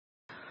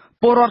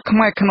ពលរដ្ឋខ្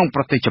មែរក្នុង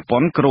ប្រទេសជប៉ុ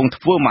នក្រុង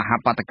ធ្វើមហា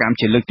បាតកម្ម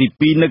ជាលើកទី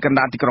2នៅកណ្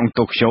ដាលទីក្រុង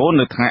តូក្យូ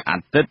នៅថ្ងៃអា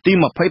ទិត្យទី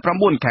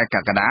29ខែក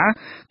ក្កដា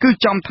គឺ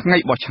ចំថ្ងៃ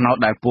បោះឆ្នោត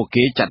ដែលពួក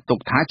គេចាត់ទុក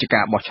ថាជា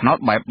ការបោះឆ្នោត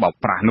បែបបោក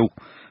ប្រាស់នោះ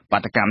បា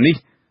តកម្មនេះ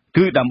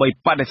គឺដើម្បី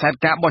បដិសេធ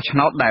ការបោះឆ្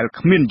នោតដែល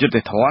គ្មានយុត្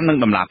តិធម៌និង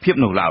តម្លាភាព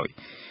នោះឡើយ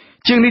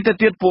ជាងនេះទៅ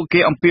ទៀតពួកគេ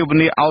អំពាវ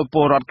នាវឲ្យព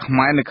លរដ្ឋខ្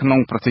មែរនៅក្នុង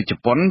ប្រទេសជ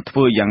ប៉ុនធ្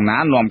វើយ៉ាងណា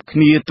នាំគ្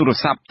នាទូរ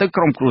ស័ព្ទទៅ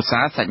ក្រុមគ្រួសា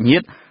រសាច់ញា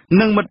តិ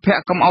និងមិត្តភ័ក្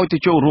តិកុំឲ្យទៅ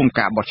ចូលរួម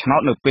ការបោះឆ្នោ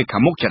តនៅពេលខា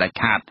ងមុខជាដាច់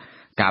ខាត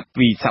កាល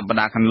ពីសប្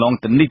តាហ៍កន្លង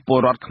ទៅនេះពល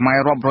រដ្ឋខ្មែរ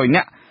រាប់រយ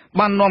នាក់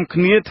បាននាំ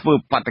គ្នាធ្វើ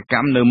បាតក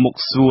ម្មនៅមុខ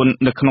សួន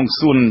នៅក្នុង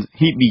សួន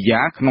ហ៊ីប៊ី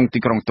យ៉ាក្នុងទី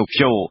ក្រុងតូក្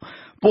យូ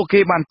ពួកគេ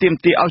បានទាម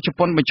ទារឲ្យជ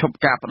ប៉ុនបញ្ឈប់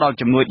ការផ្ដល់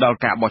ជំនួយដល់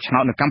ការបោះឆ្នោ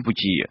តនៅកម្ពុ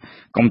ជា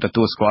កុំទ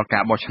ទួលស្គាល់កា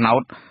របោះឆ្នោ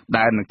ត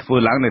ដែលនឹងធ្វើ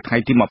ឡើងនៅថ្ងៃ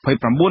ទី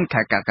29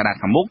ខែកក្កដា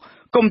ខាងមុខ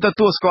កុំទ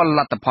ទួលស្គាល់ល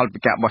ទ្ធផលពី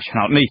ការបោះឆ្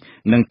នោតនេះ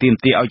និងទាម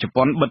ទារឲ្យជ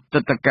ប៉ុនបិទទឹ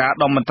កដីការ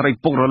ដល់មន្ត្រី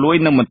ពុករលួយ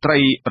និងមន្ត្រី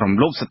រំ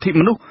លោភសិទ្ធិ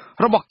មនុស្ស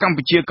របស់កម្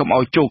ពុជាកុំ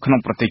ឲ្យចូលក្នុង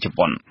ប្រទេសជ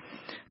ប៉ុន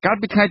កាល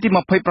ពីថ្ងៃទី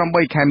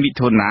28ខែមិ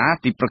ថុនា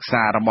ទីប្រឹក្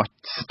សារបស់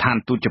ស្ថាន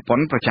ទូតជប៉ុន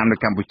ប្រចាំនៅ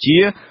កម្ពុជា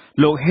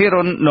លោក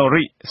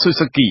Hironori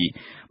Suzuki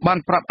បាន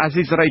ប្រាប់អា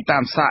ស៊ីសេរីតា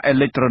មសារអេ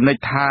ឡិចត្រូនិក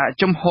ថា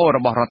ជំហររ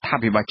បស់រដ្ឋា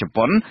ភិបាលជ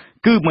ប៉ុន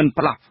គឺមិន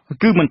ផ្លាស់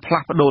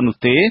ប្ដូរនោះ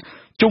ទេ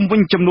ជុំវិ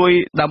ញជំនួយ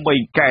ដើម្បី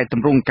កែត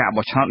ម្រង់ការ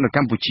បោះឆ្នោតនៅក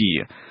ម្ពុជា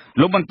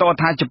លោកបន្ត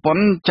ថាជប៉ុន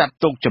ចាត់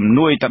ទុកជំ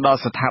នួយទៅដល់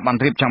ស្ថាប័ន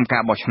រៀបចំកា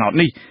របោះឆ្នោត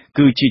នេះ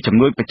គឺជាជំ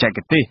នួយបច្ចេក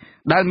ទេស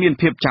ដែលមាន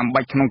ភាពចាំបា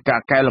ច់ក្នុងកា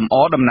រកែលម្អ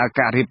ដំណើរ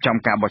ការរៀបចំ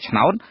ការបោះឆ្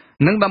នោត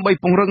និងដើម្បី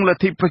ពង្រឹងល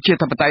ទ្ធិប្រជា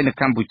ធិបតេយ្យនៅ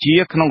កម្ពុជា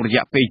ក្នុងរ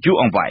យៈពេលយូរ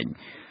អង្វែង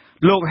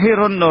លោក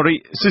Hironori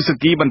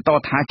Suzuki បន្ត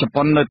ថាជ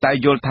ប៉ុននៅតែ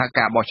យល់ថា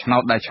ការបោះឆ្នោ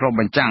តដែលឆ្លុះ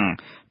បញ្ចាំង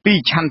ពី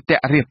ឆន្ទៈ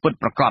រាស្ត្រពិត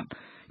ប្រាកដ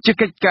ជា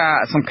កិច្ចការ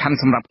សំខាន់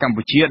សម្រាប់កម្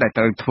ពុជាដែល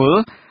ត្រូវធ្វើ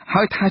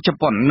ហើយថាជ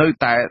ប៉ុននៅ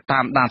តែតា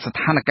មដានស្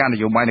ថានភាពន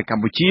យោបាយនៅក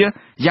ម្ពុជា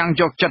យ៉ាង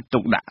យកចិត្តទុ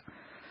កដាក់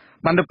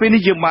បានទៅពេល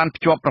នេះយើងបាន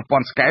ភ្ជាប់ប្រព័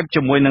ន្ធ Skype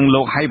ជាមួយនឹង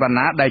លោកហៃវ៉ា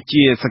ណាដែល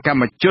ជាសកម្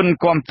មជន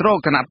គាំទ្រ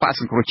គណៈបក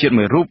សង្គ្រោះជាតិ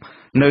មួយរូប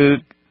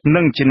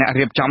នឹងជាអ្នក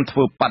រៀបចំធ្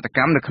វើបាតក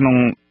ម្មនៅក្នុង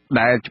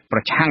ដែលប្រ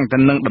ឆាំងទៅ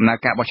នឹងដំណើរ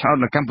ការបោះឆ្នោត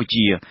នៅកម្ពុ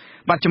ជា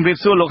បាទជំរាប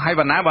សួរលោកហៃ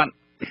វ៉ាណា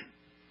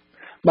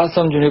បាទ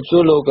សូមជំរាបសួ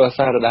រលោក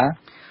សារដា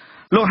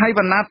លោកហៃ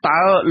វ៉ាណាតើ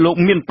លោក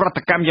មានប្រ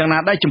តិកម្មយ៉ាងណា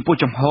ដែរចំពោះ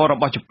ចំហរ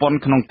បស់ជប៉ុន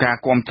ក្នុងការ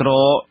គាំទ្រ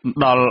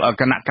ដល់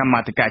គណៈកម្មា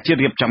ធិការជាតិ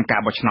រៀបចំការ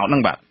បោះឆ្នោតហ្នឹ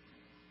ងបា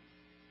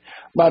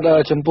ទ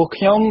ចំពោះ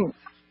ខ្ញុំ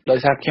ដោយ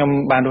សារខ្ញុំ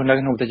បានរស់នៅ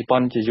ក្នុងប្រទេសជប៉ុ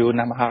នជាយូរ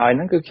ណាស់មកហើយហ្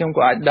នឹងគឺខ្ញុំ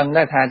ក៏អាចដឹង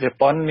ដែរថាជ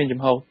ប៉ុនមានចំ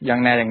ហយ៉ាង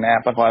ណា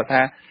ប៉ុន្តែ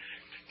ថា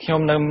ខ្ញុំ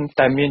នៅ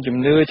តែមានជំ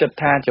នឿចិត្ត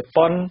ថាជ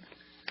ប៉ុន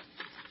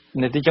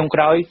នៅទីចុងក្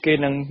រោយគេ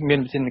នឹងមាន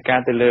វិធានការ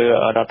ទៅលើ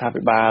រដ្ឋា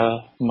ភិបាល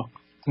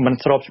មិន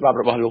ស្របច្បាប់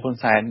របស់លោកហ៊ុន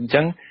សែនអញ្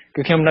ចឹង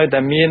គឺខ្ញុំនៅតែ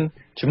មាន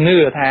ជំនឿ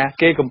ថា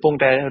គេកំពុង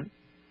តែ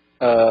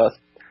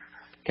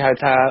គេហៅ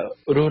ថា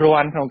រស់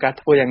រានក្នុងការ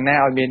ធ្វើយ៉ាងណា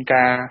ឲ្យមាន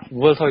ការ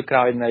វិលថយក្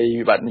រោយនៃ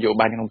វិបត្តិនយោ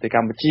បាយក្នុងប្រទេសក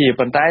ម្ពុជា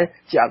ប៉ុន្តែ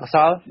ជាអកុស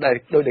លដែល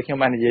ដូចដែលខ្ញុំ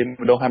បាននិយាយ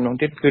ម្ដងហើយម្ដង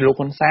ទៀតគឺលោក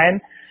ហ៊ុនសែន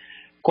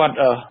គាត់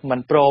មិន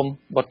ព្រម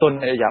បទទុន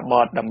អេយ៉ាប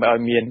តដើម្បីឲ្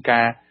យមាន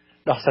ការ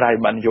ដោះស្រាយ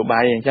វិបត្តិនយោបា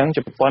យអញ្ចឹងជ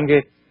ប៉ុនគេ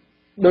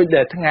ដូច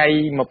ដែលថ្ងៃ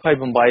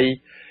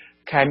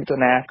28ខែមិថុ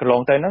នាកន្ល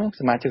ងទៅហ្នឹង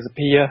សមាជិកស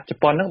ភាជ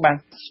ប៉ុនហ្នឹងបាន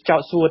ចោ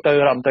ទសួរទៅ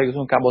រដ្ឋមន្ត្រីក្រ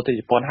សួងការបរទេស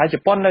ជប៉ុនហើយជ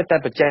ប៉ុននៅតែ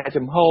បញ្ជាក់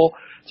ចំហ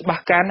ច្បា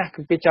ស់ការណាស់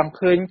គឺគេចង់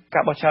ឃើញកា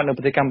របោះឆ្នោតនៅ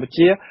ប្រទេសកម្ពុ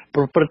ជាប្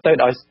រព្រឹត្តទៅ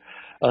ដោយ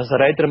សេ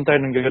រីត្រឹមត្រូវ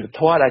នឹងយុត្តិ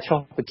ធម៌ដែលឆ្លុះ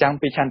បញ្ចាំង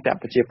ពីឆន្ទៈ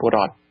ប្រជាពលរ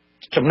ដ្ឋ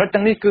ចំណុច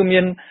ទាំងនេះគឺមា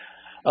ន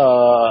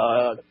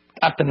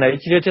អត្ថន័យ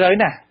ជ្រាលជ្រៅ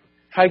ណាស់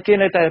ហើយគេ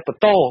នៅតែបន្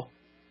ត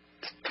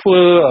ធ្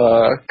វើ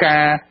កា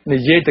រនិ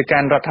យាយទៅកា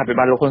ន់រដ្ឋាភិ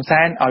បាលលោកហ៊ុន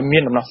សែនឲ្យមា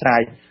នដំណោះស្រា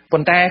យប៉ុ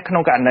ន្តែក្នុ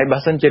ងករណីបើ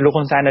សិនជាលោក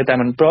ហ៊ុនសែននៅតែ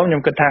មិនព្រមខ្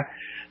ញុំគិតថា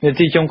នា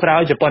ទីចុងក្រោ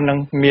យជប៉ុននឹង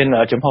មាន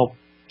ចំហ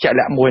ជាក់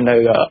លាក់មួយនៅ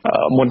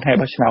មុនថ្ងៃ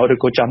បោះឆ្នោតឬ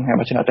ក៏ចំថ្ងៃ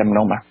បោះឆ្នោតតែម្ដ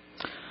ងបាទ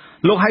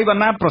លោកហៃវ៉ា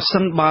ណាប្រសិ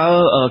នបើ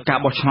ការ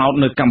បោះឆ្នោត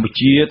នៅកម្ពុ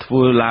ជាធ្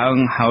វើឡើង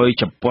ហើយ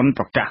ជប៉ុន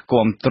ប្រកាស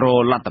គាំទ្រ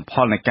លទ្ធផ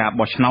លនៃការ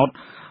បោះឆ្នោត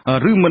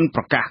ឬមិន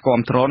ប្រកាសគាំ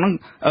ទ្រហ្នឹង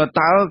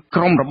តើ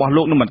ក្រុមរបស់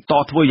លោកនឹងបន្ត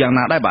ធ្វើយ៉ាង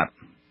ណាដែរបាទ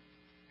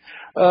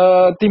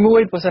ទី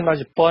1ប្រសិនបើ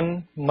ជប៉ុន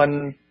មិន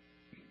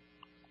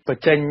ប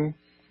ញ្ចេញ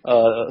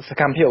ស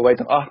កម្មភាពអ្វី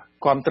ទាំងអស់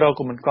គាំទ្រ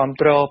ក៏មិនគាំ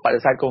ទ្រប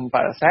ដិសេធក៏មិនប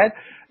ដិសេធ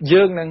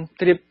យើងនឹង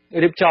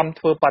រៀបចំ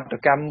ធ្វើបាត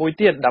កម្មមួយ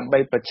ទៀតដើម្បី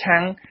ប្រឆាំ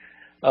ង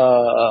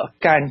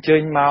ការអញ្ជើ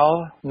ញមក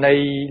នៃ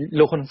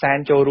លោកហ៊ុនសែន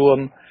ចូលរួម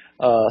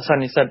ស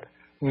ន្និសីទ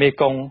មេ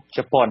គង្គជ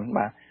ប៉ុន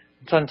បាទ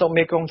សន្និសីទ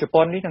មេគង្គជ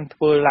ប៉ុននេះនឹងធ្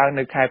វើឡើង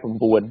នៅខែ9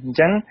អញ្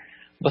ចឹង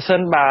បើសិ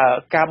នបើ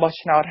ការបោះ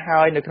ឆ្នោត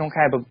ហើយនៅក្នុង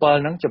ខែ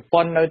7ហ្នឹងជ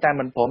ប៉ុននៅតែ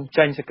មិនព្រម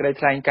ចេញសេចក្តី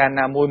ថ្លែងការណ៍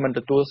ណាមួយមិនទ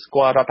ទួលស្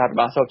គាល់រដ្ឋាភិ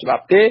បាលស្របច្បា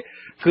ប់ទេ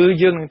គឺ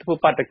យើងនឹងធ្វើ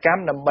បាតកម្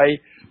មដើម្បី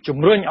ជំ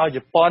រុញឲ្យជ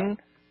ប៉ុន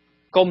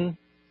កុំ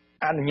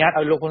អនុញ្ញាត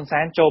ឲ្យលោកហ៊ុនសែ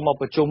នចូលមក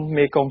ប្រជុំ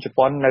មេគង្គជ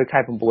ប៉ុននៅខែ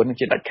9នេះ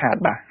ជាដាច់ខាត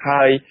បាទ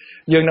ហើយ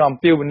យើងនឹងអំ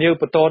ពាវនាវ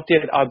បន្តទៀត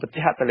ឲ្យប្រទេ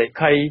សហត្ថលេ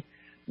ខី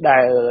ដែ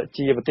ល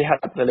ជាប្រទេសហ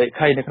ត្ថលេ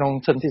ខីនៅក្នុង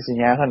សន្ធិស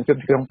ញ្ញាសន្តិភាព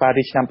ទីក្រុងប៉ា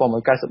រីសឆ្នាំ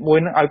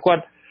1991នឹងឲ្យគា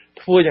ត់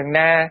ធ្វើយ៉ាង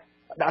ណា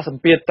đã sầm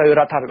piệt từ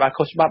រដ្ឋាភិបាល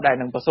ខុសច្បាប់ដែល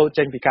នឹងប្រសូត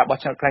ចេញពីការបោះ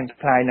ឆ្នោតខ្លាំងៗ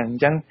ហ្នឹងអ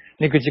ញ្ចឹង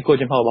នេះគឺជាគោល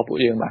ចំហរបស់ពួក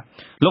យើងបាទ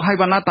លោកហើយ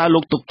វណ្ណាតើលោ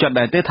កទុកចិត្ត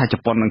ដែរទេថាជ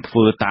ប៉ុននឹងធ្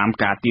វើតាម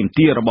ការទាម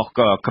ទាររបស់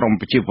ក្រម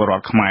ប្រជាពលរ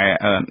ដ្ឋខ្មែរ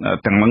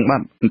ទាំងហ្នឹងបា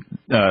ទ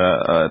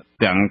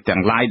ទាំ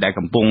ងឡាយដែល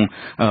កំពុង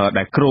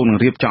ដែលគ្រោងនឹង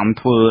រៀបចំ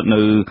ធ្វើ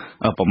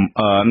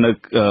នៅ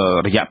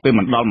រយៈពេល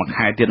មិនដល់មួយ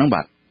ខែទៀតហ្នឹង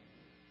បាទ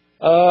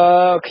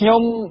ខ្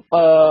ញុំ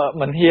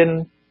មិនហ៊ាន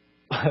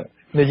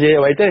និយាយ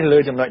អ្វីទេលើ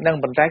ចំណុចហ្នឹង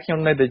ប៉ុន្តែខ្ញុំ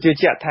នៅតែជឿ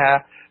ជាក់ថា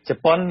ជ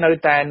ប៉ុននៅ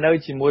តែនៅ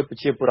ជាមួយប្រ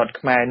ជាពលរដ្ឋ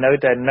ខ្មែរនៅ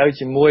តែនៅ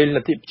ជាមួយល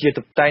ទ្ធិប្រជា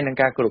ធិបតេយ្យនិង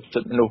ការគោរពសិ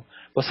ទ្ធិមនុស្ស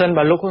បើសិន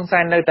បើលោកហ៊ុនសែ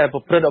ននៅតែប្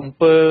រព្រឹត្តអំ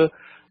ពើ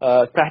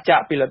ប្រឆា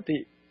ចពីលទ្ធិ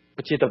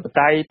ប្រជាធិប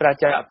តេយ្យប្រ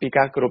ឆាចពី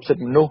ការគោរពសិទ្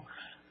ធិមនុស្ស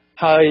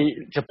ហើយ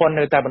ជប៉ុន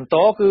នៅតែបន្ត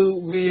គឺ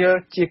វា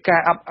ជាកា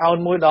រអាប់អោន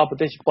មួយដល់ប្រ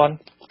ទេសជប៉ុន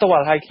ផ្ទា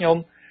ល់ហើយខ្ញុំ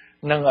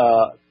នឹង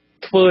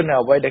ធ្វើនៅ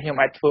អ្វីដែលខ្ញុំ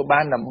អាចធ្វើបា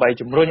នដើម្បី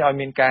ជំរុញឲ្យ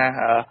មានការ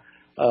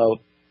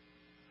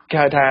គេ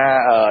ហៅថា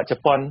ជ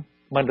ប៉ុន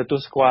មិនទទួល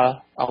ស្គាល់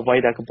អ្វី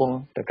ដែលកំពុង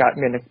តែកើត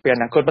មាននៅពេលអ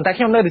នាគតប៉ុន្តែ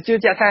ខ្ញុំនៅតែជឿ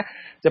ជាក់ថា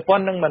ជប៉ុន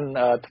នឹងមិន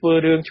ធ្វើ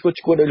រឿងឈួត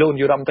ឈួតដោយលោកនា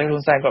យករដ្ឋមន្ត្រីហ៊ុ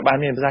នសែនគាត់បាន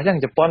មានប្រសាសន៍អញ្ចឹង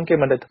ជប៉ុនគេ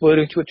មិនដែលធ្វើ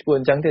រឿងឈួតឈួត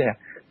អញ្ចឹងទេ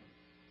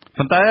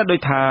ប៉ុន្តែដូច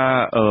ថា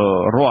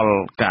រាល់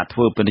ការធ្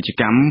វើពាណិជ្ជ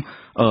កម្ម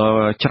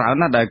ច្រើន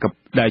ណាស់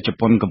ដែលជ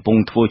ប៉ុនកំពុង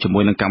ធ្វើជាមួ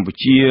យនឹងកម្ពុ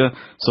ជា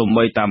សូម្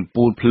បីតាម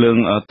ពូលភ្លើង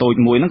តូច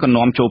មួយហ្នឹងក៏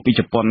នាំចូលពី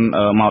ជប៉ុន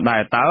មកដែ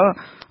រតើ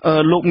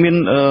លោកមាន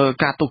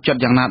ការទុកចិត្ត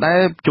យ៉ាងណាដែរ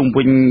ជុំ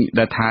វិញ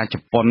ដែលថាជ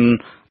ប៉ុន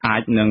អា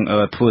ចនឹង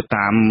ធ្វើ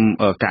តាម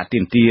ការទា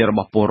មទាររប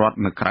ស់ពលរដ្ឋ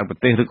នៅក្រៅប្រ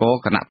ទេសឬក៏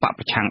គណៈបក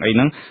ប្រឆាំងអីហ្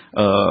នឹង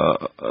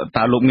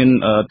តើលោកមាន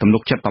ទំនុ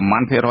កចិត្តប្រមា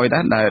ណ%ដែ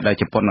រដែល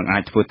ជប៉ុននឹងអា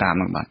ចធ្វើតាម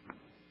ហ្នឹងបាទ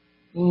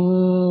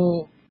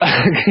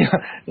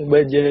បើ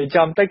និយាយ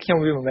ចំទៅខ្ញុំ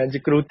វាមិនមែនជា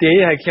គ្រូទាយ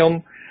ហើយខ្ញុំ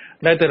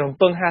នៅតែរំ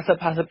ពឹង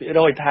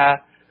50% ថា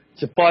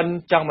ជប៉ុន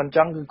ចង់មិនច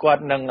ង់គឺគា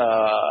ត់នឹង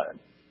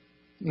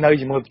នៅ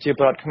ជាមួយប្រជាព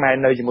លរដ្ឋខ្មែរ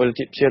នៅជាមួយលទ្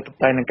ធិប្រជាធិប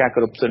តេយ្យនិងការគោ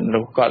រពសិទ្ធិមនុ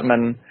ស្សគាត់មិ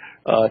ន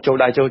ចូល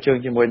ដៃចូលជើង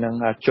ជាមួយនឹង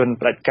ជន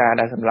ផ្ដាច់ការ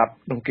ដែលសម្រាប់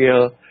រំគាល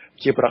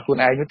ជាប្រវត្តិខ្លួន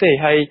ឯងនោះទេ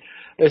ហើយ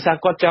ដោយសារ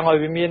គាត់ចង់ឲ្យ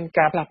វាមាន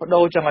ការផ្លាស់ប្ដូ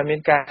រចង់ឲ្យមាន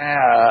ការ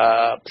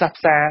ផ្សះ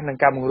ផ្សានិង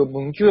ការបង្រួបប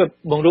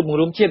ង្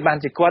រួមជាតិបាន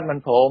ជាគាត់មិន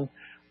ព្រម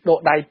ដក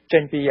ដៃចេ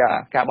ញពី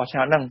ការបោះឆ្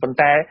នោតហ្នឹងប៉ុន្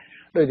តែ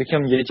ដោយតែខ្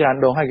ញុំនិយាយច្រើន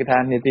ដងហើយគឺថា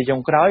នាទីចុ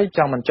ងក្រោយច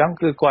ង់មិនចង់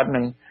គឺគាត់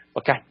នឹងប្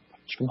រកាស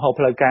ជំហរ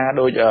ផ្លូវការ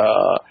ដោយ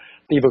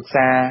ទីប្រឹក្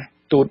សា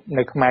ទូត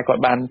នៅខ្មែរគា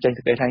ត់បានចេញ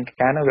សេចក្តីថ្លែង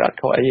ការណ៍នោះវាអត់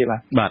ខុសអីទេ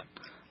បាទ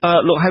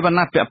លោកហើយវណ្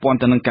ណាពាក់ព័ន្ធ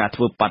ទៅនឹងការ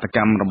ធ្វើបាតក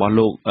ម្មរបស់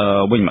លោក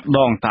វិញម្ដ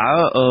ងតើ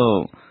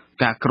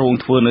ការគ្រោង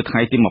ធ្វើនៅថ្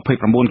ងៃទី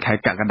29ខែ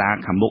កក្កដា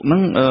ខាងមុខហ្នឹ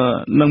ង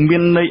នឹងមា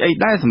នន័យអី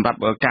ដែរសម្រាប់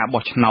ការ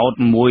បោះឆ្នោត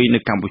មួយនៅ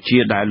កម្ពុជា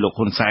ដែលលោក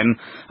ហ៊ុនសែន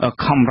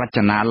ខំរច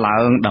នាឡើ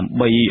ងដើម្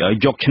បី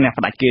យកឈ្នះ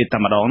ផ្ដាច់គេតែ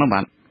ម្ដងហ្នឹង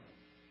បាទ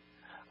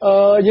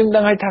យើងដឹ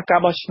ងហើយថាការ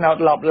បោះឆ្នោត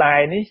ឡប់ឡាយ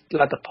នេះ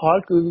លទ្ធផល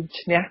គឺ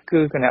ឈ្នះគឺ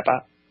គណៈបក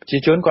ប្រជា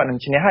ជនគាត់នឹង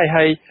ឈ្នះ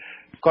ហើយ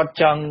គាត់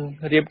ចង់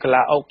រៀបក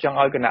លាអុកចង់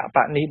ឲ្យគណៈប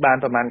កនេះបាន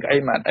ប្រមាណ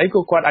អី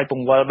គាត់អាចព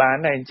ង្វល់បាន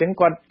ដែរអញ្ចឹង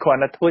គាត់គ្រា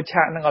ន់តែធ្វើ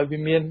ឆាកនឹងឲ្យវា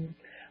មាន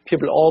ភាព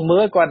ល្អមើ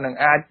លគាត់នឹង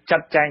អាចចា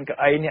ត់ចែងកៅ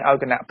អីនេះឲ្យ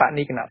គណៈបក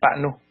នេះគណៈបក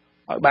នោះ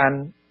ឲ្យបាន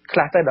ខ្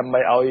លះទៅដើម្បី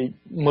ឲ្យ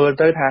មើល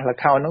ទៅថាល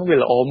ខោនហ្នឹងវា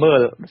ល្អមើ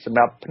លសម្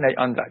រាប់ផ្នែក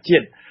អន្តរជា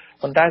តិ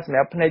ប៉ុន្តែសម្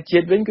រាប់ផ្នែកជា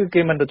តិវិញគឺ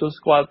គេមិនទទួល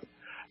ស្គាល់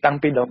តាំង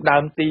ពីដើ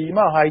មទីម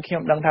កហើយខ្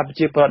ញុំដឹងថាប្រ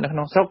ជាពលរដ្ឋនៅក្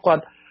នុងស្រុកគា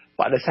ត់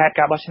បដិសេធ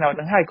ការបោះឆ្នោតហ្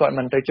នឹងហើយគាត់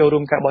មិនទៅចូលរួ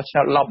មការបោះឆ្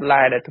នោតឡប់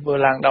ឡាយដែលធ្វើ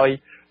ឡើងដោយ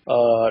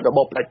រប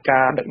បផ្ដាច់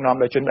ការដឹកនាំ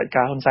ដោយជនផ្ដាច់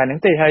ការហ៊ុនសែនហ្នឹ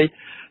ងទេហើយ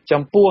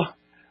ចំពោះ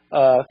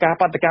ការ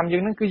បាតកម្មយើ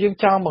ងហ្នឹងគឺយើង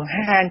ចង់បង្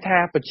ហាញថា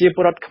ប្រជាព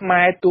លរដ្ឋខ្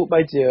មែរទោះបី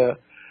ជា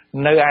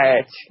នៅឯ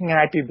ឆ្ងា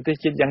យពីប្រទេស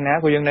ជាតិយ៉ាងណា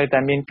ក៏យើងនៅតែ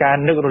មានការ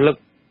នឹករលឹក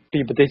ពី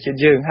ប្រទេសជាតិ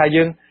យើងហើយ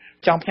យើង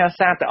ចង់ផ្ញើ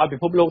សារទៅឲ្យពិ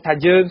ភពលោកថា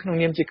យើងក្នុង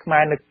នាមជាខ្មែ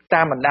រនៅ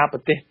តាមបណ្ដាប្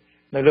រទេស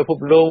នៅលើពិភព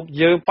លោក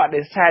យើងប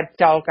ដិសេធ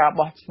ចោលការ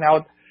បោះឆ្នោ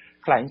ត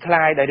ខ្លាំង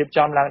ៗដែលរៀប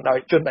ចំឡើងដោយ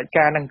ជនផ្ដាច់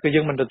ការហ្នឹងគឺ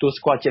យើងមិនទទួល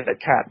ស្គាល់ជាដា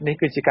ច់ខាតនេះ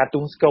គឺជាការទូ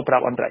ងស្គរប្រា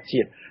ប់អន្តរ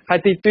ជាតិហើយ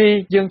ទី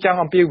2យើងចង់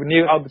អំពាវនា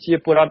វឲ្យប្រជា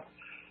ពលរដ្ឋ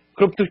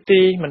គ្រប់ទិស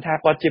ទីមិនថា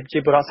គាត់ជាប្រជា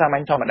ពលរដ្ឋសាម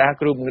ញ្ញធម្មតា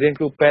គ្រូបង្រៀន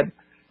គ្រូពេទ្យ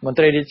មន្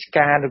ត្រីរាជ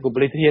ការឬក៏ប៉ូ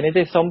លីសធាននេះ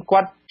ទេសូមគា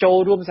ត់ចូល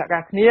រួមសហកា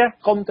រគ្នា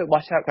កុំទៅ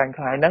បោះឆ្នោតខ្លាំងៗ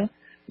ហ្នឹង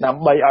ដើ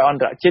ម្បីឲ្យអន្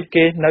តរជាតិ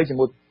គេនៅជា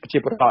មួយប្រជា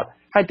ពលរដ្ឋ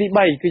ហើយទី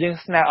3គឺយើង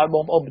ស្នើឲ្យប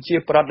ងប្អូនប្រជា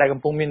ពលរដ្ឋដែលកំ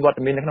ពុងមានវត្ត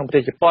មាននៅក្នុងប្រ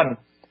ទេសជប៉ុន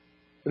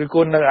ឬ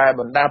ក៏នៅឯ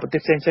បណ្ដាប្រទេស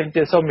ផ្សេងៗ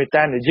ទៀតសូមមេត្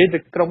តានិយាយ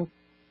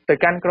ទៅ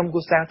កាន់ក្រុម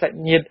គូសាសាច់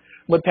ញាតិ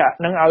មិត្តភ័ក្តិ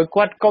នឹងឲ្យ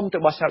គាត់កុំទៅ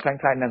បោះឆ្នោតខ្លាំងៗ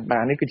ហ្នឹងបា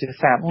ទនេះគឺជា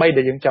សារ3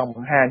ដែលយើងចង់ប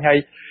ង្ហាញហើយ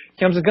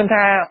ខ្ញុំសង្ឃឹម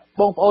ថា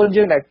បងប្អូន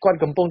យើងដែលគាត់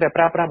កំពុងតែ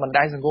ប្រើប្រាស់បណ្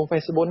ដាញសង្គម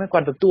Facebook ហ្នឹងគា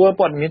ត់ទទួល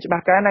ព័ត៌មានច្បា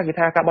ស់កាលណាគឺ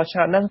ថាការបោះឆ្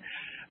នោតហ្នឹង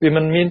វា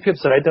មិនមានភាព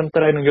សេរីត្រឹម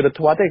ត្រូវនឹងយុត្តិ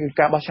ធម៌ទេគឺ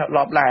ការបោះឆ្នោតឡ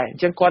ប់ឡាយអ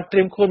ញ្ចឹងគាត់ត្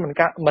រៀមខ្លួន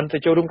មិនទៅ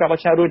ចូលរួមការបោះ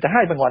ឆ្នោតរួចទៅ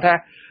ហើយបើគាត់ថា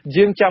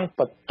យើងចង់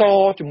បន្ត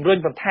ជំរុញ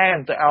បន្ថែម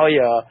ទៅឲ្យ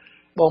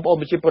បងប្អូន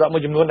ប្រជាពលរដ្ឋមួ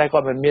យចំនួនដែលគា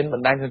ត់មិនមានប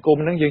ណ្ដាញសង្គម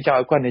ហ្នឹងយើងចង់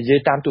ឲ្យគាត់និយាយ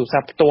តាមទូរស័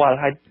ព្ទផ្ទាល់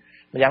ហើយ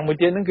ម្យ៉ាងមួយ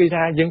ទៀតហ្នឹងគឺ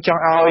ថាយើងច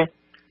ង់ឲ្យ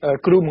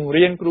គ្រូបង្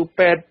រៀនគ្រូ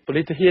ពេទ្យប៉ូ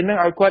លីសធានហ្នឹង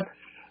ឲ្យគាត់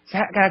ស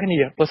ហការគ្នា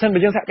បើមិនបើ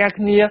យើងសហការ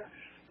គ្នា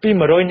ពី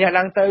100នាក់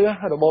ឡើងទៅ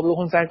របបលោក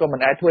ហ៊ុនសែនក៏មិន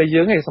អាចធ្វើ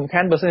យើងទេសំខា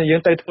ន់បើមិនយើ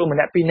ងទៅធ្វើម្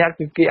នាក់ពីរនាក់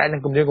គឺគេអាចនឹ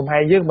ងគំរាមកំហែ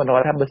ងយើងមិនរ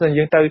ត់ថាបើមិន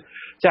យើងទៅ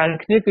ចាញ់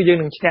គ្នាគឺយើង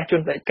នឹងឈ្នះជន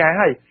ផ្ដាច់ការ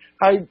ហើ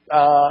យ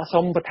សូ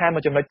មបន្ថែមមួ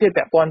យចំណុចទៀត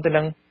ពាក់ព័ន្ធទៅ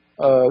នឹង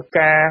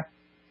ការ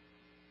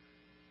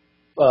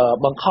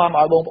បង្ខំ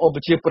ឲ្យបងប្អូន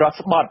ប្រជាពលរដ្ឋ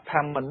ស្បត់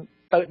ថាមិន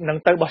នឹង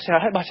ទៅបោះឆ្នោត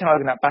ហើយបោះឆ្នោត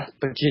គណៈបក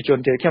ប្រជាជន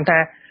ទៀតខ្ញុំថា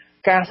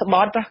ការស្ប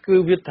ត់គឺ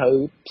វាត្រូវ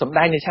សម្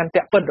ដែងនៃឆន្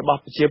ទៈពិតរបស់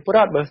ប្រជាពលរ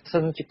ដ្ឋបើសិ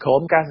នជាក្រុ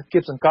មការគៀ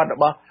បសង្កត់រ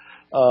បស់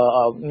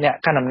អ្នក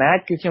កាន់អំណាច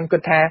គឺខ្ញុំគិ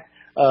តថា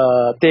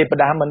ទេវ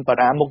តាមិនប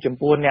រាមុខចំ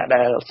ពោះអ្នកដែ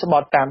លស្ប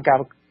ត់តាមការ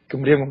គ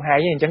ម្រាមកំហែង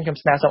អញ្ចឹងខ្ញុំ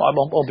ស្នើសុំឲ្យប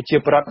ងប្អូនប្រជា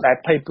ពលរដ្ឋដែល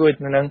ភ័យព្រួយ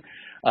ទៅនឹង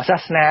សា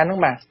សនាហ្នឹង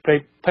បាទ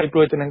ភ័យព្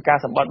រួយទៅនឹងការ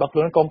សម្បត់របស់ខ្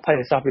លួនកុំភ័យ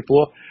សោះពីព្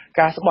រោះ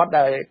ការស្បត់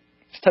ដែល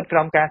ស្ថិតក្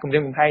រោមការគម្រា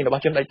មកំហែងរប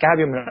ស់ជនផ្ដាច់ការ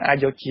វាមិនអាច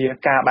យកជា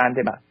ការបាន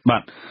ទេបា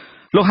ទ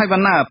លោកហៃវ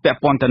ណ្ណាពាក់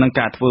ព័ន្ធទៅនឹង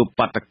ការធ្វើ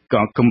បាត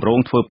កម្រង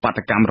ធ្វើបាត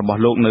កម្មរបស់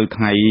លោកនៅ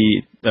ថ្ងៃ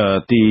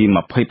ទី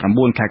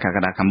29ខែកក្ក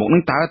ដាខាងមុខនឹ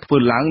ងតើធ្វើ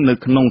ឡើងនៅ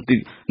ក្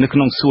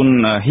នុងសួន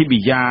ហ៊ីប៊ី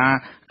យ៉ា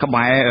ក្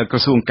បែរក្រ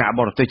សួងការ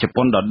បរទេសជ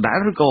ប៉ុនដដែល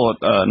ឬក៏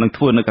នឹង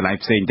ធ្វើនៅកន្លែង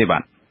ផ្សេងទេបា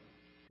ទ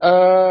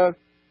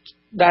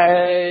ដែល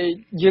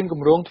យើងក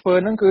ម្រងធ្វើ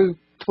ហ្នឹងគឺ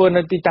ធ្វើ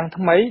នៅទីតាំង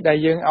ថ្មីដែល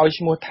យើងឲ្យ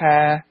ឈ្មោះថា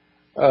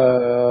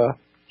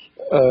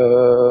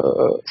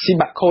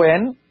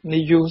Sibakoen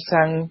Niyu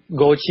Sang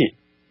Gochi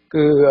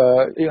គឺ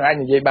យើងអាច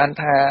និយាយបាន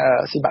ថា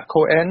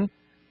Sibakoen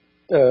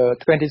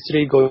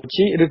 23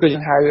 Gochi ឬក៏យើ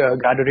ងហៅ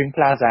Gathering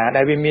Plaza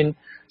ដែលវាមាន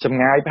ចម្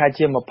ងាយប្រហែល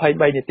ជា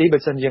23នាទីបើ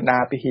សិនយើងដើ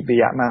រពី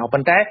Hibiya មកប៉ុ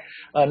ន្តែ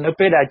នៅ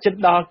ពេលដែលជិត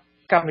ដល់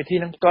កម្មវិធី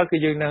នឹងផ្ទាល់គឺ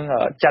យើងនឹង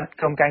ចាត់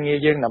ក្រុមការងារ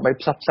យើងដើម្បី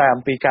ផ្សព្វផ្សាយ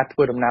អំពីការធ្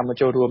វើដំណើរមក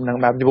ចូលរួមនឹង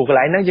បាទពីកន្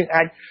លែងហ្នឹងយើង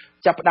អាច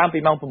ចាប់ផ្ដើមពី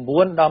ម៉ោង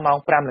9ដល់ម៉ោង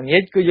5ល្ងា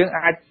ចគឺយើង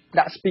អាច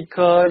ដាក់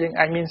speaker យើង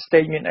អាចមាន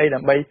stage មានអីដើ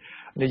ម្បី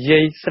និយា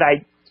យស្រែក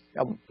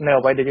នៅ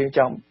អ្វីដែលយើងច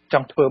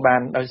ង់ធ្វើបាន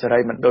ដោយសេរី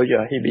មិនដូច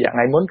Hibiya ថ្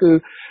ងៃមុនគឺ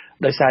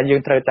ដោយសារយើ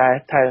ងត្រូវតែ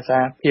ថែរក្សា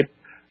ភាព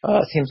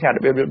ស្ងៀមស្ងាត់រ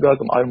បៀបរៀបរយ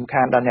កុំឲ្យរំ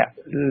ខានដល់អ្នក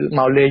ម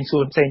កលេងសួ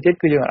នផ្សេងទៀត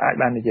គឺយើងអាច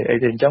បាននិយាយអី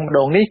ទេអញ្ចឹងម្ដ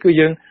ងនេះគឺ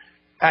យើង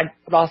អាច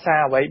ផ្ដល់សារ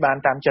អ្វីបាន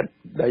តាមចិត្ត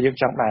ដែលយើង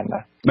ចង់បានបា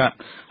ទ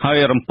ហើយ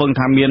រំពឹង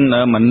ថាមាន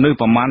មនុស្ស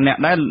ប្រមាណអ្នក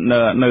ដែរ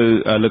នៅ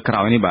លើក្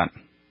រោយនេះបាទ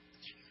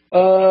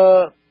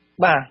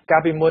បាទកា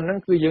លពីមុនហ្នឹង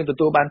គឺយើងទ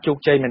ទួលបានជោគ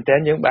ជ័យមែនទែន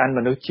យើងបានម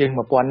នុស្សជាង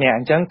 1000 នាក់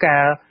អញ្ចឹងកា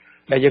រ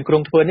ដែលយើងក្រុ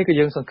ងធ្វើនេះគឺ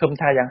យើងសង្ឃឹម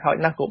ថាយ៉ាងហោច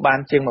ណាស់ក៏បាន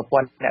ជាង 1000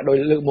 នាក់ដោយ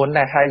លើកមុន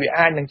ដែរហើយវា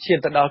អាចនឹងឈាន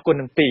ទៅដល់គុណ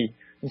នឹង2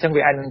អញ្ចឹង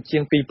វាអាចនឹងជា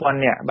ង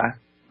 2000 នាក់បាទ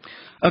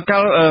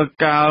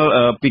កាល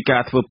ពីកា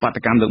រធ្វើបាត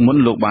កម្មលើកមុន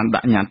លោកបាន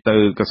ដាក់ញត្តិទៅ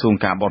ក្រសួង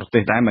ការបរទេ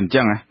សដែរមិនអញ្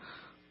ចឹង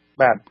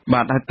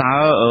បាទហើយតើ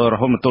រ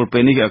ហូតមកទល់ពេ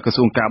លនេះក្រ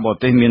សួងការបរ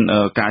ទេសមាន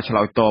ការឆ្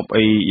លើយតប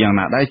អីយ៉ាង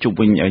ណាដែរជុំ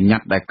វិញញ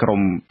ត្តិដែលក្រម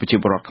ប្រជា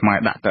ពលរដ្ឋខ្មែរ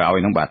ដាក់ទៅឲ្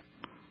យហ្នឹងបាទ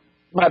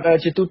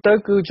ជាទូទៅ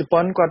គឺជ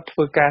ប៉ុនគាត់ធ្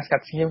វើការស្កា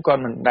ត់ស្ងៀមគា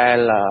ត់មិនដែល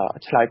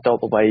ឆ្លើយតប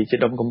អ្វីជា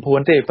ដុំកំភួន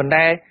ទេប៉ុន្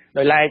តែ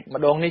ដោយឡែក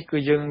ម្ដងនេះគឺ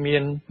យើងមា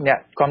នអ្នក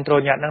គ្រប់គ្រង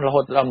ញត្តិហ្នឹងរហូ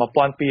តដល់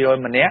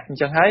 1200 ម្នាក់អញ្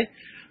ចឹងហើយ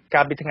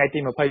កាលពីថ្ងៃទី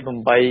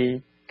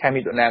28ខែមិ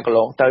ថុនាកន្ល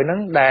ងទៅហ្នឹង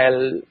ដែល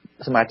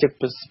សមាជិក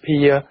ប្រ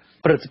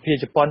សិទ្ធិ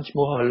ជប៉ុនឈ្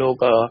មោះលោ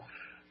ក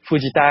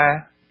Fujita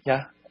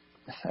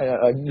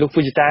លោក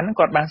Fujita ហ្នឹង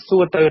គាត់បានសួ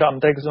រទៅរដ្ឋម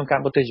ន្ត្រីក្រសួងការ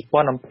បរទេសជប៉ុ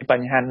នអំពីប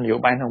ញ្ហានយោ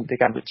បាយក្នុងប្រទេស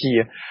កម្ពុជា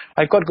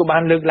ហើយគាត់ក៏បា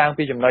នលើកឡើង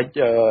ពីចំណុច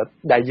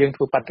ដែលយើងធ្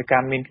វើបាតក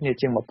ម្មមានគ្នា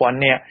ជាង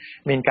 1000 នាក់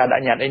មានការដា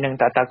ក់ញត្តិអីហ្នឹង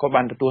តើគាត់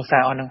បានទទួលសា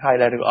រអស់ហ្នឹងហើយ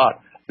ដែរឬក៏អត់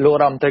លោក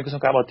រដ្ឋមន្ត្រីក្រសួ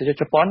ងការបរទេស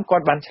ជប៉ុនគា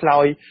ត់បានឆ្លើ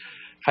យ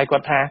ហើយគា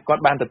ត់ថាគា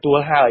ត់បានទទួល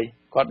ហើយ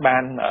គាត់បា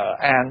ន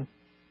អាន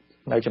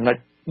នៅចំណុច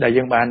ដែល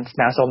យើងបានស្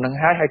នើសុំហ្នឹង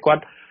ហើយគា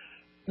ត់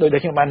ដោយដែ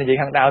លខ្ញុំបាននិយាយ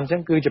ខាងដើមអញ្ចឹ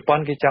ងគឺជប៉ុន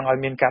គេចង់ឲ្យ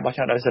មានការបោះឆ្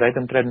នោតដោយសេរីត្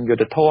រឹមត្រូវយុត្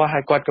តិធម៌ហើ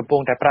យគាត់កំពុ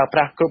ងតែប្រើប្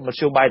រាស់គ្រប់មធ្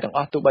យោបាយទាំងអ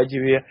ស់ទោះបីជា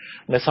វា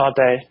នៅសល់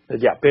តែរ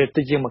យៈពេល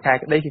តិចជាង1ខែ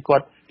ក្តីគឺគា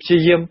ត់ព្យា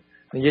យាម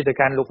និយាយទៅ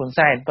កាន់លោកហ៊ុន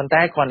សែនប៉ុន្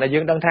តែគ្រាន់តែយើ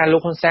ងដឹងថាលោ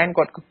កហ៊ុនសែន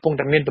គាត់កំពុង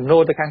តែមានទំនោ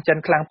រទៅខាងចិន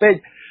ខ្លាំងពេក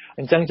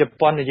អញ្ចឹងជ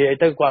ប៉ុននិយាយអី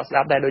ទៅគាត់ស្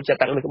ដាប់ដែរដូចចិត្ត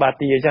តាក់លើក្បាល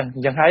ទីអញ្ចឹ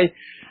ងហើយ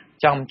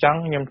ចង់ខ្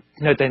ញុំ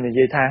នៅតែនិ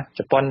យាយថាជ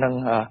ប៉ុននឹង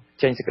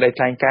ចេញសេចក្តី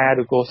ថ្លែងការណ៍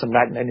ឬក៏សម្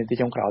រេចនៅនាទី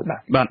ចុងក្រោយ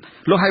បាទ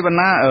លោកហៃវណ្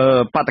ណា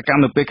បាតកម្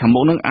មនៅពេលខាងមុ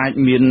ខនឹងអាច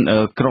មាន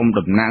ក្រុម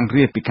តំណាង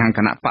រាស្ត្រពីខាងគ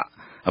ណៈបក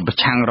ប្រ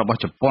ឆាំងរបស់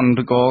ជប៉ុន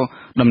ឬក៏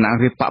តំណាង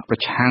រាស្ត្របកប្រ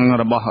ឆាំង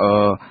របស់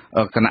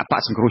គណៈបក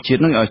សង្គ្រោះជាតិ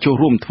នឹងចូល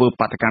រួមធ្វើ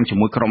បាតកម្មជា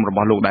មួយក្រុមរប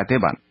ស់លោកដែរទេ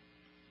បាទ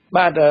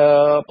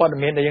ព័ត៌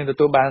មានដែលយើងទ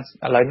ទួលបាន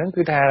ឥឡូវហ្នឹង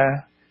គឺថា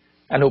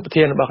អនុប្រ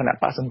ធានរបស់គណៈ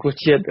បកសង្គ្រោះ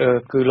ជាតិ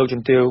គឺលោក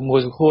ជំទាវមួ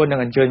សុខួរនឹង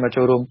អញ្ជើញមក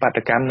ចូលរួមបាត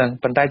កម្មនឹង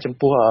ប៉ុន្តែចំ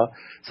ពោះ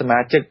សមា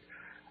ជិក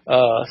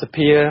ស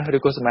ភាឬ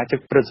ក៏សមាជិក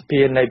ព្រឹទ្ធសភា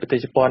នៃប្រទេស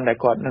ជប៉ុនដែល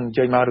គាត់នឹងអញ្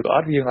ជើញមកឬក៏អ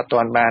ត់យើងអត់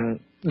ទាន់បាន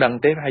ដឹង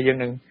ទេហើយយើង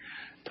នឹង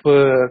ធ្វើ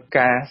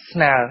ការស្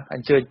នើអ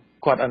ញ្ជើញ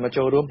គាត់ឲ្យមក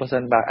ចូលរួមបើសិ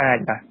នបើអាច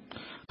បាទ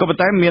ក៏ប៉ុន្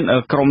តែមាន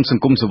ក្រុមស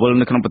ង្គមស៊ីវិល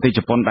នៅក្នុងប្រទេសជ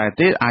ប៉ុនដែរ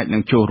ទេអាចនឹ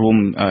ងចូលរួម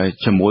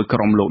ជាមួយក្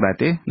រុមលោកដែរ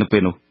ទេនៅពេ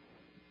លនោះ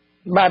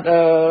បាទ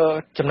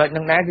ចំណុច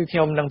នឹងដែរគឺខ្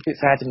ញុំនឹងពិភា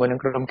ក្សាជាមួយនឹង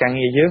ក្រុមការ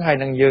ងារយើងហើយ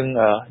នឹងយើង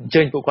អញ្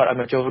ជើញពួកគាត់ឲ្យ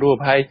មកចូលរួម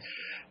ហើយ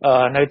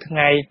នៅថ្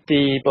ងៃ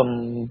ទី9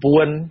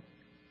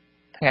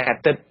ថ្ងៃអា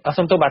ទិត្យ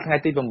សូមទោសបាទថ្ងៃ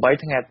ទី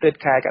8ថ្ងៃអាទិត្យ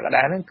ខែកក្ក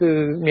ដាហ្នឹងគឺ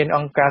មានអ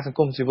ង្គការសង្គ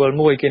មស៊ីវិល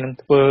មួយគេនឹង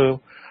ធ្វើ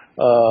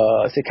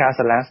សិក្ខា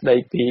សាលាស្ដី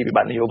ពីវិប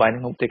ត្តិនយោបាយ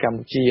ក្នុងប្រទេសកម្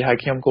ពុជាហើយ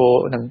ខ្ញុំក៏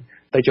នឹង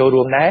ទៅចូល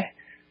រួមដែរ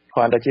គ្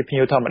រាន់តែជាភ្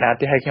ញៀវធម្មតា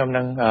ទេហើយខ្ញុំ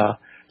នឹង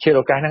ជា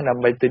ឱកាសហ្នឹងដើ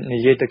ម្បីនិ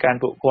យាយទៅកាន់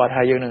ពួកគាត់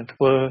ហើយយើងនឹងធ្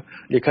វើ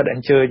លិខិតអ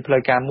ញ្ជើញផ្លូ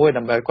វការមួយ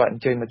ដើម្បីគាត់អ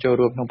ញ្ជើញមកចូល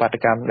រួមក្នុងបាត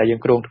កម្មដែលយើ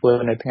ងគ្រោងធ្វើ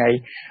នៅថ្ងៃ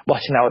បោះ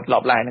ឆ្នោតឡ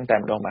ប់ឡាយហ្នឹងតែ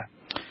ម្ដងបា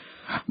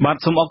ទ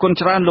សូមអរគុណ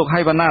ច្រើនលោកហៃ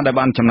វណ្ណាដែល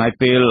បានចំណាយ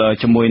ពេល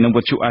ជាមួយនឹង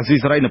វិទ្យុអាស៊ី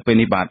សេរីនៅពេល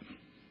នេះបាទ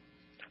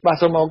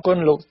សូមអរគុណ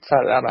លោកសា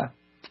រ៉ាបាទ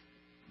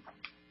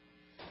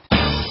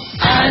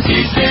អាស៊ី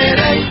សេ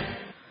រី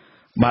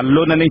បាន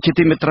លោកនៅនឹងជា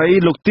ទីមេត្រី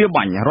លោកទា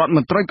បាញ់រដ្ឋម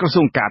ន្ត្រីក្រ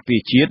សួងការពា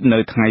រជាតិនៅ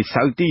ថ្ងៃ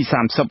សៅរ៍ទី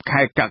30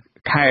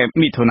ខែ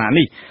មិថុនា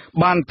នេះ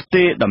បានផ្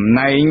ទេរតំ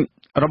ណែង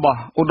របស់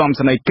ឧត្តម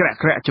សេនីយ៍ក្រា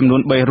ក់ចំនួ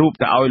ន3រូប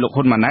ទៅឲ្យលោក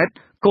ហ៊ុនម៉ាណែត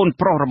កូន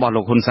ប្រុសរបស់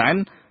លោកហ៊ុនសែន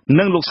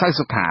និងលោកសៅ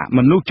សុខាម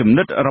នុស្សចំ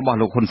ណិតរបស់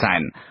លោកហ៊ុនសែ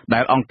នដែ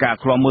លអង្គការ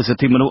ឃ្លាំមើលសិ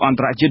ទ្ធិមនុស្សអន្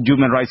តរជាតិ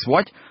Human Rights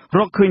Watch រ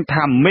កឃើញ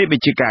ថាមេប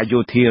ញ្ជាការយោ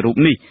ធារូប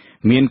នេះ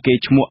មានកេរ្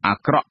តិ៍ឈ្មោះអា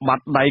ក្រក់បា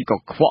ត់ដៃក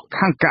ខ្វក់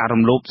ខាងការ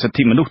រំលោភសិទ្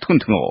ធិមនុស្សធ្ង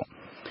ន់ធ្ងរ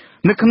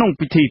នៅក្នុង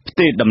ពិធីផ្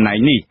ទេរតំណែង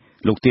នេះ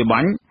លោកទាបា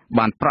ញ់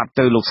បានប្រាប់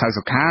ទៅលោកសៅ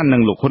សុខានិ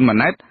ងលោកហ៊ុនម៉ា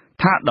ណែត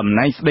ថាតំ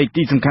ណែងស្ដី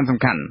ទីសំខាន់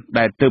ៗ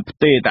ដែលទើបផ្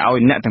ទេរទៅឲ្យ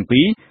អ្នកទាំង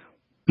ពីរ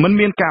មិន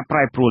មានការប្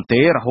រែប្រួលទេ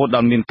រហូតដ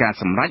ល់មានការ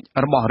សម្រេច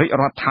របស់រាជ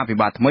រដ្ឋាភិ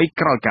បាលថ្មី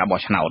ក្រោយការបោះ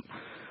ឆ្នោត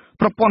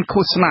ប្រព័ន្ធ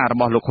ឃោសនារ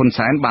បស់លោកហ៊ុន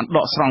សែនបានដ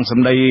កស្រង់ស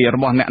ម្ដីរ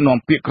បស់អ្នកនាំ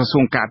ពាក្យក្រសួ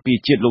ងការពារ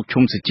ជាតិលោក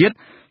ឈុំសុជាតិ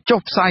ចុះ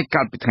ផ្សាយ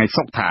កាលពីថ្ងៃ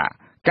សុក្រថា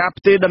ការ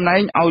ផ្ទេរតំណែ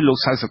ងឲ្យលោក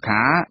សៅសុ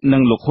ខានិ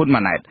ងលោកហ៊ុន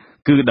ម៉ាណែត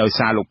គឺដោយ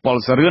សារលោកប៉ុល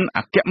សរឿនអ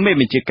គ្គមេ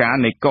បញ្ជាការ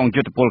នៃកង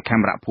យុទ្ធពលខេ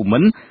មរៈភូមិ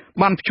ន្ទ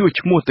បានព្យួរ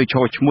ឈ្មោះទៅឈ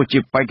រឈ្មោះជា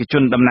បេក្ខជ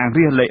នតំណាង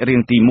រាស្ត្រលេខរៀ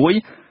ងទី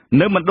1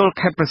នៅមណ្ឌល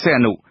ខេត្តព្រះសីហ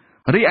នុ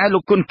រីឯលោ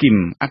កគុណគឹម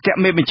អគ្គ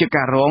មេបញ្ជា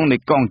ការរងនៃ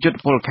កងយុទ្ធ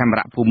ពលខេម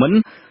រៈភូមិន្ទ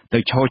ទៅ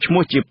ឈរឈ្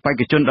មោះជាបេក្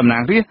ខជនតំណា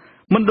ងរាស្ត្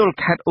រមណ្ឌល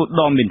ខេត្តឧត្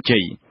តរមានជ័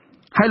យ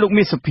ហើយលោក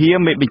មាសសុភា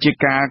មេបញ្ជា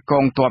ការក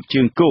ងទ័ព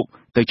ជើងគោក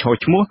ទៅឈរ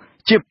ឈ្មោះ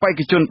ជាបេក្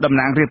ខជនតំ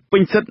ណាងរាស្ត្រពេ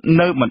ញសិទ្ធិ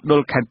នៅមណ្ឌល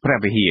ខេត្តព្រះ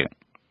វិហារ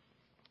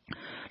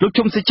លោក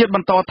ជុំសេចក្ដីប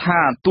ន្តថា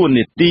ទួល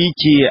នីតិ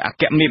ជាអគ្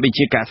គមេបញ្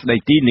ជាការស្ដី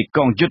ទីនៃក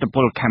ងយុទ្ធព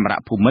លខេមរៈ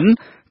ភូមិន្ទ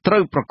ត្រូ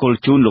វប្រគល់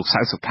ជូនលោក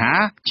សៅសុខា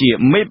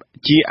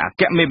ជាអគ្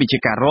គមេបញ្ជា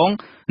ការរង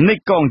នៃ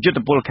កងយុទ្ធ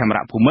ពលខេម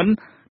រៈភូមិន្ទ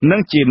និ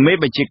ងជាមេ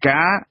បញ្ជាកា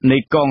រនៃ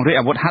កងរាជ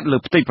អាវុធហត្ថលើ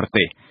ផ្ទៃប្រ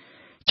ទេស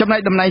ចំណែ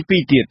កតំណែងពី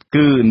រទៀត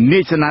គឺនា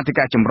យសេនាធិ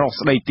ការចម្រុះ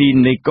ស្ដីទី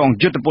នៃកង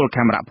យុទ្ធពល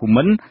ខេមរៈភូ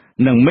មិន្ទ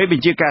និងមេប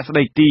ញ្ជាការស្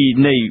ដីទី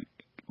នៃ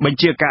បញ្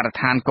ជាការដ្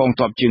ឋានកង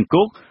ទ័ពជើង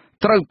គោក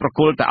ត្រូវប្រគ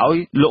ល់ទៅឲ្យ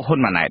លោកហ៊ុន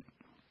ម៉ាណែត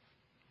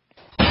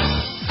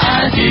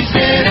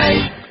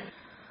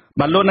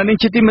បានលោកនាង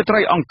ជាទីមេត្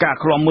រីអង្គការ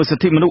ឃ្លាំមើលសិ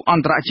ទ្ធិមនុស្សអ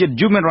ន្តរជាតិ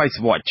Human Rights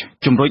Watch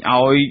ជំរុញ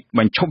ឲ្យប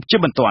ញ្ឈប់ជា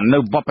បន្ទាន់នៅ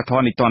វប្បធ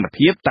ម៌នីតិរដ្ឋ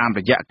ភាពតាម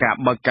រយៈការ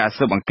បើកការ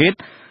ស៊ើបអង្កេត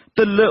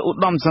ទៅលើឧត្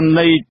តមសេ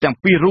នីយ៍ទាំង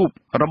ពីររូប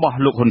របស់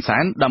លោកហ៊ុនសែ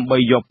នដើម្បី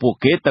យកពួក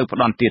គេទៅផ្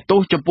ដន្ទាទោស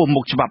ចំពោះមុ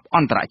ខច្បាប់អ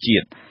ន្តរជា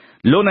តិ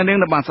លោកនាង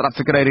នៅបានស្ដាប់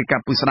សេចក្តីរាយការ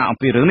ណ៍ពុស្ដាអំ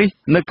ពីរឿងនេះ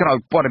នៅក្រៅ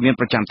ព័ត៌មាន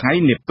ប្រចាំថ្ងៃ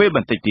នាពេលប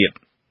ន្តិចទៀត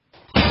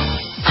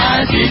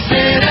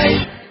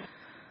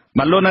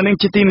បានលោកនាង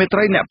ជាទីមេត្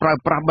រីអ្នកប្រើ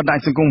ប្រាស់បណ្ដាញ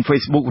សង្គម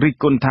Facebook រិះ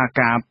គន់ថា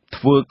ការ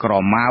ធ្វើក្រ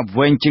មា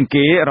វែងជាង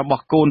គេរប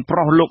ស់កូនប្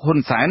រុសលោកហ៊ុន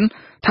សែន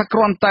ថាគ្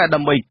រាន់តែដើ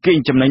ម្បីកេង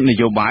ចំណេញន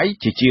យោបាយ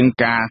ជាង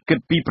ការគិត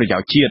ពីប្រយោ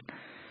ជន៍ជាតិ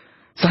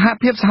សហ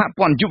ភាពសហ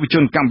ព័ន្ធយុវជ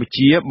នកម្ពុ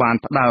ជាបាន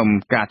ផ្ដើម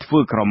ការធ្វើ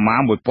ក្រមា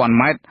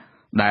 1000 ម៉ែត្រ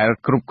ដែល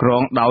គ្រប់គ្រ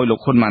ងដោយលោក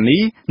ហ៊ុនម៉ាណី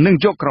នឹង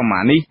យកក្រមា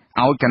នេះ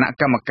ឲ្យគណៈ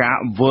កម្មការ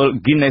World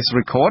Guinness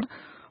Record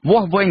វា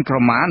ស់វែងក្រ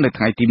មានៅ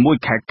ថ្ងៃទី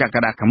1ខែកក្ក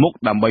ដាខាងមុខ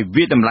ដើម្បី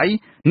វិតម្លៃ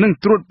និង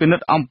ត្រួតពិនិ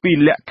ត្យអំពី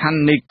លក្ខខណ្ឌ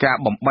នៃការ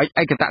បំបែក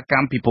ឯកតក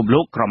ម្មពិភពលោ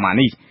កក្រមា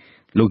នេះ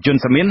លោកជុន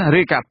សាមៀន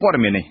រាយការណ៍ព័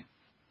ត៌មាននេះ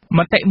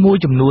មតិមួយ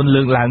ចំនួន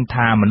លើកឡើង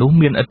ថាមនុស្ស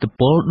មានឥទ្ធិ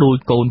ពលដោយ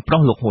កូនប្រុ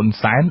សលោកហ៊ុន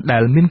សែនដែ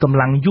លមានកម្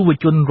លាំងយុវ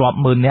ជនរាប់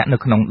ម៉ឺននាក់នៅ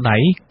ក្នុងដៃ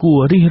គួរ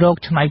រិះរក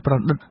ច្នៃប្រ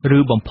ឌិតឬ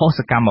បំផុសស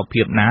កម្ម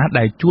ភាពណា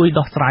ដែលជួយ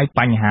ដោះស្រាយ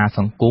បញ្ហាស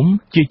ង្គម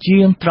ជា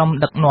ងត្រឹម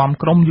ដឹកនាំ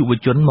ក្រុមយុវ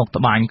ជនមក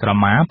ត្បាញក្រ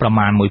មាប្រ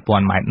មាណ 1000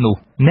 ម៉ែត្រនោះ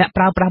អ្នក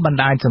ប្រើប្រាស់បណ្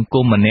ដាញសង្គ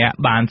មម្នាក់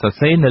បានសរ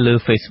សេរនៅលើ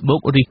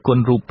Facebook រិះគ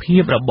ន់រូបភា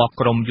ពរបស់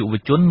ក្រុមយុវ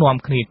ជននាំ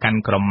គ្នាកា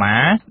ន់ក្រមា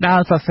ដែល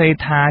សរសេរ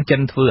ថាចិ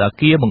នធ្វើអ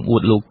គារបង្អួ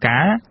តលោកកា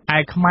ឯ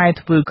ខ្មែរ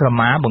ធ្វើក្រ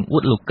មាបង្អួ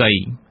តលោកី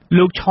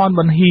លោកឆន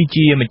វណ្ណហ៊ី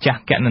ជាម្ចា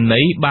ស់គណ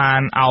នីបា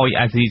នឲ្យ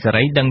អាស៊ីសេ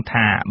រីដឹង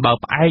ថាបើ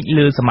ផ្អែក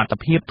លើសមត្ថ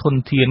ភាពធន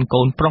ធាន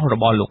កូនប្រុសរ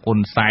បស់លោកហ៊ុន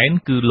សែន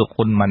គឺលោក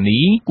ហ៊ុនម៉ា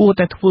ណីគួរ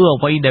តែធ្វើ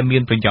អ្វីដែលមា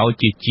នប្រយោ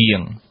ជន៍ជាង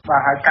បា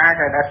ទហើយការ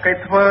ដែលគេ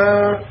ធ្វើ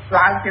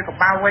ឡើងជាកម្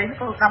ពុជាវិញ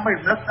គឺដើម្បី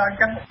រំលឹកដល់អញ្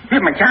ចឹងវា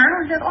មិនចាង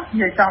ទេអស់និ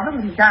យាយចំទៅ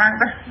មិនចាង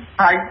ទេ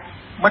ហើយ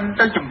មិន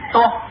ទៅជំ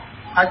ទាស់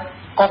ហើយ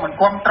ក៏មិន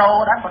គ្រប់ត្រូល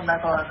ដែរប៉ុន្តែ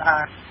គាត់ថា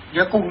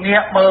យើងគូងា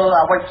កមើល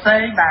អ្វីផ្សេ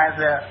ងដែល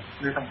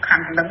វាសំខា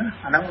ន់ហ្នឹង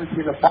អាហ្នឹងវាជា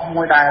របស់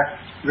មួយដែល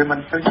វាមិន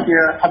ទៅជា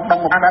ធំដុំ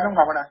ប៉ុណ្ណាដែរហ្នឹង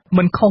ក៏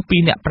មិនខុសពី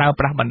អ្នកប្រើ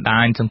ប្រាស់បណ្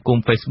ដាញសង្គម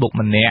Facebook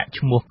ម្នាក់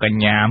ឈ្មោះក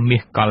ញ្ញាមា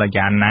សកល្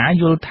យាណា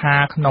យល់ថា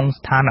ក្នុង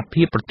ស្ថាន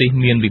ភាពប្រទេស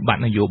មានវិបត្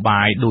តិនយោ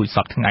បាយដូចស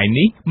ពថ្ងៃ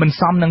នេះមិន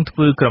សមនឹងធ្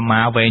វើក្រមា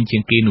វែងជា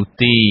ងគេនោះ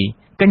ទេ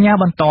កញ្ញា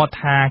បន្ត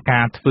ថា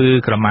ការធ្វើ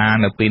ក្រមា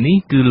នៅពេលនេះ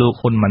គឺលោក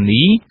ហ៊ុនម៉ា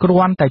ណីគ្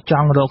រាន់តែច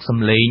ង់រកស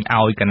ម្លេង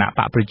ឲ្យគណៈប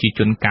កប្រជាជ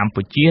នកម្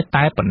ពុជា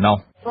តែប៉ុណ្ណោះ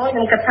ខ្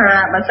ញុំគិតថា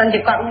បើសិនជា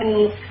គាត់មាន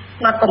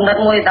ស្មាត់គំនិត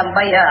មួយដើម្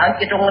បីឲ្យ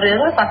ជាតិរុងរឿង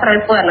គាត់ត្រូវ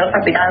ធ្វើអានឹងតែ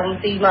ពីដើម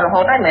ទីមករហូ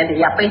តហើយមិនមែនរ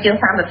យៈពេលជាង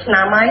30ឆ្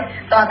នាំហើយ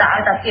តើតែឲ្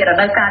យតែជារ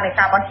ដូវកាលនៃ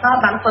ការបោះឆ្នោត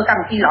បានធ្វើកម្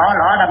មវិធីល្អ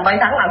ដើម្បី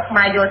ថាឲ្យខ្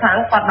មែរយល់ថា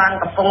គាត់បាន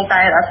កំពុង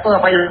តែធ្វើ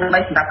អ្វីដើម្បី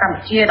សម្រាប់កម្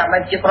ពុជាដើម្បី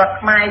ជាពលរដ្ឋ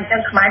ខ្មែរអញ្ចឹ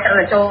ងខ្មែរត្រូវ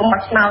តែចូល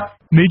បោះឆ្នោត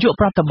នាយក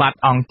ប្រតិបត្តិ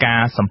អង្គកា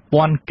រសម្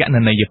ព័ន្ធគណ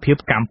នេយ្យភាព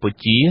កម្ពុ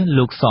ជា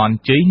លោកសន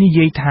ជ័យនិ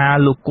យាយថា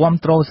លោកគាំ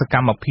ទ្រសក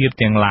ម្មភាព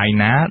ទាំងឡាយ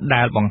ណា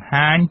ដែលបង្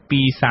ហាញ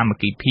ពីសាម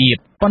គ្គីភាព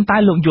ប៉ុន្តែ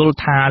លោកយល់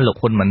ថាលោក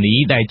ហ៊ុនម៉ាណី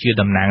ដែលជា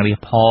តំណាងរាស្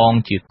ត្រផង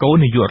ជាកូន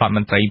នាយករដ្ឋម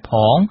ន្ត្រីផ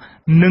ង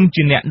និង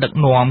ជាអ្នកដឹក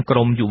នាំក្រ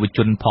មយុវជ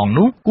នផង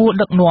នោះគួរ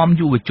ដឹកនាំ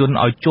យុវជន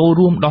ឲ្យចូល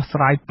រួមដោះស្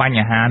រាយប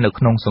ញ្ហានៅ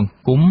ក្នុងសង្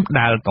គម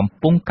ដែលកំ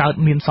ពុងកើត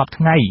មានសព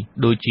ថ្ងៃ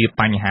ដូចជា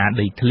បញ្ហា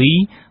ដីធ្លី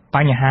ប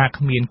ញ្ហា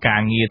គ្មានកា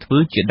រងារធ្វើ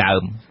ជាដើ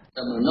ម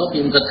តែនោះខ្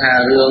ញុំគិតថា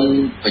រឿង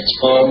ប្រឈ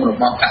មរ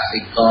បស់កសិ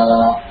ករ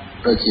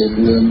ដូចជា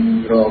រឿង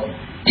រក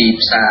ទី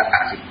ផ្សារក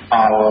សិផ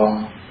ល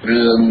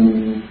រឿង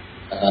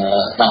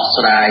ដោះ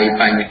ស្រាយ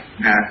បញ្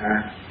ហា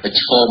ប្រ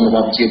ឈមរប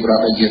ស់ប្រជាពលរ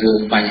ដ្ឋដូចជារឿង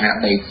បញ្ហា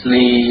ដីធ្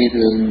លី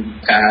រឿង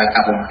ការ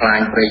កាប់បំផ្លាញ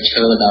ព្រៃ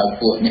ឈើដោយ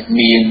ពួកអ្នក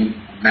មាន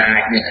អំណា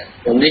ចនេះ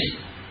ទាំងនេះ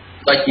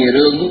ក៏ជា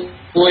រឿង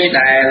មួយ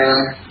ដែល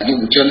យុ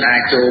វជនអា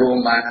ចចូលរួម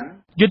បាន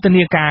យុទ្ធ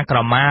នាការក្រ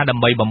មាដើ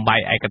ម្បីបំបែ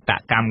កឯកត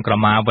កម្មក្រ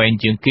មាវែង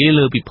ជាងគេ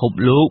លើពិភព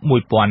លោក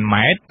 1000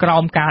 ម៉ែត្រក្រោ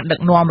មការដឹក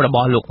នាំរប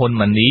ស់លោកហ៊ុន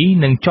ម៉ាណី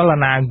និងចល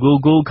នា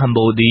Google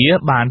Cambodia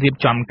បានរៀប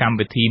ចំកម្ម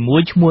វិធីមួ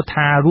យឈ្មោះ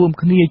ថារួម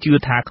គ្នាជឿ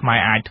ថាខ្មែរ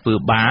អាចធ្វើ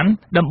បាន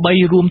ដើម្បី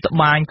រួមត្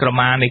បាញក្រ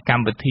មានៃក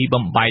ម្មវិធី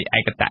បំបែកឯ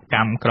កតក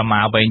ម្មក្រមា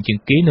វែងជាង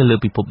គេនៅលើ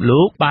ពិភព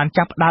លោកបាន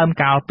ចាប់ផ្ដើម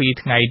កាលពី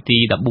ថ្ងៃទី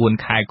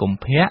14ខែកុម្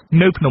ភៈ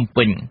នៅភ្នំ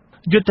ពេញ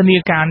យុទ្ធនា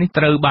ការនេះ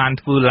ត្រូវបាន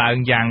ធ្វើឡើង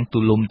យ៉ាងទូ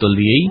លំទូ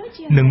លាយ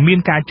និងមាន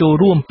ការចូល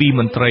រួមពី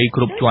មន្ត្រី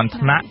គ្រប់ជាន់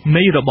ថ្នាក់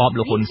នៃរបប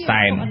លោកហ៊ុន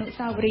សែនអនុស្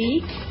សាវរីយ៍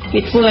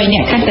វាធ្វើឲ្យអ្ន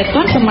កកាន់តែ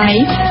ទាន់សម័យ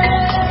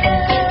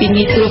ពី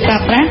ងាយស្រួលប្រើ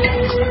ប្រាស់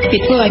វា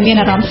ធ្វើឲ្យមាន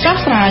អារម្មណ៍ស្រស់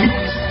ស្រាយ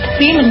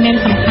វាមិនមែន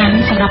សំខាន់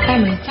សម្រាប់តែ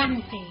មនុស្សចាស់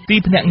ទេទី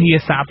ភ្នាក់ងារ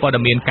សារព័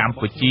ត៌មានកម្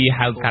ពុជា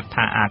ហៅកាត់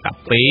ថាអាកា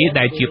ពេ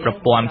ដែលជាប្រ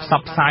ព័ន្ធផ្ស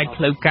ព្វផ្សាយ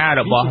ផ្លូវការ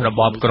របស់រ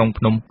បបក្រុង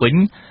ភ្នំពេញ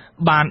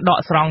បានដក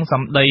ស្រង់ស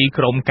ម្ដី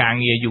ក្រុមការ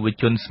ងារយុវ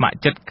ជនស្ម័គ្រ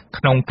ចិត្ត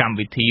ក្នុងកម្ម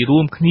វិធីរួ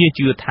មគ្នា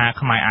ជឿថា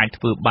ខ្មែរអាច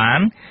ធ្វើបាន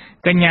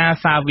កញ្ញា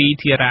សាវី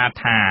ធីរ៉ា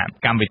ថា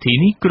កម្មវិធី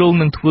នេះគ្រោង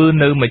នឹងធ្វើ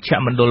នៅមជ្ឈ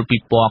មណ្ឌលពិ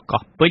ព័រណ៍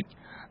កោះពេជ្រ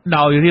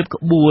ដោយរៀប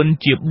ក្បួន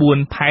ជា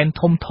4ផែន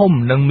ធំ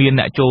និងមាន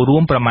អ្នកចូលរួ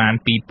មប្រមាណ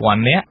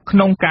 2000 នាក់ក្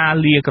នុងការ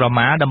លាក្រ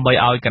មាដើម្បី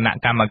ឲ្យគណៈ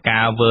កម្មកា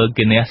រ World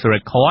Guinness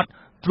Record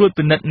ត្រួត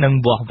ពិនិត្យនិង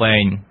វាស់វែ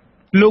ង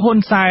លោកហ៊ុន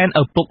សែន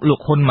ឪពុកលោក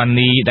ហ៊ុនម៉ា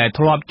ណីដែល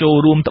ធ្លាប់ចូល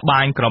រួមត្បា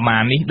ញក្រមា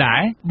នេះដែ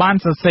របាន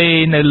សរសេរ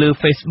នៅលើ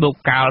Facebook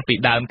កាលពី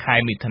ដើមខែ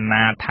មិថុ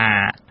នាថា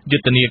យុ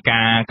ទ្ធនា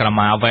ការក្រ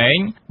មាវែង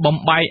បំ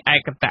បែកឯ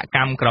កតក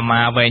ម្មក្រ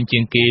មាវែងជា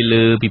ងគេ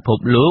លើពិភព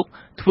លោក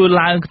ធ្វើ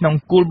ឡើងក្នុង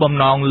គោលបំ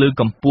ណងលើក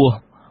កម្ពស់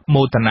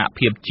មោទន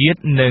ភាពជាតិ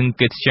និង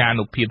កិត្យា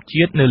នុភាព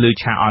ជាតិនៅលើ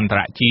ឆាកអន្ត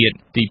រជាតិ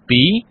ទី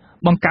2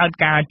បង្កើត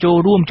ការចូល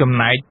រួមចំ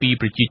ណែកពី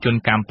ប្រជាជន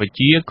កម្ពុ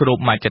ជាគ្រ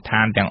ប់មជ្ឈដ្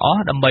ឋានទាំងអ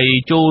ស់ដើម្បី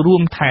ចូលរួ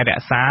មថែរ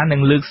ក្សានិ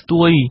ងលើកស្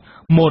ទួយ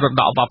មរ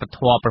តកវប្បធ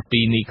ម៌ប្រពៃ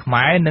ណីខ្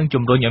មែរនិង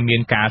ជំរុញឲ្យមា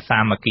នការសា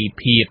មគ្គី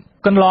ភាព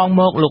កន្លង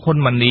មកលោកហ៊ុន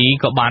ម៉ាណី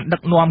ក៏បានដឹ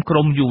កនាំក្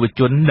រុមយុវ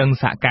ជននិង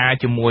សហការ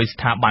ជាមួយស្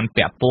ថាប័ន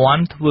ពាក់ព័ន្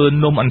ធធ្វើ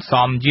នំអន្ស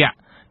មយក្ស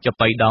ចា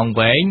ប៉ីដង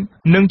វែង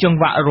និងចង្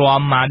វាក់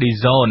រាំ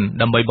Madison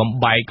ដើម្បីបំ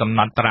បែកកំណ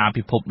ត់ត្រា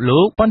ពិភពលោ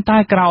កប៉ុន្តែ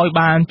ក្រោយ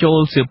បានចូល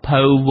សៀវ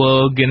ភៅ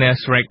World Guinness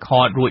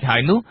Record រួចហើ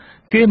យនោះ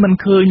គេមិន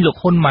ឃើញលោក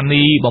ហ៊ុនម៉ា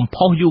ណីបំ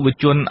ផុសយុវ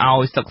ជនឲ្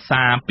យសិក្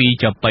សាពី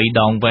ចាប៉ី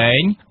ដងវែ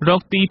ងរ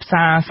កទីផ្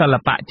សារសិ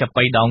ល្បៈចា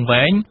ប៉ីដង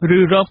វែងឬ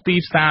រកទី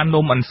ផ្សារ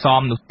នំអន្ស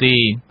មនោះទេ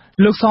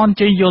លោកសន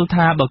ជ័យយល់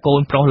ថាបើកូ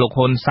នប្រុសលោក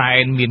ហ៊ុនសែ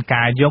នមាន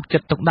ការយកចិ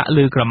ត្តទុកដាក់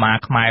លើក្រមា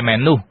ខ្មែរមែន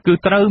នោះគឺ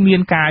ត្រូវមា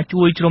នការ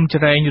ជួយជ្រោម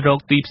ជ្រែងរក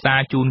ទីផ្សារ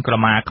ជូនក្រ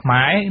មាខ្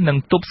មែរនិង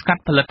ទប់ស្កា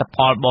ត់ផលិតផ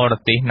លបរ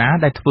ទេសណា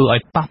ដែលធ្វើឲ្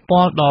យប៉ះ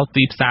ពាល់ដល់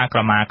ទីផ្សារក្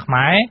រមាខ្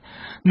មែរ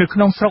នៅក្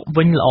នុងស្រុក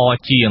វិញល្អ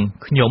ជាង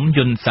ខ្ញុំ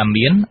យុនសា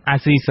មៀនអា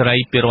ស៊ីសេរី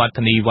ពីរដ្ឋ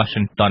ធានី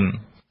Washington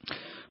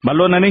បាទ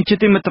លោកនាងជា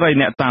ទីមេត្រី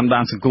អ្នកតាមដា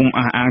នសង្គម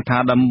អះអាងថា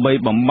ដើម្បី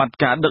បំបត្តិ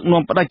ការដឹក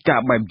នាំផ្ដាច់ការ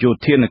បែបយោ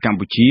ធានៅកម្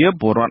ពុជា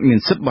ពលរដ្ឋមាន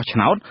សិទ្ធិបោះឆ្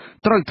នោត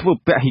ត្រូវធ្វើ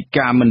ពហិ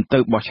ការមិនទៅ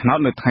បោះឆ្នោត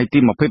នៅថ្ងៃទី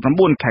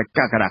29ខែក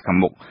ក្កដាខាង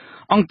មុខ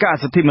អង្គការ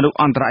សិទ្ធិមនុស្ស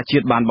អន្តរជា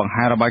តិបានបង្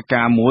ហាញរបាយ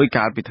ការណ៍មួយ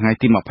កាលពីថ្ងៃ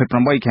ទី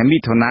28ខែមិ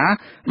ថុនា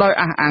ដោយ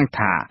អះអាង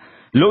ថា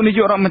លោកនាយ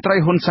ករដ្ឋមន្ត្រី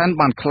ហ៊ុនសែន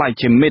បានក្លាយ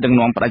ជាមេដឹក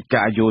នាំផ្ដាច់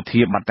ការយោ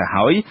ធាបាត់ទៅ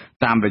ហើយ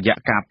តាមរយៈ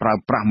ការប្រើ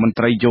ប្រាស់មន្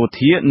ត្រីយោ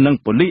ធានិង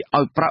ប៉ូលីស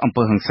ឲ្យប្រើអំ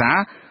ពើហិង្សា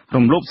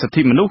រំលោភសិទ្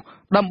ធិមនុស្ស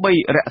ដើម្បី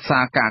រក្សា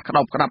ការក្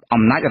តោបក្តាប់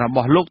អំណាចរប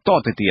ស់លោកត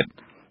ទៅទៀត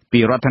ពី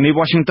រដ្ឋធានី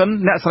Washington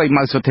អ្នកស្រី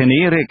ម៉ៅសុធានី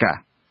រាយការ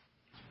ណ៍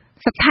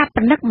ស្ថាប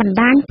និកបណ្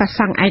ដាញប្រស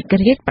ង់ឯក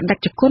រាជ្យបណ្ឌិ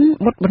តគុណ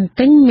បុត្របន្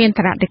ទិញមាន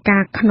ថ្នាក់ដឹកកា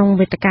រក្នុង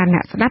វេទិកាអ្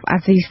នកស្ដាប់អា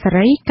ស៊ីសេ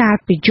រីកាល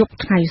ពីយប់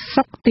ថ្ងៃ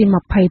សុក្រទី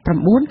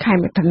29ខែ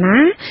មិថុនា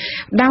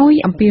ដោយ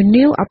អំពាវ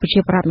នាវឲ្យប្រជា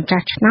ប្រដ្ឋម្ចា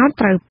ស់ឆ្នោត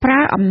ត្រូវប្រើ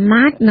អំ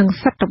ណាចនិង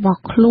សិទ្ធិរបស់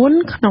ខ្លួន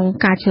ក្នុង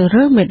ការជ្រើស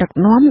រើសមេដឹក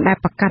នាំដែល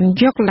ប្រកាន់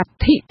យកលទ្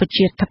ធិប្រ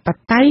ជាធិប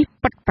តេយ្យ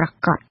ពិតប្រា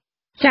កដ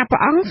ចាព្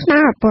រះអង្គស្នើ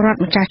ឲ្យពលរដ្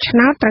ឋម្ចាស់ឆ្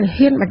នោតត្រូវ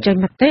ហ៊ានបញ្ចេញ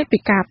មតិពី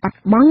ការបាត់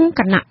បង់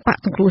គណៈបក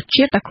សង្គ្រោះ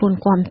ជាតិដែលខ្លួន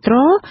គាំទ្រ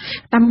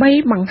ដើម្បី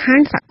បង្ហា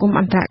ញសហគមន៍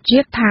អន្តរជា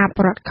តិថាព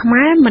លរដ្ឋខ្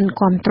មែរមិន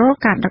គាំទ្រ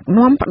ការដឹក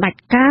នាំផ្ដាច់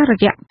ការរ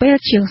យៈពេល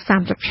ជាង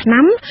30ឆ្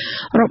នាំ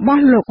រប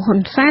ស់លោកហ៊ុន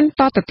សែន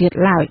តទៅទៀត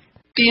ឡើយ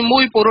ទី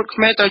1ពលរដ្ឋខ្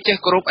មែរត្រូវចេះ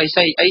គោរពអី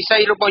សី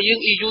របស់យើង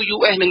EU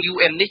US និង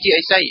UN នេះជា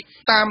អីសី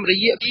តាមរ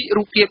យៈ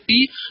រូបភាព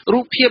2រូ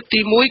បភាពទី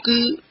1គឺ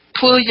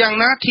ធ្វើយ៉ាង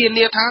ណាធា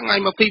នាថាថ្ងៃ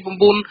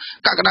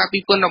29កក្កដា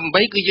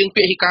2018គឺយើងព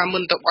ហិការមិ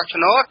នទៅបោះឆ្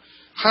នោត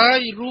ហើយ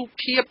រូប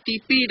ភាពទី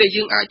2ដែល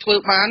យើងអាចធ្វើ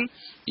បាន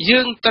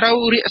យើងត្រូវ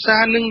រក្សា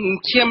នឹង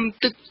ឈាម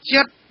ទឹក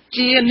ចិត្ត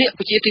ជាអ្នក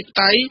ប្រជាធិប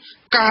តេយ្យ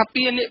ការ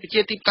ពារអ្នកប្រ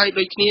ជាធិបតេយ្យ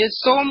ដូចគ្នា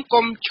សូម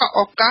កុំឆក់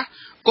ឱកាស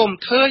កុំ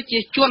ធ្វើជា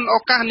ជនឱ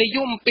កាសនិយ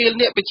មពេល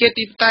អ្នកប្រជា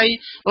ធិបតេយ្យ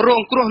រ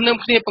ងគ្រោះនឹង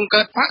គ្នាបង្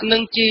កើតបកនិ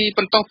ងជាប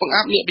ន្តបង្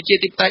អាប់អ្នកប្រជា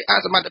ធិបតេយ្យអ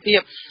សមត្ថភាព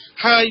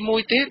ហើយមួ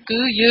យទៀត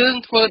គឺយើង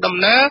ធ្វើដំ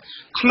ណើរ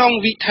ក្នុង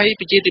វិថី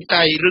ប្រជាធិប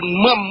តេយ្យរឹង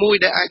មាំមួយ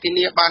ដែលអាចធា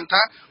នាបាន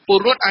ថាពល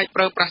រដ្ឋអាច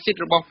ប្រើប្រាស់សិទ្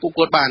ធិរបស់ពួក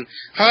គាត់បាន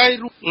ហើយ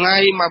ថ្ងៃ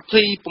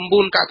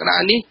29កក្កដា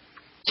នេះ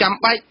ចាំ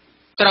បាច់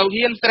ត្រូវ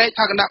ហ៊ានស្រែក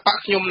ថាគណៈបក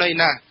ខ្ញុំនៅ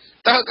ណា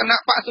តើគណៈ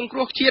បកសង្គ្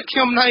រោះជាតិខ្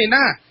ញុំនៅ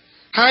ណា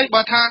ហើយ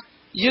បើថា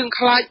យើង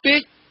ខ្លាចពេ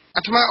ក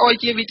អាត្មាអោយ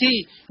ជាវិធី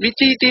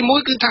ទី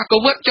1គឺថាក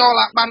វិតចោល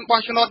អាបានបោះ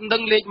ឆ្នោតមិនដឹ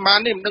ងលេខប៉ុ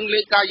ន្មានទេមិនដឹងលេ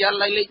ខការិយា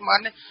ល័យលេខប៉ុ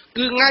ន្មានទេ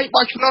គឺថ្ងៃ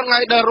បោះឆ្នោតថ្ងៃ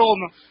ដើរ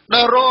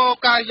រោ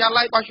ការិយា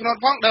ល័យបោះឆ្នោត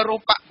ផងដើររោប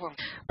កផង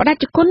បដិ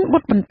ជនបុ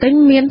ត្របន្ទិញ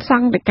មានស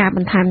ង្កេតការប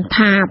ន្ថែម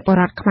ថាប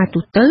រដ្ឋខ្មែរ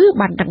ទូទៅ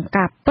បានដឹង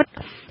ការពិត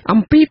អំ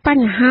ពីប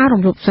ញ្ហា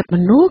រំលោភសិទ្ធិម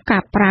នុស្សកា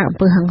រប្រើអំ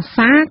ពើហិង្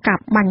សាការ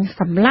បាញ់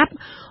សម្លាប់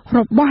រ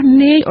បស់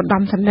នាយឧត្ត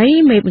មសេនី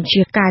យ៍មេបញ្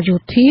ជាការយោ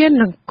ធា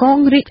និងកង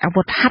រាជអា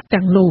វុធហត្ថ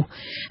ទាំងនោះ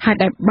ហើយ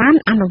ដែលបាន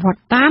អនុវត្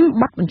តតាម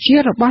បទបញ្ជា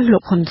របស់លោ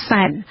កហ៊ុន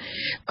សែន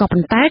ក៏ប៉ុ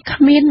ន្តែគ្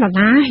មាននរ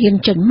ណាហ៊ាន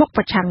ចេញមុខ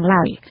ប្រឆាំង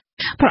ឡើយ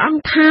ព្រះអង្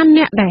គថា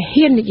អ្នកដែល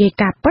ហ៊ាននិយាយ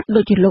ការពិត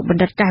ដូចជាលោកប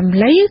ណ្ឌិតកែម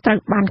លីត្រូវ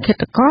បានឃា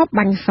តករ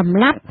បាញ់សម្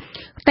លាប់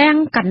ទាំង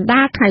កណ្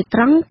ដាលថ្ងៃត្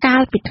រង់កា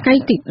លពីថ្ងៃ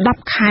ទី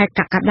10ខែ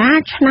កក្កដា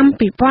ឆ្នាំ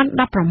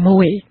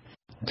2016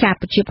ជា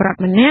ប្រជាប្រដ្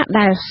ឋម្នាក់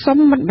ដែលសុំ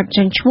មិនបញ្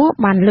ចេញឈ្មោះ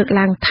បានលើក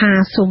ឡើងថា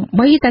សូម្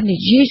បីតែនិ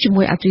យាយជា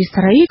មួយអធិ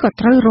ស្រីក៏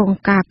ត្រូវរង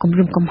ការគំ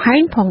រាមកំហែ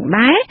ងផង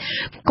ដែរ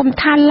កុំ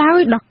ថាឡើយ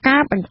ដល់កា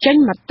របញ្ចេញ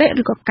មតិ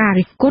ឬក៏ការ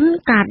រិះគន់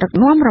ការដឹក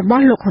នាំរប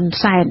ស់លោកហ៊ុន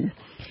សែន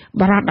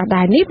បរដ្ឋដ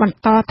ដែលនេះបន្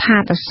តថា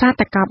ដោយសារ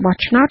តែការបោះ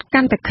ឆ្នោត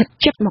កាន់តែខិត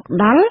ជិតមក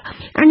ដល់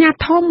អាជ្ញា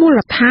ធរមូល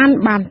ដ្ឋាន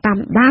បានតាម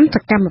ដានស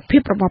កម្មភា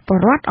ពរបស់ប្រ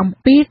ជាពលរដ្ឋអំ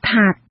ពី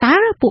ថាតើ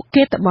ពួក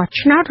គេទៅបោះ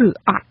ឆ្នោតឬ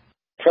អត់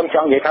ខ្ញុំច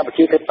ង់និយាយថាប្រ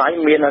ជាធិបតេយ្យ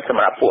មានស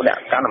ម្រាប់ពួកអ្នក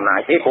កាន់អំណាច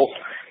ទេព្រោះ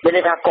មាន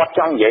ន័យថាគាត់ច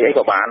ង់និយាយអី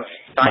ក៏បាន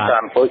តែតា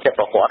មអំពើចិត្ត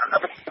របស់គា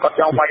ត់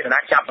ចង់វាយនរណា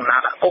ចាប់អំណា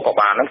ចគុកក៏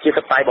បាននឹងជា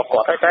ធិបតេយ្យរបស់គា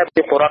ត់ហើយតែប្រ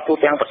ជាពលរដ្ឋទូ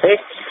ទាំងប្រទេស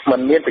មិន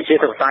មានប្រជា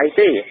ធិបតេយ្យ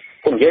ទេ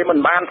គុំនិយាយមិន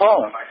បានផង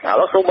ឥ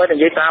ឡូវសូមបីនិ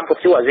យាយតាមពុ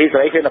ទ្ធអាស៊ីសេ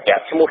រីគឺតែប្រា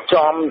ប់ឈ្មោះ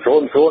ចំ0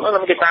ហ្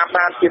នឹងគេតាម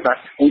បានទៀតណា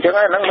អញ្ចឹង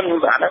ហ្នឹងមិន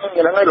អាហ្នឹ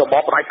ងហើយរប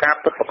បផ្ដាច់ការ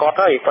ពិតប្រាកដ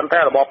ហើយប៉ុន្តែ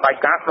របបផ្ដាច់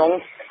ការក្នុង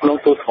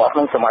ទូស្វក្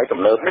នុងសម័យទំ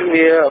នើបនេះ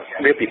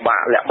វាពិបា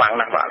កលាក់បាំង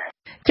ណាស់បាទ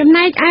ចំ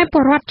ណែកឯប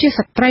រដ្ឋជា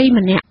ស្ត្រី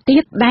ម្នាក់ទៀ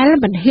តដែល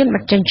មិនហ៊ានប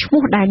ញ្ចេញឈ្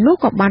មោះដែរនោះ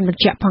ក៏បានប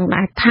ញ្ជាក់ផង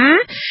ដែរថា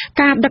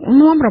ការដឹក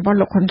នាំរបស់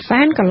លោកហ៊ុនសែ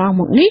នកន្លង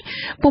មកនេះ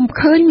ពុំ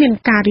ឃើញមាន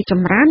ការរីកច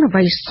ម្រើនអ្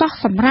វីសោះ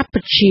សម្រាប់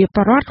ប្រជាព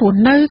លរដ្ឋរស់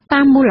នៅ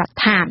តាមមូល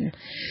ដ្ឋាន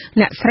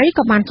អ្នកស្រី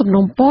ក៏បានសំ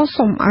ណូមពរ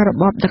សូមឲ្យរ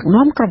បបដឹក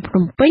នាំក្រុងភ្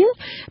នំពេញ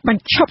ប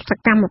ញ្ឈប់ស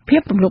កម្មភា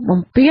ពរំលោភ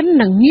បំពាន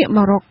និងងាកម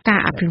ករកកា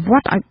រអភិវ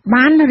ឌ្ឍឲ្យ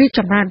បានរីកច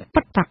ម្រើន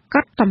ពិតប្រាក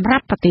ដសម្រា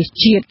ប់ប្រទេស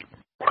ជាតិ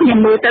ខ្ញុំ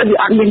មើលទៅវា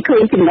អត់មានឃើ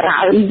ញចម្រើ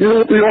នលូ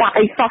តលាស់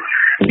អីសោះ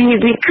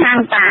វាខាង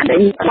តាដែ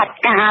លផ្ដាច់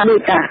ការដូ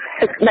ចថា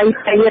ទឹកដី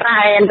ស្រី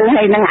រ៉ែនឬ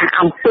ហើយនឹង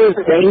អង្គើ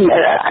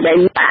ដែល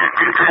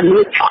លួ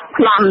ចឆក់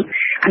ប្លន់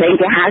ដែល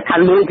គេហៅថា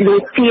លួច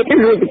ជាតិ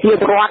លួចជារ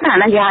ដ្ឋអា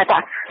ហ្នឹងគេហៅ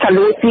ថា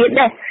លួចជាតិ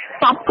ដែរ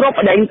សពគ្រប់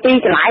អដែងពី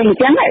កន្លែងអញ្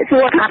ចឹងសួ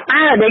រថា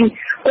តើអដែង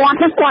គាត់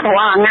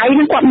រាល់ថ្ងៃហ្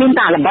នឹងគាត់មាន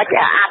តែល្បិច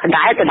ដ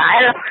ដែ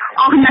ល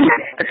អស់ហ្នឹង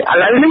ឥ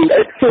ឡូវហ្នឹង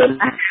សួរ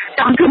ថា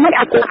ចង់ធ្វើម៉េច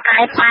ឲ្យគាត់កែ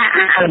ប្រែ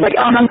ល្បិច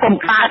អស់ហ្នឹងកុំ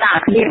ប្រើតែ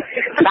គ្នា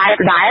ដដែល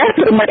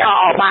ធ្វើម៉េចឲ្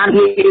យបាន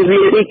វា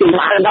ចម្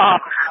រើនដ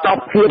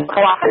ល់ភាព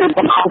គាត់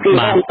កុំឲ្យ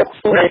វាទឹក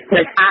ដោ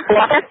យសារ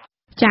គាត់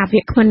ចា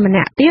វាគ្មិនម្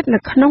នាក់ទៀតនៅ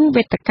ក្នុង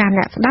វេទិកា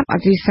អ្នកស្ដាប់អា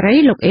ស៊ីសេរី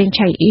លោកអេង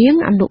ឆៃអៀង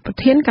អនុប្រ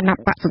ធានគណៈ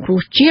បក្សសង្គ្រោះ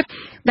ជាតិ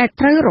ដែល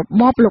ត្រូវរ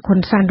បបលោកហ៊ុ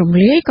នសែនរំ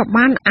លាយក៏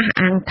បានអះ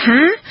អាងថា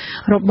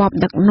របប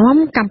ដឹកនាំ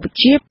កម្ពុ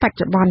ជាបច្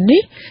ចុប្បន្ន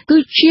នេះគឺ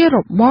ជារ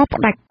បប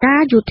ផ្ដាច់កា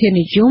រយោធា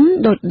និយម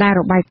ដោយដែល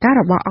របាយការណ៍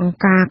របស់អង្គ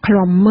ការឃ្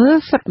លាំមើល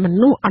សិទ្ធិម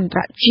នុស្សអន្ត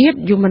រជាតិ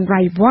Human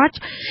Rights Watch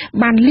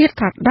បានលាត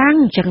ត្រដាង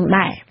អញ្ចឹង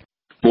ដែរ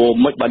ព្រោះ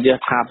មិនបាននិយាយ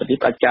ថាប្រទេស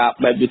ផ្ដាច់ការ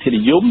បែបយោធា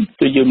និយម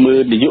គឺយើងមើ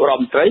លនាយករដ្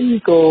ឋមន្ត្រី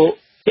ក៏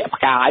ជា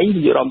ផ្កាយ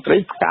នាយករដ្ឋមន្ត្រី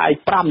ផ្កាយ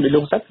5នៃ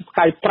លោកសិទ្ធផ្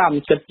កាយ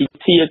5ចិត្តទី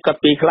ធាគាត់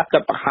ពេលខ្លះគា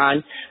ត់បង្ហាញ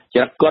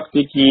ជាគាត់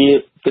គឺជា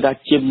គេថា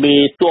ជាមេ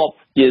តប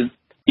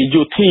ជា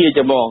យោធា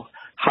ចាំមក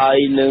ហើយ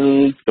នឹង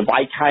ប្រវា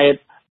យខេត្ត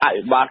អ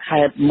ភិបាល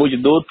ខេត្តមួយ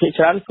ចំនួនភាគ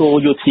ច្រើនក៏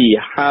យោធា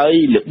ហើយ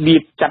របៀ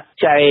បចាត់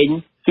ចែង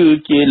គឺ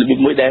ជារបៀប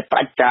មួយដែលផ្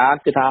ដាច់ការ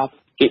គឺថា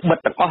គេបិទ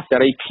ទាំងអស់សេ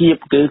រីភាព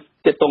គឺ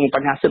ទាក់ទងប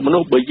ញ្ហាសិទ្ធិមនុ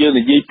ស្សបើយើង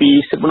និយាយពី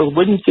សិទ្ធិមនុស្ស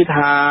វិញគឺ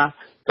ថា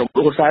លោក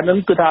ហ៊ុនសែននឹង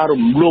គឺថា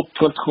រំលោភ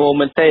ធ្ងន់ធ្ងរ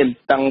មែនទែន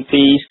តាំង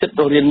ពីសិទ្ធិ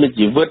រស់រានមាន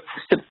ជីវិត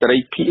សិទ្ធិសេរី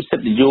ភាពសិ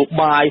ទ្ធិនយោ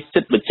បាយ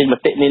សិទ្ធិបញ្ចេញម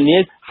តិនានា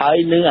ហើយ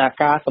នឹងអា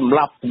ការសម្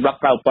លាប់ក្រៅ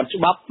ប្រព័ន្ធ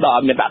ច្បាប់ដល់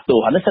ឲ្យមានដាក់ទោស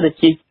អានេះសិទ្ធិ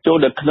ជាចូល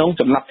នៅក្នុង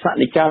ចំណាត់ថ្នាក់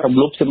នៃការរំ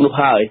លោភសិទ្ធិមនុស្ស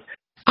ហើយ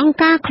អង្គ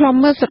ការឃ្លាំ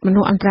មើលសិទ្ធិមនុ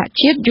ស្សអន្តរ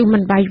ជាតិ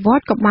Human Rights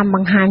Watch ក៏បានប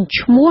ង្ហាញ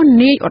ឈ្មោះ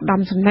នាយឧត្ត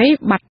មសេនីយ៍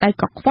បាត់ដៃ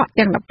កខ្វក់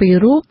ទាំង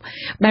12រូប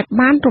ដែល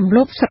បានរំ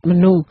លោភសិទ្ធិម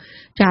នុស្ស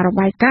ចាររ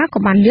បាយការណ៍ក៏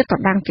បានលាតត្រ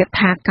ដាងទៀត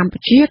ថាកម្ពុ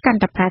ជាកាន់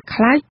តែប្រែក្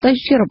លាយទៅ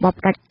ជារបប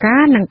ផ្ដាច់កា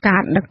រនិងកា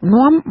រដឹក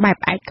នាំបែប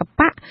ឯក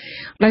បក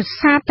ដោយ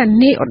សារតែ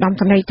នាយឧត្តម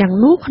សេនីយ៍ទាំង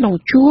នោះក្នុង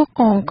ជួរ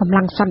កងកម្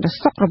លាំងសន្តិ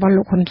សុខរបស់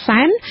លោកហ៊ុន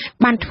សែន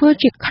បានធ្វើ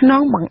ជាខ្ន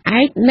ងបង្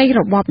អែកនៃ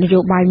របបនយោ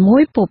បាយមួ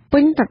យពោពេ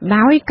ញទៅ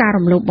ដោយការ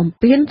រំលោភបំ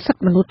ពានសិទ្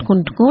ធិមនុស្សធ្ង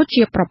ន់ធ្ងរ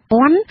ជាប្រ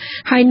ព័ន្ធ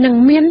ហើយនឹង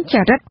មានច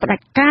រិតផ្ដា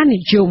ច់ការនិ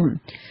យម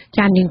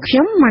ចាននាងខ្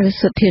ញុំម៉ៅ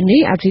សុធានី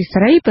អភិសេ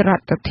រីប្រ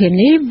ធា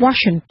នាធិបតី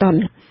Washington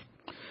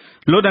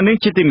លោកដានី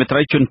ជាទីមេត្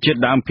រីជនជាតិ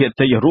ដើមភាគ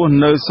តិចរស់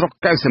នៅស្រុក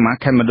កៅសីមា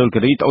ខេត្តមណ្ឌល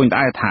គិរីត្អូញត្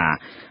អែថា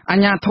អា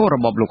ជ្ញាធររ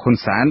បបលោកហ៊ុន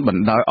សែនប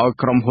ណ្ដោយឲ្យ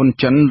ក្រុមហ៊ុន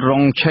ចិនរ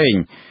ងឆេង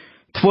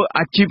ធ្វើ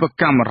អាជីវ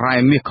កម្មរ៉ែ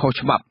មាសខុស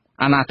ច្បាប់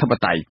អនាធិប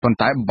តេយ្យប៉ុន្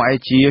តែបែរ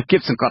ជាគៀ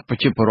បសង្កត់ប្រ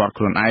ជាពលរដ្ឋ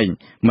ខ្លួនឯង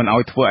មិនឲ្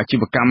យធ្វើអាជី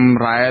វកម្ម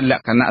រ៉ែល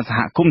ក្ខណៈសហ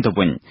គមន៍ទៅ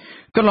វិញ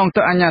កន្លង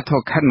ទៅអាជ្ញាធរ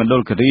ខេត្តមណ្ឌ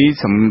លគិរី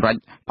សម្រាប់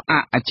ផ្អា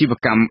កអាជីវ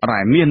កម្ម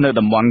រ៉ែមាសនៅ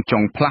តំបន់ចុ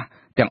ងផ្លាស់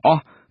ទាំងអ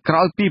ស់ក្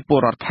រោយពីពល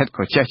រដ្ឋខេត្ត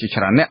ក្រចេះជា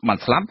ច្រើនអ្នកបាន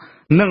ស្លាប់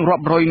និងរា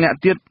ប់រយអ្នក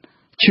ទៀត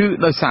ឈឺ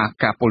ដោយសារ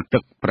ការពុលទឹ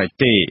កប្រៃ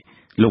ទេ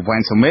លោកវ៉ែ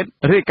នសុមេត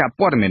រាយការណ៍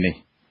ព័ត៌មាននេះ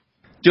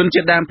ជន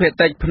ជាតិដើមភាគ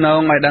តិចភ្នង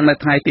ឲ្យដឹងនៅ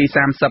ថ្ងៃទី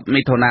30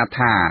មិថុនា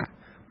ថា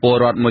ពល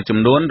រដ្ឋមួយចំ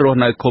នួនរស់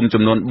នៅឃុំ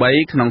ចំនួន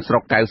3ក្នុងស្រុ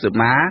កកៅសី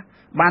មា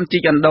បានជី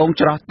កអណ្ដូង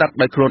ច្រោះទឹក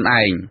ដោយខ្លួន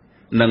ឯង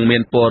និងមា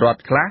នពលរដ្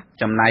ឋខ្លះ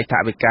ចំណាយថ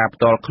វិកាផ្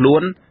ទាល់ខ្លួ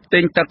នទិ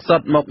ញទឹកសុ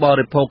ទ្ធមកប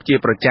រិភោគជា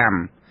ប្រចាំ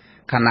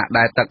ខណៈ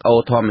ដែលទឹកអូរ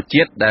ធម្ម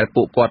ជាតិដែល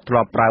ពួកគាត់ធ្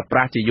លាប់ប្រើប្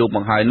រាស់ជាយូរម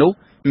កហើយនោះ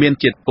មាន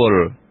ជាតិពុល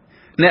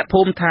អ្នក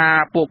ភូមិថា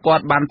ពួកគា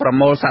ត់បានប្រ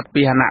មូលសត្វ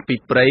ពាហនៈពី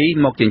ព្រៃ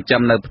មកចិញ្ចឹ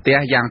មនៅផ្ទះ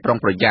យ៉ាងប្រុង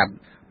ប្រយ័ត្ន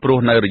ព្រោះ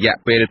នៅរយៈ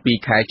ពេល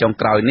2ខែចុង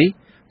ក្រោយនេះ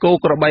គោ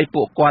ក្របី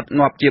ពួកគាត់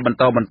ងាប់ជាបន្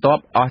តបន្ទា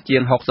ប់អស់ជា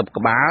ង60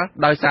ក្បាល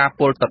ដោយសារ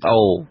ពុលទឹក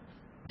អូរ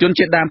ជន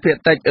ជាតិដើមភាគ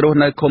តិចរស់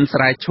នៅឃុំស្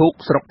រែឈូក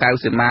ស្រុកកៅ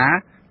សីមា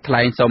ថ្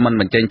លែងសូមមិន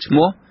បញ្ចេញឈ្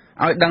មោះ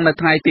ឲ្យដឹងនៅ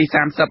ថ្ងៃទី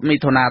30មិ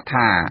ថុនា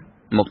ថា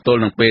មកទល់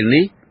នឹងពេល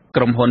នេះ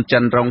ក្រុមហ៊ុនចិ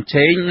នរង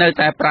ឆេងនៅ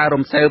តែប្រើ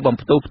រំសេវបំ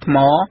ផ្ទុះថ្ម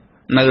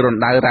នៅរ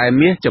ណ្ដៅរ៉ែ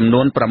មាសចំ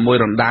នួន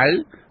6រណ្ដៅ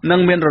និង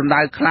មានរណ្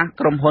ដៅខ្លះ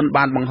ក្រុមហ៊ុន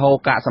បានបង្ហូរ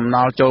កាកសំណ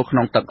ល់ចូលក្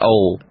នុងទឹកអូ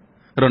រ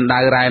រណ្ដៅ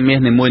រ៉ែមាស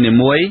នីមួ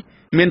យៗ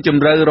មានជ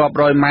ម្រៅរាប់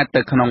រយម៉ែត្រ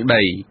ទៅក្នុង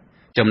ដី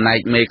ចំណែក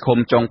មេឃុំ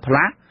ចុងផ្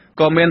លាស់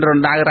ក៏មានរ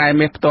ណ្ដៅរ៉ែ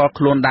មាសផ្ទាល់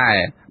ខ្លួនដែរ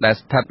ដែល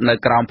ស្ថិតនៅ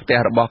ក្រោមផ្ទះ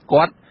របស់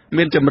គាត់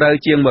មានជម្រៅ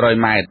ជាង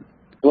100ម៉ែត្រ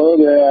ធ្វើ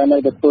វានៅ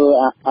តែធ្វើ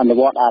អនុ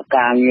វត្តអា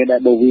ការងារដែ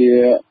លដូចវា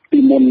ពី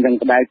មុនទាំង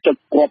ក្តៅចុច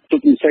គ្រាប់ចុច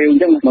ពិសេសអ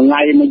ញ្ចឹងមួយថ្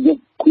ងៃមួយយ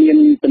ប់គ្មាន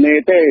ទនេ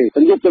ទេ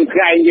ទាំងយប់ទាំងថ្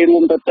ងៃនិយាយរួ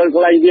មទៅក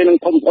ន្លែងវានឹង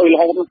ធំស្អុយរ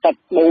ហូតទឹក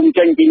បូម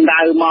ចេញពីដៅ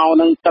មក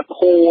នឹងទឹក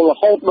ហូររ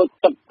ហូតដូច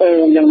ទឹកអូ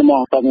អញ្ចឹងហ្ម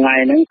ងតថ្ងៃ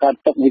ហ្នឹងក៏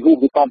ទឹកវាហូរ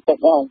វាតទឹក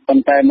អស់ប៉ុ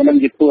ន្តែមិនដឹង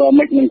ជាធ្វើឲ្យ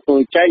ម៉េចនឹងធ្វើ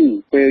ចេញ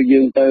ពេលយើ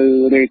ងទៅ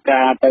រាយ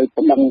ការណ៍ទៅ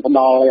ប្តឹងផ្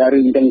ដាល់ឲ្យ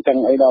រឿងអញ្ចឹង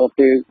អីដល់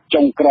ពេល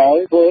ចុងក្រោយ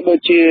ធ្វើដូច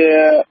ជា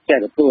ចេះ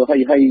តែធ្វើហើ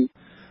យ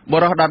ប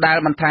រិះដដែល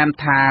បន្ថែម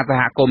ថាស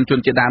ហគមន៍ជន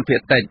ជាតិដើមភាគ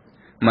តិច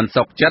មិន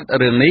សុខចិត្ត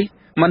រឿងនេះ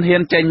មិនហ៊ា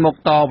នចេញមុខ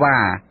តវ៉ា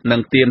និ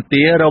ងទាម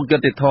ទាររកយុ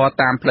ត្តិធម៌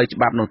តាមផ្លូវច្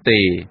បាប់នោះទេ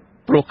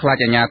ព្រោះខ្លាច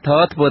អាជ្ញាធ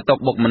រធ្វើទុក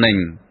បុកម្នេញ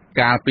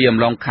កាលពីអំ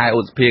ឡុងខែឧ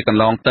សភាក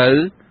ន្លងទៅ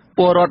ព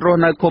លរដ្ឋរ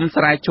ស់នៅឃុំ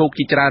ស្រែឈូក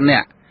ជាច្រើនអ្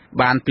នក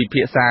បានពិ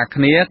ភាក្សា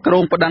គ្នាក្រុ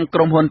ងប្តឹងក្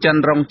រុមហ៊ុនចិន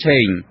រងឆេ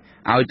ង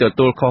ឲ្យទ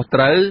ទួលខុស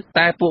ត្រូវ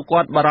តែពួក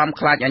គាត់បារម្ភ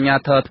ខ្លាចអាជ្ញា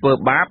ធរធ្វើ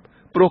បាប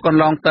ព្រោះកន្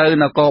លងទៅ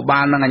នគរ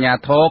បាលនិងអាជ្ញា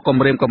ធរគំ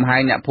រាមកំហែ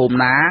ងអ្នកភូមិ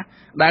ណា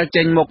ដែល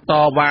ចេញមុខត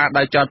វ៉ា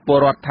ដោយចោទពល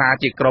រដ្ឋថា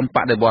ជាក្រុមប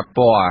ដិវត្ត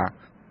ព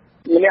ណ៌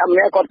ម្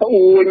នាក់គាត់ទៅ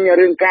អួយ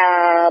រឿងការ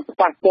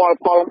ប៉ះពាល់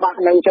ផលបាក់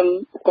នឹងចឹង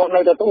គាត់នៅ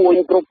តែទៅអួយ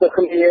គ្រប់ទៅ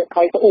គ្នា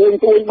ហើយទៅ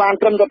អួយបាន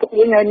ត្រឹមតែទៅ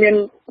អួយហើយមាន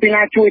ពី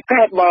ណាជួយ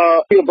កើតបើ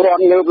ពីប្រវត្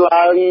តិលើក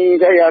ឡើង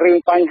ហើយរឿង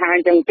បញ្ហា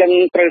ចឹង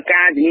ត្រូវ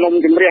ការជំនុំ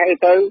ជម្រះអី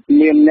ទៅ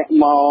មានអ្នក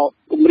មក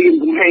គម្រាម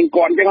កំហែង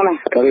គាត់ចឹងណា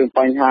រឿងប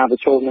ញ្ហាប្រ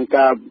ឈមនឹង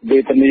ការវេ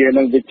ទនា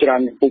នឹងវិច្រាន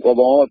ពុកអ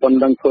វប៉ុណ្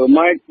ណឹងធ្វើ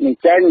ម៉េចនឹង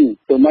ចេញ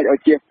ធ្វើម៉េចឲ្យ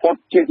ជៀសផុត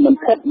ជៀសមិន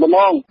ផុតហ្ម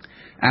ង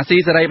អាស៊ី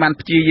សេរីបាន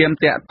ព្យាយាម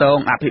តាក់ទង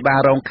អភិបាល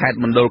រងខេត្ត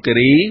មណ្ឌលគិ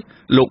រី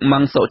លោកម៉ឹ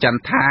ងសុចន្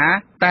ទថា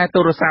តែ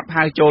ទូរស័ព្ទ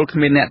ហៅចូលគ្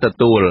មានអ្នកទ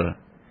ទួល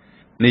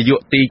នាយក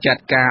ទីចា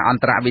ត់ការអន្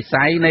តរវិ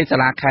ស័យនៃសា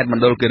លាខេត្តម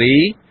ណ្ឌលគិរី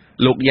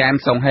លោកយ៉ែម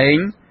សុងហេង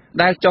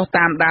ដែលចុះ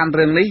តាមដាន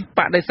រឿងនេះប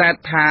ដិសេធ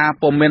ថា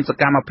ពុំមានស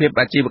កម្មភាព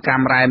អាជីវក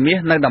ម្មរ៉ែមាស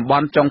នៅតំប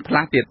ន់ចុងផ្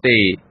លាស់ទៀតទេ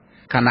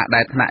ខណៈ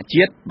ដែលថ្នាក់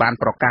ជាតិបាន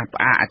ប្រកាសផ្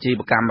អាកអាជី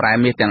វកម្មរ៉ែ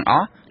មាសទាំងអ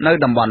ស់នៅ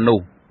តំបន់នោះ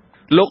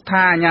លោក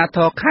ថាអាជ្ញាធ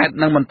រខេត្ត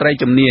និងមន្ត្រី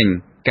ជំនាញ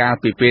កាល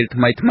ពីពេល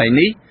ថ្មី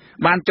នេះ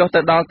បានចុះទៅ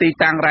ដល់ទី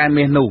តាំងរ៉ែ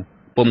មាសនោះ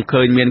ពុំ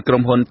ឃើញមានក្រុ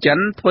មហ៊ុនចិន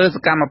ធ្វើស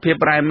កម្មភាព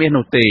រ៉ែមាស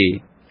នោះទេ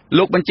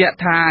លោកបញ្ជាក់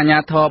ថាអាជ្ញា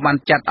ធរបាន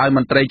ចាត់ឲ្យម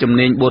ន្ត្រីជំ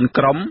នាញ4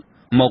ក្រុម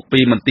មកពី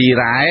មន្ទីរ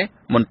រ៉ែ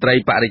មន្ត្រី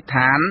បរិស្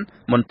ថាន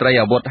មន្ត្រី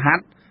អាវុធហ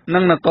ត្ថនិ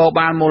ងនគរ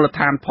បាលមូលដ្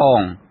ឋានផង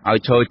ឲ្យ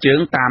ឈរជើង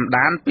តាម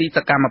ដានពីស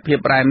កម្មភាព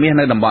រ៉ែមាស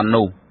នៅតំបន់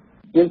នោះ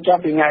យើងចា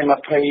ប់ពីថ្ងៃ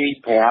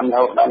25ដ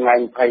ល់ថ្ងៃ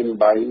28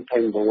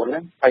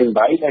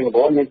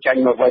 29យើងចេញ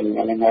មកវិញថ្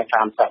ងៃ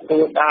30គឺ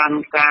តាម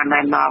ការ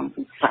ណែនាំ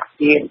សហ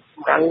ជាតិ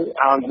ទៅ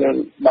ឲ្យយើង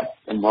បិទ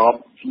សម្រាប់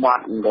ស្មា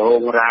ត់ដ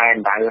ងរ៉ែ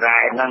ដៅរ៉ែ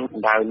ហ្នឹង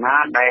ដៅណា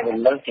ដែល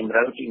លើសជម្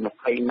រៅពី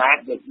20ម៉ែត្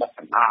រយើងបិទ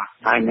ទាំងអស់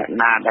ហើយអ្នក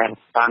ណាដែល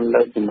តាន់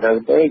លើសជម្រៅ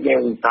ទេយើ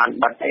ងមិនតាន់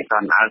បិទទេគ្រា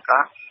ន់តែក៏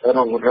រ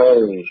ងរើ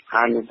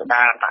ហើយនឹងស្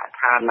ដារបរិស្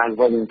ថានឡើង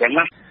វិញអញ្ចឹង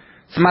ណា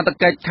សមាជិក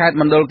ខេត្ត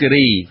មណ្ឌលគិ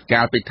រី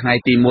កាលពីថ្ងៃ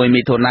ទី1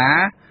មិថុនា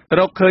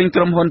រកឃើញ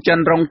ក្រុមហ៊ុនចិន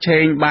រងឆេ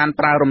ងបាន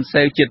ប្រើរំ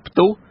សេវជាតិផ្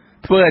ទុះ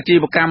ធ្វើអាជី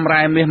វកម្ម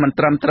រ៉ែមាសមិន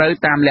ត្រឹមត្រូវ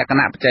តាមលក្ខ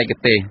ណៈបច្ចេក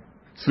ទេស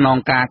ស្នង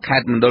ការខេ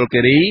ត្តមណ្ឌល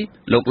គិរី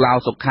លោកឡាវ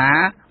សុខា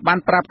បាន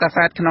ប្រាប់កា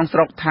សែតក្នុងស្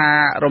រុកថា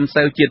រំ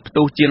សេវជាតិផ្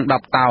ទុះជាង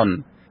10តោន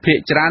ភាគ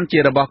ច្រើនជា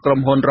របស់ក្រុម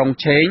ហ៊ុនរង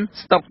ឆេង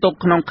ស្តុកទុក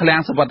ក្នុងឃ្លាំង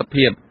សុវត្ថិ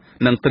ភាព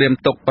និងត្រៀម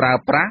ទុកប្រើ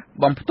ប្រាស់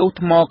បំផ្ទុះ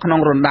ថ្មក្នុង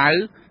រណ្ដៅ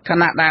ខ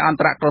ណៈដែលអន្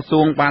តរក្រ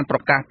សួងបានប្រ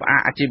កាសផ្អា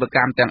កអាជីវក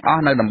ម្មទាំងអ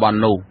ស់នៅតំបន់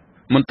នោះ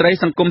មន្ត្រី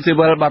សង្គមស៊ី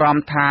វិលបារ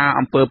ម្ភថា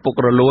អំពើពុក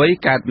រលួយ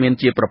កើតមាន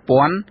ជាប្រ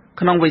ព័ន្ធ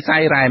ក្នុងវិស័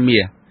យរ៉ែមា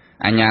ស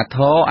អាជ្ញាធ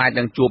រអាច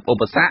នឹងជួបឧ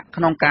បសគ្គ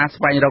ក្នុងការ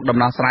ស្វែងរកដំ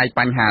ណោះស្រាយប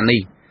ញ្ហា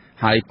នេះ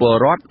ហើយពល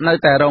រដ្ឋនៅ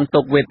តែរងទុ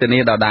ក្ខវេទនា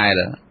ដដែល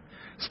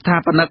ស្ថា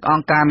បនិកអ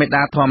ង្គការមេ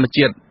ដាធម្ម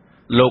ជាតិ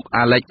លោក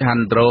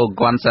Alejandro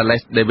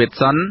Gonzalez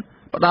Davidson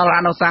ផ្ដល់អ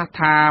នុសាសន៍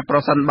ថាប្រ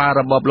សិនបើ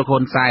របបលោកហ៊ុ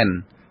នសែន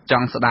ច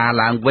ង់ស្ដារ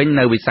ឡើងវិញ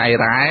នៅវិស័យ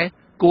រ៉ែ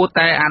គួរ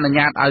តែអនុញ្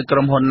ញាតឲ្យក្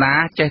រុមហ៊ុនណា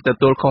ចេះទ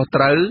ទួលខុស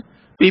ត្រូវ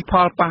ពីផ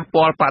លប៉ះ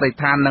ពាល់បរិស្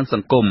ថាននិងស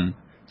ង្គម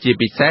ជា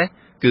ពិសេស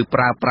គឺប្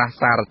រើប្រាស់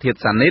សារធាតុ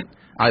សានិត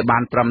ឲ្យបា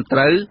នត្រឹមត្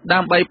រូវដើ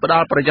ម្បីផ្ដ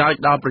ល់ប្រយោជន៍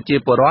ដល់ប្រជា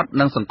ពលរដ្ឋ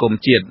និងសង្គម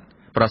ជាតិ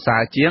ប្រសើ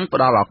រជាងផ្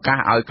ដល់ឱកាស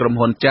ឲ្យក្រុម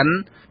ហ៊ុនចិន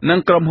និង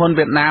ក្រុមហ៊ុន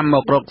វៀតណាមម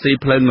ករកស៊ី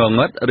ភ្លើងង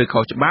ងឹតឬខុ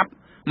សច្បាប់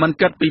មិន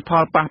គិតពីផ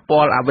លប៉ះ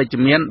ពាល់អវិជ្ជ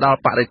មានដល់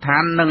បរិស្ថា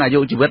ននិងអាយុ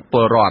ជីវិតព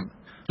លរដ្ឋ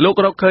លោក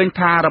រកឃើញ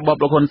ថារបប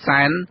លោកហ៊ុន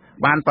សែន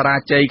បានបរា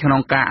ជ័យក្នុ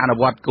ងការអនុ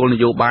វត្តគោលន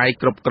យោបាយ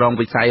គ្រប់គ្រង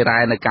វិស័យរ៉ែ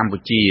នៅកម្ពុ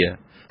ជា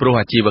ព្រោះ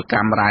អាជីវក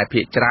ម្មរ៉ែ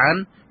ភាគច្រើន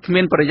គ្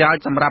មានប្រយោជ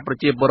ន៍សម្រាប់ប្រ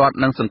ជាពលរដ្ឋ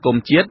និងសង្គម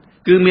ជាតិ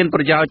គឺមានប្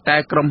រយោជន៍តែ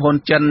ក្រុមហ៊ុន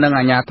ចិននិង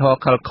អាជ្ញាធរ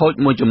ខិលខូច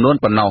មួយចំនួន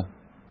ប៉ុណ្ណោះ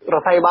រ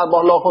ដ្ឋាភិបាលរប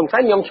ស់លោកហ៊ុនសែ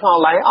នខ្ញុំឆ្ងល់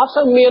ដែរអត់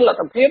សូវមានលទ្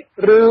ធភាព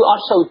ឬអ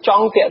ត់សូវច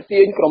ង់តាក់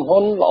ទាញក្រុមហ៊ុ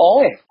នល្អ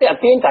ទេតាក់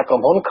ទាញតែក្រុ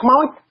មហ៊ុនខ្មោ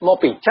ចមក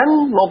ពីចិន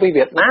មកពី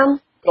វៀតណាម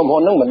ក្រុមហ៊ុ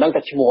នហ្នឹងមិនដឹង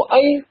តែឈ្មោះ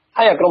អី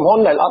ហើយក្រុមហ៊ុន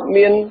ដែលអត់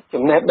មាន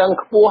ចំណេះដឹង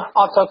ខ្ពស់អ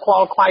ត់សូវខ្វ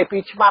ល់ខ្វាយពី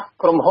ច្បាប់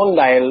ក្រុមហ៊ុន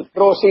ដែល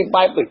រស់ស៊ី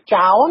បែបដូច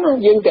ចោលណា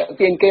យើងតាក់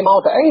ទាញគេមក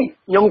ទៅអី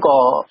ខ្ញុំក៏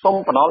សូម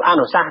ផ្ដល់អ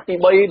នុសាសន៍ទី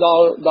3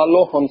ដល់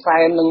លោកហ៊ុនសែ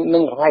ននិ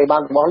ងរដ្ឋាភិបា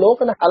លរបស់លោ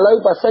កណាឥឡូវ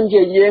បើសិន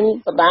ជាយើង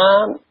បដា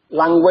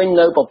ឡើងវិញ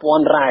នៅប្រព័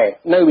ន្ធរ៉ែ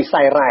នៅវិ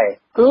ស័យរ៉ែ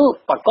គឺ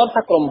ប្រកាស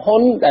ថាក្រុមហ៊ុ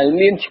នដែល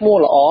មានឈ្មោះ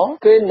ល្អ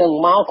គេនឹង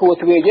មកគួរ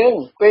ទ្វារយើង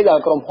ពេលដែល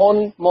ក្រុមហ៊ុន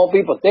មកពី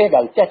ប្រទេស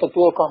ដែលចេះទ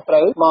ទួលខុសត្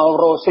រូវមក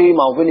រកស៊ី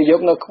មកវិនិយោគ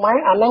នៅខ្មែរ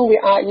អាហ្នឹងវា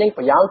អាចនឹង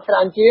ប្រយោជន៍ច្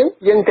រើនជាង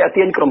យើងតាក់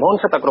ទាញក្រុមហ៊ុន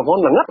សិតតែក្រុមហ៊ុន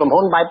ហ្នឹងក្រុម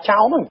ហ៊ុនបែបចោ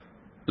លហ្នឹង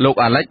លោក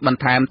អាលិចបន្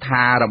ថែម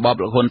ថារបប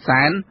លោកហ៊ុន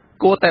សែន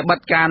គួរតែបិទ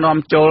ការនាំ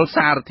ចូល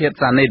សារធាតុ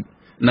សានិត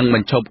និងប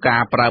ញ្ឈប់កា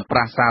រប្រើប្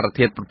រាស់សារ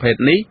ធាតុប្រភេទ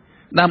នេះ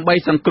ដើម្បី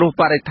សង្គ្រោះ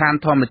បរិស្ថាន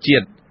ធម្មជា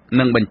តិ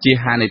និងបញ្ជៀស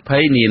ហានិភ័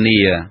យនានា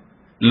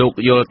លោក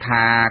យល់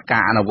ថាកា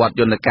រអនុវត្ត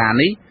យន្តការ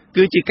នេះ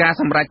គឺជាការ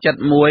សម្រេចចិត្ត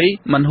មួយ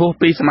មិនហួស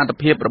ពីសមត្ថ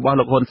ភាពរបស់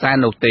លោកហ៊ុនសែន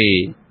នោះទេ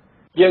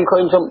យើងឃើ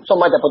ញសូ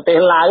ម្បីតែប្រទេស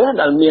ឡាវ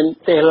ដែលមាន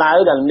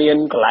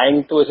កន្លែង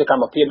ធ្វើសក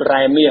ម្មភាព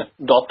រ៉ែមាស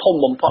ដ៏ធំ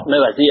បំផុតនៅ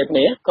អាស៊ីអាគ្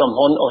នេយ៍ក្រុម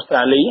ហ៊ុនអូស្ត្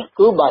រាលី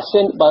គឺ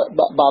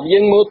បើយើ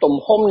ងមើលទំ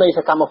ហំនៃស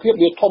កម្មភាព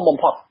វាធំបំ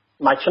ផុត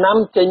មួយឆ្នាំ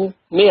ចេញ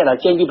មាសដែល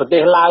ចេញពីប្រទេ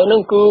សឡាវហ្នឹ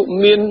ងគឺ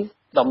មាន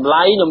តម្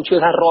លៃខ្ញុំជឿ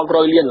ថារាប់រ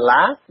យលានដុល្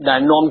លារដែល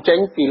នាំចេញ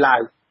ពីឡាវ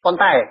ប៉ុន្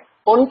តែ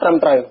ពន្ធត្រឹម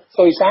ត្រូវ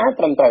សុយសារ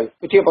ត្រឹមត្រូវ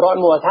ប្រជាពលរដ្ឋ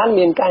មូលដ្ឋាន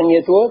មានការងា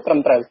រធ្វើត្រឹម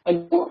ត្រូវ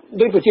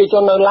ដូចប្រជាជ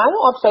ននៅឡាវ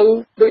អត់សូវ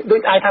ដូ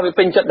ចអាចថាវា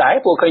ពេញចិត្តដែរ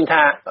ព្រោះឃើញ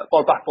ថាព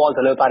លប៉ះពាល់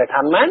ទៅលើបរិស្ថា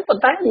នមែនប៉ុ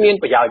ន្តែមាន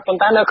ប្រយោជន៍ប៉ុន្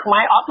តែនៅខ្មែ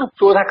រអត់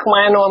ព្រោះថាខ្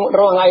មែរនាំ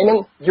រាល់ថ្ងៃហ្នឹង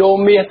យក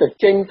មាសទៅ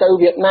ចេញទៅ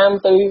វៀតណាម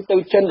ទៅ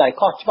ចិនដែល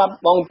ខុសច្បាប់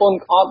បងប្អូន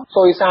អត់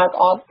សុយសារ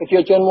អត់ប្រជា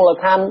ជនមូល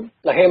ដ្ឋាន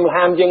លហេមល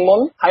ហាមជាងមុន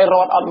ហើយរ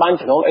ដ្ឋអត់បាន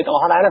ចំណូលអីទាំងអ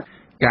ស់ដែរណា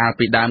កាល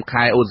ពីដើម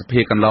ខែឧសភា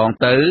កន្លង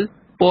ទៅ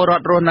ពលរ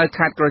ដ្ឋរស់នៅ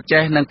ខេត្តក្រ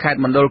ចេះនិងខេត្ត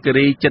មណ្ឌលគិ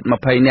រីជិត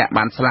20នាក់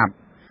បានស្លាប់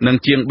និង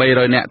ជាង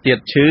300នាក់ទៀត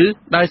ឈឺ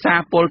ដោយសារ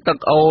ពុលទឹក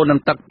អូរនិង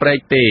ទឹកព្រែក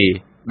ទេ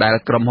ដែល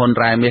ក្រុមហ៊ុន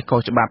រ៉ែមាសខុស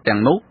ច្បាប់ទាំង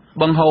នោះ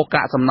បង្ហូរ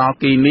កាកសំណល់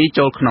គីមី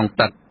ចូលក្នុង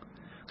ទឹក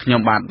ខ្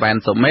ញុំបាទវ៉ែន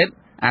សុមេត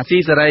អាស៊ី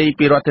សេរី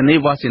ពីរដ្ឋធានី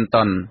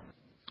Washington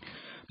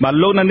បាទ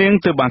លោកនាង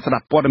ទើបបានស្ដា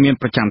ប់ព័ត៌មាន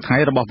ប្រចាំថ្ងៃ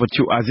របស់វិទ្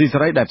យុអាស៊ីសេ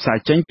រីដែលផ្សាយ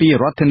ចេញពី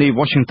រដ្ឋធានី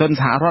Washington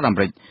សហរដ្ឋអាមេ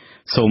រិក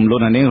សូមលោក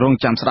នាងរង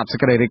ចាំស្ដាប់សេច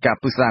ក្តីរាយការ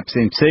ណ៍ពិស្ដាផ្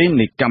សេងៗ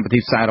នៃកម្មវិធី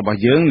ផ្សាយរបស់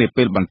យើងនា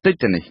ពេលបន្តិច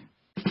ទៅនេះ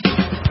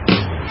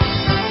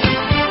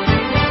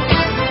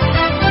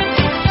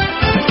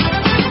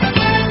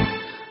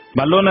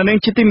បាទលោកនាង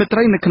ជាទីមេត្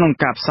រីនៅក្នុង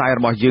ការផ្សាយរ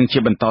បស់យើងជា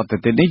បន្តទៅ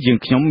ទៀតនេះយើង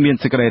ខ្ញុំមាន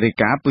សេចក្តីរាយ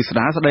ការណ៍ពិស្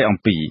ដាស្ដីអំ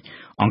ពី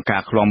អង្គកា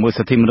រឃ្លាំមើល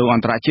សិទ្ធិមនុស្សអ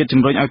ន្តរជាតិ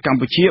ជំរុញឲ្យកម្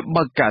ពុជា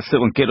បើកការស៊ើប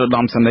អង្កេតឧត្ត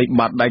មសេនីយ៍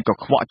បាតដៃក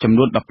ខ្វក់ចំ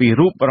នួន12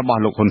រូបរបស់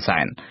លោកហ៊ុនសែ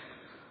ន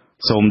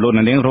សូមលោក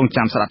នាងរង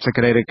ចាំស្ដាប់សេច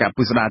ក្តីរាយការណ៍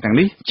ពិស្ដាទាំង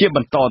នេះជាប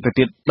ន្តទៅ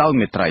ទៀតដោយ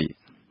មេត្រី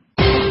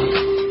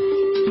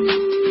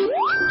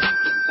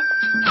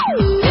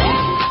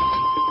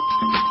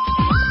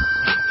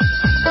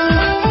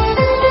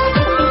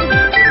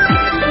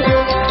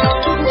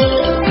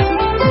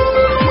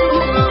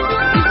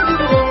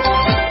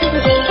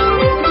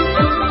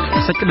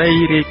សេចក្តី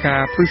រាយកា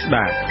រណ៍ពិស្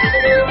ដា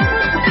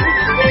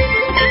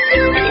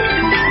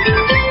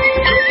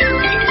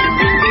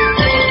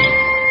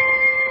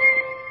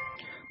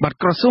ត្ត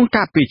ក្រសួង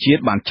ការពារជា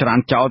តិបានច្រាន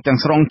ចោលទាំង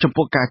ស្រុងចំ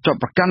ពោះការចាប់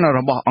ប្រកាន់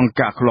របស់អង្គ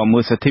ការឃ្លាំមើ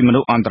លសិទ្ធិមនុ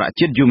ស្សអន្តរ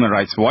ជាតិ Human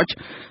Rights Watch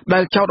ដែ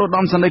លចោទឧត្ត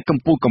មសេនីយ៍ក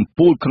ម្ពុ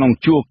ជាក្នុង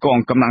ជួរកង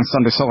កម្លាំងស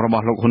ន្តិសុខរប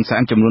ស់លោកហ៊ុនសែ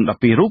នចំនួន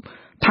12រូប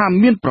ថា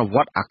មានប្រវ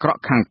ត្តិអាក្រក់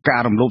ខាងកា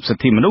ររំលោភសិ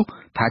ទ្ធិមនុស្ស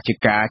ថាជា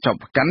ការចាប់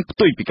ប្រកាន់ផ្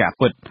ទុយពីការ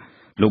ពិត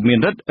លោកមាន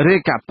រិទ្ធរា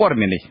យការណ៍ព័ត៌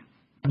មាននេះ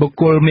បុគ្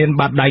គលមាន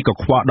បាតដៃក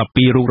ខ្វក់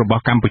12រូបរប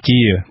ស់កម្ពុជា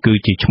គឺ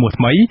ជាឈ្មោះ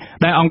ថ្មី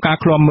ដែលអង្គការ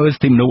ឃ្លាំមើលសិ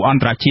ទ្ធិមនុស្សអ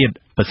ន្តរជាតិ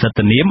ប្រសិទ្ធ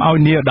នាមឲ្យ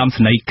នាយឧត្តម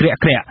សេនីយ៍ក្រា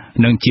ក់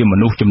និងជាម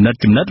នុស្សចំ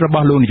ណិតរប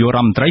ស់លោកនាយករ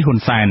ដ្ឋមន្ត្រីហ៊ុន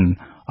សែន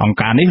អង្គ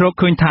ការនេះរក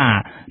ឃើញថា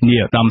នាយ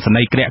ឧត្តមសេ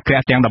នីយ៍ក្រាក់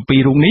ទាំង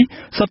12រូបនេះ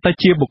សុទ្ធតែ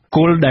ជាបុគ្គ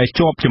លដែល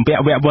ជាប់ជំពា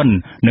ក់វគ្គវិន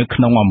នៅក្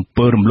នុងអំ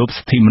ពើរំលោភ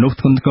សិទ្ធិមនុស្ស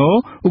ធ្ងន់ធ្ងរ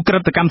ឧក្រិ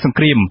ដ្ឋកម្មសង្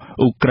គ្រាម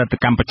ឧក្រិដ្ឋ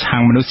កម្មប្រឆាំ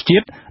ងមនុស្សជា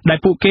តិដែល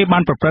ពួកគេបា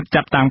នប្រព្រឹត្ត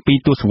ចាប់តាំងពី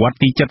ទសវត្សរ៍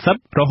ទី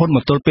70រហូតម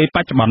កទល់ពេលប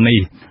ច្ចុប្បន្ននេះ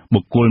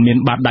បុគ្គលមាន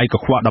បាតដៃក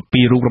ខ្វក់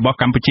12រូបរបស់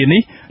កម្ពុជា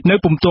នេះនៅ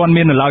ពុំទាន់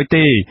មាននៅឡើយ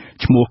ទេ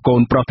ឈ្មោះកូ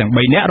នប្រុសទាំង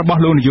3នាក់រប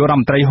ស់លោកនាយករដ្ឋ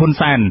មន្ត្រីហ៊ុន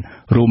សែន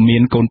រួមមា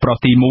នកូនប្រុស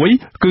ទី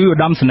1គឺឧ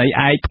ត្តមសេនីយ៍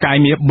ឯកផ្កាយ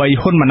មាស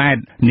3ហ៊ុនម៉ាណែត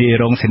នាយ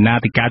រងសេនា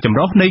ធិការចម្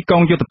រុះនៃក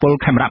ងយោធពល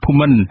ខេមរៈភូ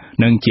មិន្ទ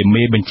និងជា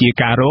មេបញ្ជា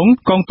ការរង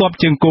កងទ័ព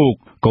ជើងគោក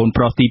កូន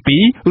ប្រុសទី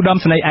2ឧត្តម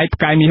សេនីយ៍ឯក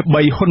ផ្កាយមាស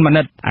3ហ៊ុនម៉ា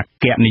ណិតអ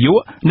គ្គនាយក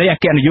នៃអ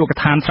គ្គនាយក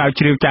ដ្ឋានស្រាវ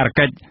ជ្រាវចារ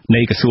កិច្ច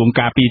នៃក្រសួង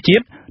ការពារជា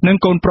តិនិង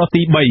កូនប្រុស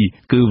ទី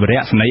3គឺវ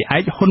រៈសេនីយ៍ឯ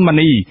កហ៊ុនម៉ា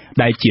ណី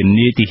ដែលជា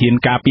នាយទាហាន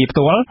ការពារផ្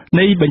ទាល់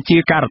នៃបញ្ជា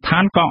ការដ្ឋា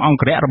នកងអង្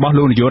គរៈរបស់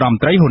លោកនាយករដ្ឋម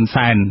ន្ត្រីហ៊ុន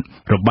សែន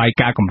របាយ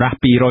ការណ៍កម្រាស់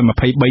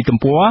223ទំ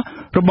ព័រ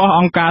របស់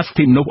អង្គការសិទ្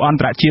ធិមនុស្សអន្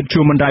តរជាតិ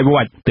Human Rights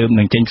Watch ទើប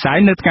នឹងចេញផ្សាយ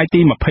នៅថ្ងៃទី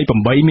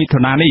28មិថុ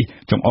នានេះ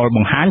ចង្អុលប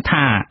ង្ហាញ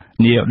ថា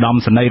នាយឧត្តម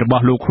សេនីយ៍រប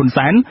ស់លោកហ៊ុន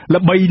សែន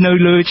ល្បីនៅ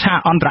លើឆាក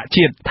អន្តរ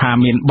ជាតិថា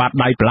មានបាត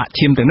ដៃប្រឡាក់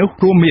ឈាមទាំងនោះ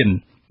រួមមាន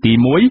ទី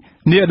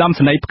1នាយឧត្តម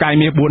សេនីយ៍ផ្កាយ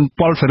មាស4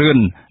ប៉ុលសរឿន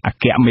អ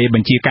គ្គមេប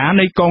ញ្ជាការ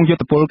នៃកងយោ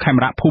ធពលខេម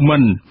រៈភូមិ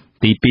ន្ទ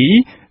ទី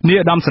2នាយ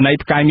ឧត្តមសេនីយ៍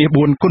ផ្កាយមាស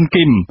4គុណ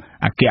គឹម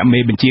អគ្គមេ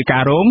បញ្ជាកា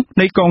ររង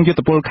នៃកងយោ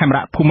ធពលខេម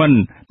រៈភូមិន្ទ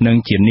និង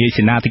ជានាយ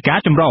សេនាធិការ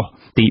ចម្រុះ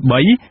ទី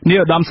3នាយ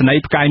ឧត្តមសេនី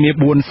យ៍ផ្កាយមាស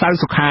4សៅ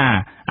សុខា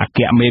អគ្គ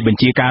មេបញ្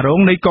ជាការរង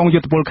នៃកងយោ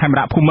ធពលខេម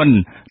រៈភូមិន្ទ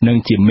និង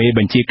ជាមេប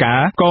ញ្ជាការ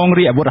កង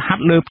រាជអាវុធហត្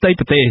ថលើផ្ទៃ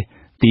ប្រទេស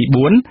ទី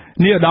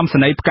4នាយឧត្តមសេ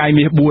នីយ៍ផ្កាយ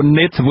មាស4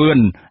នេតសវឿន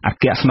អ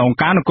គ្គស្នង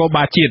ការនគរ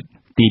បាលជាតិ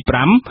ទី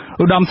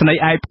5ឧត្តមសេនី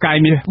យ៍ឯកផ្កាយ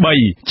មាស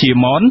3ជា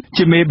មន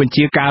ជាមេបញ្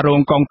ជាការរង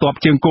កងទ័ព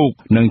ជើងគោក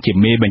និងជា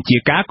មេបញ្ជា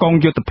ការកង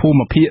យុទ្ធភូ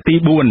មិភាគទី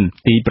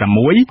4ទី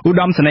6ឧត្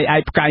តមសេនីយ៍ឯ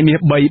កផ្កាយមាស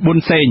3ប៊ុន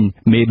សេង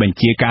មេបញ្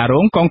ជាការរ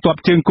ងកងទ័ព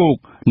ជើងគោក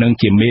និង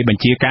ជាមេប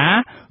ញ្ជាការ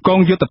កង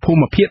យុទ្ធភូ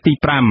មិភាគទី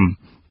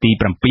5ទី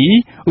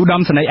7ឧត្ត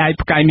មសេនីយ៍ឯក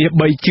ផ្កាយមាស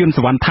3ជឿនស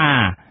វណ្ណថា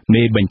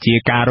មេបញ្ជា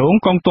ការរង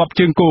កងទ័ព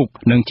ជើងគោក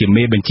និងជា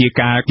មេបញ្ជា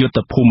ការយុទ្ធ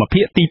ភូមិ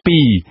ភាគទី2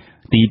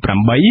ទី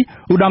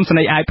8ឧត្តមសេ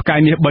នីយ៍ឯកផ្កាយ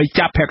មាស3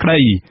ចាប់ភក្តី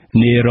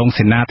នាយរង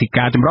សេនាធិ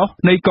ការចម្រុះ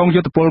នៃកង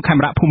យោធពលខេម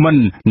រៈភូមិន្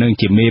ទនិង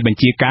ជាមេបញ្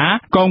ជាការ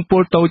កងព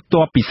លតូច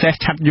ទ័ពពិសេស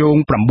ឆ័ត្រយោង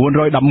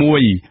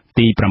911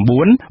ទី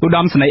9ឧត្ត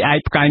មសេនីយ៍ឯក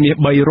ផ្កាយមាស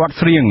3រត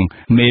ស្រៀង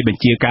មេប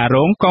ញ្ជាការរ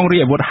ងកងរា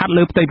ជអាវុធហត្ថ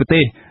លើផ្ទៃប្រ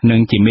ទេសនិ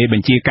ងជាមេប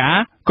ញ្ជាការ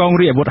កង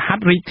រាជអាវុធហត្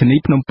ថរាជធានី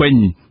ភ្នំពេញ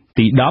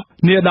ទី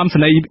10នាយឧត្តមសេ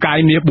នីយ៍ផ្កាយ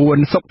មាស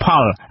4សុកផ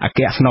លអគ្គ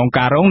ស្នង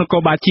ការរងនគ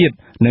របាលជាតិ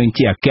និង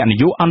ជាអគ្គនា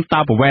យកអន្ត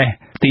រប្រវេសន៍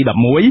ទី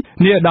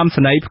11នាយឧត្តម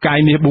សេនីយ៍ផ្កាយ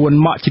មាស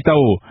4ម៉ាក់ជីតូ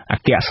អ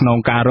គ្គស្នង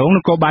ការរងន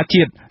គរបាល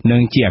ជាតិនិ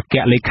ងជាអគ្គ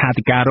លេខា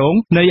ធិការរង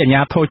នៃអាជ្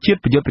ញាធរជាតិ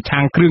ប្រយុទ្ធប្រ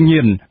ឆាំងគ្រឿង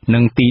ញៀននិ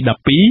ងទី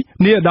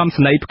12នាយឧត្តម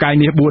សេនីយ៍ផ្កាយ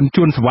មាស4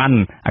ជួនសវណ្ណ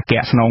អគ្គ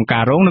ស្នងកា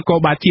ររងនគរ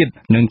បាលជាតិ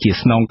និងជា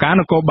ស្នងការ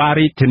នគរបាល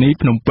រាជធានី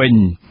ភ្នំពេញ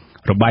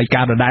របាយ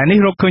ការណ៍ដដែលនេះ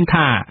រកឃើញ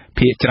ថា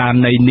ភាគច្រើន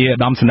នៃនាយឧ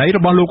ត្តមសេនីយ៍រ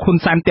បស់លោកហ៊ុន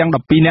សែនទាំង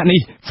12នាក់នេះ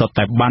សុទ្ធ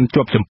តែបាន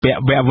ជាប់ជំពាក់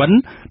វគ្គវិន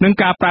នឹង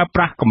ការប្រើប្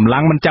រាស់កម្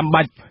លាំងមិនចាំ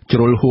បាច់ជ្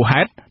រុលហួស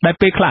ហេតុដែល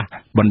ពេលខ្លះ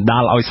បណ្ដា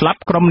លឲ្យស្លាប់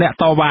ក្រុមអ្នក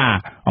តវ៉ា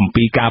អំ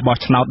ពីការបោះ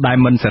ឆ្នោតដែល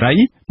មិនសេរី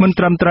មិន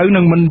ត្រឹមត្រូវ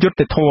និងមិនយុត្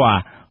តិធម៌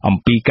អំ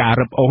ពីការ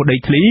រឹបអូសដី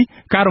ធ្លី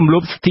ការរំលោ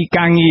ភសិទ្ធិ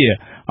ការងារ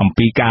អំ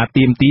ពីការ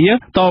ទាមទារ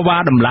តវ៉ា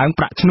ដំឡើង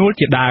ប្រាក់ឈ្នួល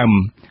ជាដើម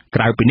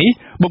ក្រៅពីនេះ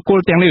បុគ្គល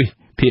ទាំងនេះ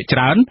ភាគច្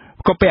រើន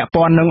ក៏ពាក់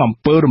ព័ន្ធនឹងអំ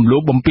ពើរំលោ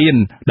ភបំពាន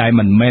ដែល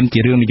មិនមែនជា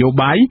រឿងនយោ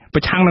បាយប្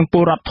រឆាំងនឹងព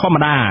លរដ្ឋធម្ម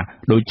តា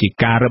ដូចជា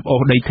ការរឹបអូ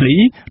សដីធ្លី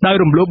ដោយ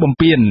រំលោភបំ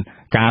ពាន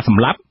ការស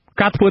ម្លាប់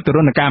ការធ្វើទរ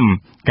ណកម្ម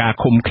ការ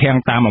ឃុំឃាំង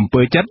តាមអំ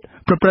ពើចិត្ត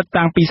ប្រព្រឹត្ត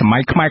តាំងពីសម័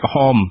យខ្មែរក្រហ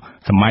ម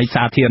សម័យ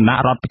សាធារណ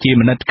រដ្ឋប្រជា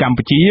មានិតកម្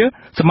ពុជា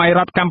សម័យរ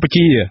ដ្ឋកម្ពុ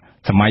ជា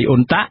សម័យអ៊ុ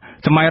នតាក់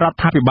សម័យរដ្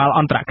ឋាភិបាល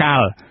អន្តរកា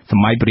លស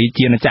ម័យប្រ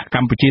ជាណាចក្រក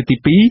ម្ពុជាទី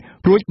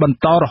2រួចបន្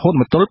តរហូត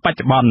មកទល់បច្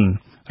ចុប្បន្ន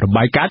រ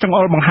បាយការណ៍ចង្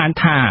អុលបង្ហាញ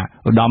ថា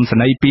ឧត្តមសេ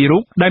នីយ៍2រូ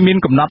បដែលមាន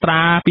កំណត់ត្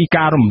រាពី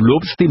ការរំលោ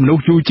ភសិទ្ធិមនុស្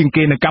សយូរជាង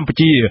គេនៅកម្ពុ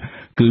ជា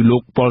គឺលោ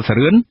កប៉ុលស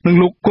រឿននិង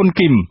លោកគុណ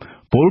គឹម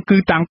ពលគឺ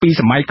តាំងពី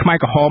សម័យខ្មែរ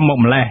ក្រហមមក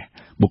ម្លេះ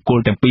បុគ្គល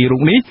ទាំងពីររូ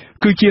បនេះ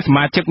គឺជាស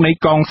មាជិកនៃ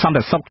កងសន្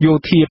តិសុខយោ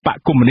ធាបក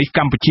កុម្មុយនីសក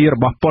ម្ពុជារ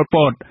បស់ប៉ុលព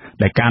ត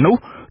ដែលកាលនោះ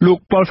លោក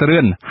ប៉ុលសរឿ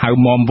នហៅ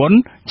មុំវុន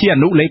ជាអ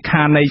នុលេ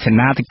ខានៃសេ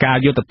នាធិការ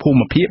យុទ្ធភូ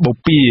មិភាគបូ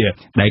ព៌ា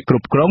ដែលគ្រ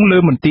ប់គ្រងលើ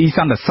មន្ទីរស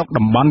ន្តិសុខ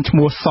តំបន់ឈ្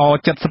មោះស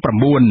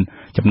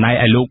79ចំណែក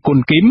ឯលោកគុណ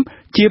គឹម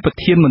ជាប្រ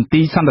ធានមន្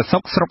ទីរសន្តិសុ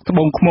ខស្រុកត្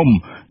បូងឃ្មុំ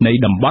នៃ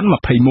តំបន់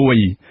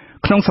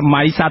21ក្នុងស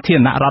ម័យសាធារ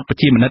ណរដ្ឋប្រ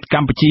ជាមានិតក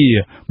ម្ពុជា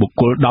បុគ្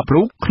គល10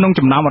រូបក្នុង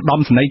ចំណោមឧត្តម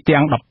សេនីយ៍ទាំ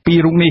ង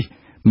12រូបនេះ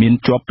មាន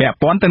ជាប់ពាក់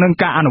ព័ន្ធទៅនឹង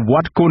ការអនុវ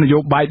ត្តគោលនយោ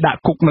បាយដាក់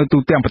គុកនៅទូ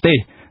ទាំងប្រទេស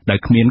ដោយ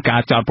គ្មានកា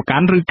រចោទប្រកា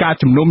ន់ឬការ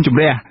ជំនុំជ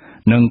ម្រះ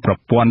និងប្រ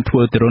ព័ន្ធធ្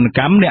វើទរណក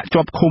ម្មអ្នក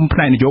ជាប់ឃុំផ្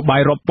នែកនយោបា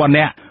យរាប់ពាន់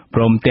នាក់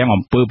ព្រមទាំង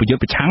អំពើប្រយុទ្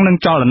ធប្រឆាំងនឹង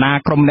ចលនា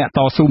ក្រុមអ្នកត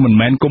ស៊ូមិន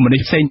មែនកុម្មុយនី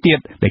សផ្សេងទៀត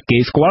ដែលគេ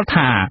ស្គាល់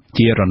ថា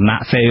ជារណ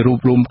សិរ្សរួប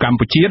រวมកម្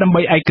ពុជាដើម្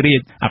បីឯករា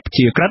ជ្យអព្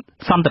យាក្រឹត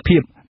សន្តិភា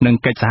ពនិង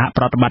កិច្ចសហ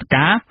ប្រតិបត្តិ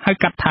ការហៅ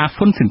កាត់ថា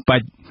ហ៊ុនស៊ិនប៉ិ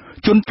ច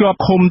ជនជាប់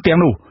ឃុំទាំង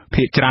នោះ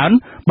ភាគច្រើន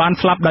បាន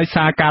ស្លាប់ដោយ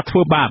សារការធ្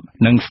វើបាប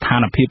និងស្ថា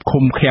នភាព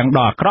ឃុំឃាំង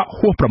ដ៏អាក្រក់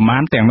ហួសប្រមា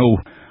ណទាំងនោះ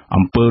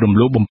អំពើរំ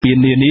លោភបំពាន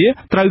នានា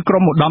ត្រូវក្រុ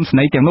មឧត្តមសេ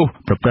នីយ៍ទាំងនោះ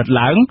ប្រព្រឹត្ត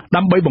ឡើង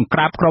ដើម្បីបង្ក្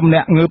រាបក្រុមអ្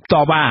នកងើបត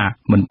វ៉ា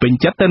មិនពេញ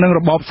ចិត្តទៅនឹង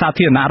របបសា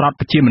ធារណរដ្ឋ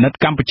ប្រជាមានិត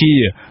កម្ពុជា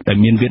ដែល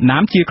មានវៀតណា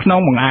មជាខ្នង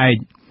បង្អែក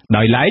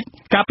ដោយឡែក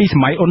កាលពីស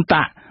ម័យអ៊ុន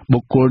តាក់បុ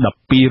គ្គល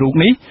12រូប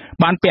នេះ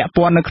បានពាក់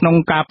ព័ន្ធនៅក្នុង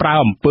ការប្រើ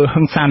អំពើ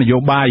ហិង្សានយោ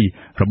បាយ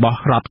របស់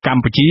រដ្ឋក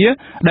ម្ពុជា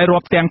ដែលរា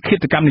ប់ទាំងឃា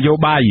តកម្មនយោ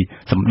បាយ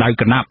សម្ដៅ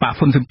គណៈបក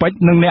ហ៊ុនស៊ិនប៉ិច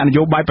និងអ្នកន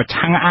យោបាយប្រ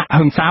ឆាំងអ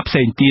ហិង្សាផ្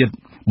សេងទៀត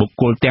បុគ្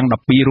គលទាំង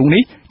12រូប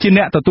នេះជា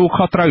អ្នកទទួល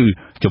ខុសត្រូវ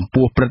ចំ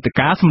ពោះព្រឹត្តិ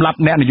ការណ៍សម្លាប់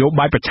អ្នកនយោ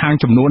បាយប្រឆាំង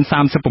ចំនួន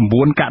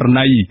39ករ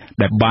ណី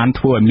ដែលបាន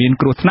ធ្វើឲ្យមាន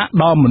គ្រោះថ្នាក់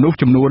ដល់មនុស្ស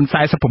ចំនួន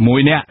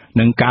46នាក់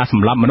និងការស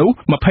ម្លាប់មនុស្ស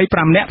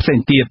25នាក់ផ្សេង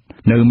ទៀត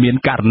នៅមាន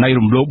ករណី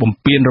រំលោភបំ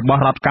ពានរប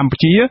ស់រដ្ឋកម្ពុ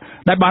ជា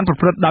ដែលបានប្រ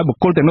ព្រឹត្តដោយបុ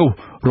គ្គលទាំងនោះ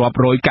រាប់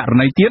រយករ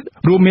ណីទៀត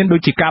រួមមានដូ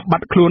ចជាការបា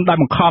ត់ខ្លួនដោយ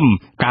បង្ខំ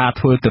ការ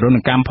ធ្វើទរណ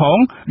កម្មផង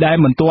ដែល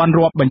មិនទាន់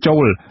រាប់បញ្ចូ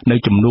លនៅ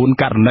ចំនួន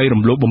ករណី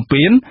រំលោភបំ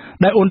ពាន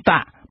ដែលអ៊ុនតា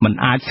ក់មិន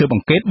អាចស៊ើបអ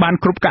ង្កេតបាន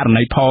គ្រប់ករ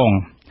ណីផង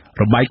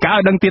របាយការណ៍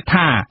ឲ្យដឹងទៀត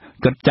ថា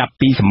គិតចាប់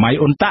ពីសម័យ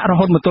អ៊ុនតាក់រ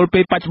ហូតមកទល់ពេ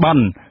លបច្ចុប្ប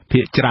ន្នភា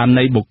គច្រើន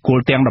នៃបុគ្គល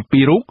ទាំង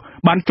12រូប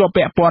បានជាប់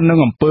ពាក់ព័ន្ធនឹង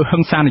អំពើហិ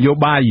ង្សានយោ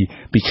បាយ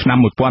ពីឆ្នាំ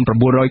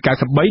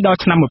1993ដល់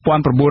ឆ្នាំ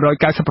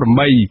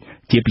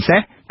1998ជាពិសេស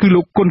គឺ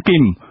លោកគុនគី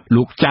ម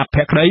លោកចាប់ភ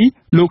ក្តី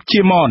លោក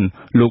ជាមន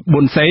លោក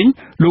ប៊ុនសេង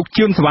លោក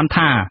ជឿនសវណ្ណ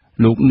ថា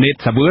លោកនេត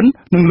សាវឿន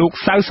និងលោក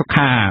សៅសុ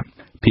ខា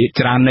ភាគ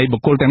ច្រើននៃបុ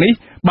គ្គលទាំងនេះ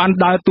បាន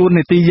ដើរតួ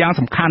នាទីយ៉ាង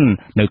សំខាន់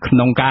នៅក្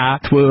នុងការ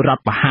ធ្វើរដ្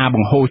ឋប្រហារប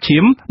ង្ហូរឈា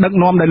មដឹក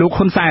នាំដោយលោក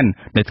ហ៊ុនសែន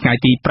នៅថ្ងៃ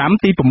ទី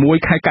5ទី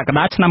6ខែកក្ក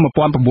ដាឆ្នាំ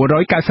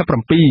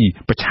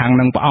1997ប្រឆាំង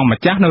នឹងព្រះអង្គ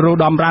ម្ចាស់នរោត្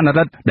តមរណរ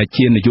ដ្ឋដែល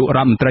ជានាយករ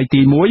ដ្ឋមន្ត្រី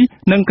ទី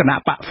1និងគណៈ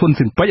បកហ៊ុន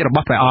ស៊ិនប៉ិចរប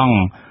ស់ព្រះអង្គ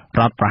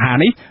រដ្ឋប្រហារ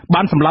នេះ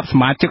បានសម្លាប់ស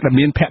មាជិកដែល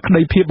មានភក្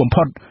តីភាពបំ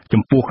ផុត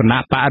ចំពោះគណៈ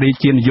បករា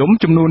ជានិយម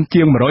ចំនួន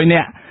ជាង100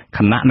នាក់ខ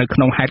ណៈនៅក្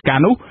នុងហេតុការ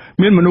ណ៍នោះ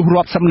មានមនុស្ស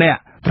រាប់សិបនាក់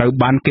ត្រូវ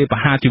បានគេប្រ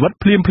ហារជីវិត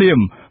ភ្លាម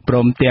ព្រ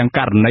មទាំងក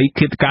រណី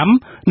ឃាតកម្ម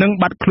និង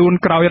បាត់ខ្លួន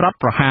ក្រោយរដ្ឋ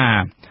ប្រហារ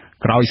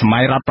ក្រោយសម័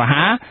យរដ្ឋប្រ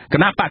ហារគ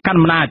ណៈបកកណ្ដាល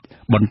អំណាច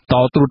បន្ត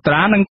ត្រួតត្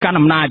រានិងកាន់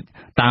អំណាច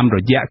តាមរ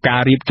យៈកា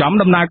ររៀបចំ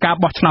ដំណើរការ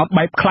បោះឆ្នោត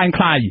បែបคล้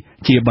ายៗ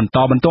ជាបន្ត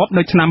បន្ទាប់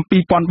នៅឆ្នាំ2003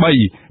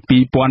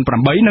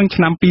 2008និង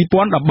ឆ្នាំ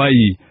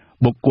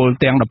2013បុគ្គល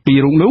ទាំង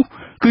12រូបនោះ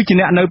គឺជា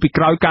អ្នកនៅពី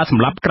ក្រោយការស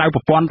ម្លាប់ក្រៅប្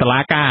រព័ន្ធតុ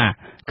លាការ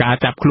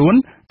ចាប់ខ្លួន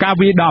ការ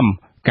វាយដំ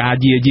ការ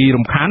យាយី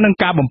រំខាននិង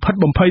ការបំផិត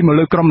បំភ័យមក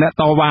លើក្រុមអ្នក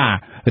តវ៉ា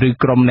ឬ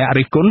ក្រុមអ្នក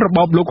រិះគន់រប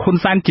បលោកហ៊ុន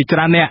សែនជាច្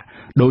រើនអ្នក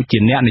ដូចជា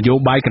អ្នកនយោ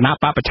បាយគណៈ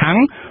បកប្រឆាំង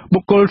បុ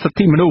គ្គលសិទ្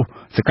ធិមនុស្ស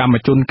សកម្ម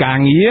ជនការ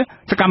ងារ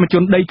សកម្មជ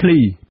នដីធ្លី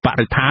ប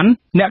រិស្ថាន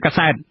អ្នកកា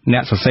សែតអ្ន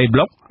កសរសេរប្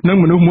លុកនិង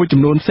មនុស្សមួយចំ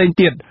នួនផ្សេង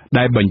ទៀត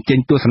ដែលបញ្ចេញ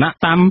ទស្សនៈ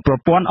តាមប្រ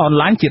ព័ន្ធអន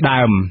ឡាញជា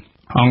ដើម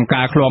អង្គ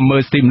ការឃ្លាំមើ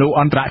លសិទ្ធិមនុស្ស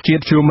អន្តរជា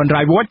តិ Human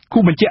Rights Watch គូ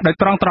បញ្ជាក់ដោយ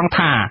ត្រង់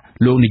ថា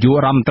លោកនាយក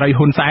រដ្ឋមន្ត្រី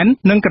ហ៊ុនសែន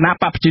និងគណៈ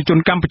បកប្រជាជន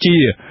កម្ពុជា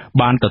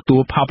បានទទួ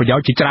លផលប្រយោជ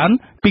ន៍ជាច្រើន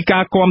ពីកា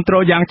រគាំទ្រ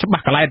យ៉ាងច្បា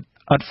ស់កឡែត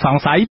ឥតស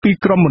ង្ស័យពី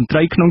ក្រុមមន្ត្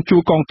រីក្នុងជួ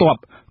រកងទ័ព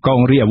ក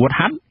ងរាជអាវុធ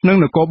ហត្ថនិង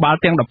នគរបាល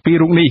ទាំង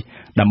12រូបនេះ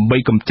ដើម្បី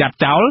កម្ចាត់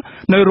ចោល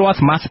នៅរាល់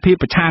សមាជិក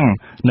ប្រឆាំង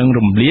និង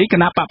រំលាយគ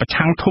ណៈបកប្រ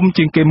ឆាំងធំ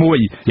ជាងគេមួយ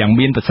យ៉ាង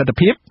មានប្រសិទ្ធ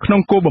ភាពក្នុ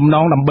ងគោលបំណ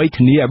ងដើម្បី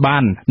ធានាឲ្យបា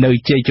ននៅ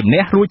ជ័យជំ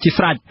នះរួចជា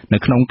ស្រេចនៅ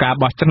ក្នុងការ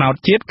បោះឆ្នោត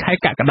ជាតិខែ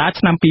កក្កដា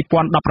ឆ្នាំ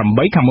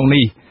2018ខាងមុខ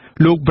នេះ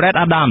លោក Brett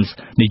Adams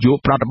នាយក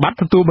ប្រតិបត្តិ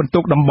ទទួលបន្ទុ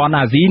កតំបន់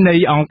អាស៊ីនៃ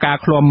អង្គការ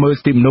ឃ្លាំមើល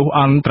សិទ្ធិមនុស្ស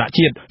អន្តរ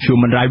ជាតិ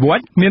Human Rights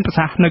Watch មានប្រ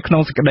សាសន៍នៅក្នុ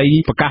ងសេចក្តី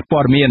ប្រកាសព័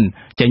ត៌មាន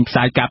ចេញផ្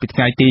សាយកាលពីថ្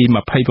ងៃទី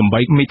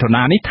28មិថុ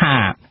នានេះថា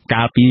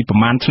កាលពីប្រ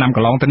មាណឆ្នាំក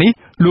ន្លងទៅនេះ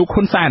លោក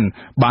ហ៊ុនសែន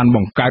បានប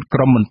ង្កើតក្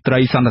រុមមន្ត្រី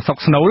សន្តិសុខ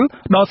ស្នូល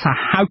ដ៏សា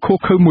ហាវឃោរ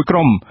ឃៅមួយក្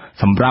រុម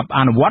សម្រាប់អ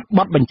នុវត្តប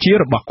ទបញ្ជា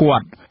របស់គា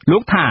ត់លោ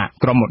កថា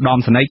ក្រុមឧត្តម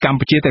សេនីយ៍កម្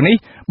ពុជាទាំងនេះ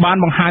បាន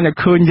បង្ហាញឲ្យ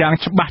ឃើញយ៉ាង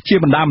ច្បាស់ជា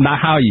បណ្ដា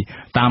ហើយ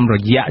តាមរ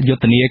យៈយុ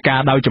ទ្ធនាការ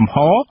ដោយចំហ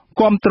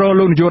គាំទ្រ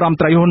លោកនាយករដ្ឋមន្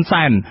ត្រីហ៊ុន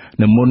សែន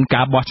នៅមុន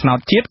ការបោះឆ្នោត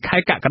ជាតិខែ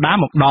កក្កដា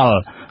មកដល់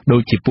ដូ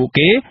ចជាពួក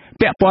គេ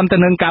ពាក់ព័ន្ធទៅ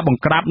នឹងការប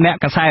ង្ក្រាបអ្នក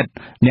កាសែត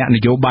អ្នកន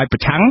យោបាយប្រ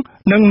ឆាំង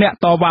និងអ្នក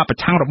តវ៉ាប្រ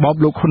ឆាំងរបប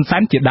លោកហ៊ុនសែ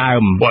នជាដើ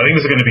ម Well, I think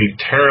it's going to be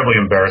terribly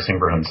embarrassing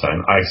for Hun Sen.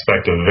 I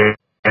expect a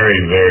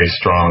very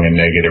strong and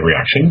negative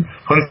reaction.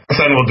 Hun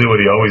Sen will do what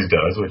he always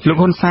does. លោក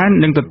ហ៊ុនសែន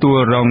នឹងទទួល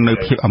រងនៅ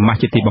ភាពអាម៉ាស់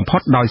ជាទីបំផុ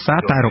តដោយសារ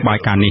តែរបាយ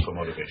ការណ៍នេះ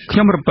ខ្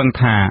ញុំរំពឹង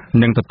ថា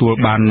នឹងទទួល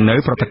បាននៅ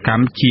ប្រតិក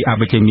ម្មជាអ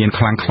វិជ្ជមាន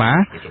ខ្លាំងក្លា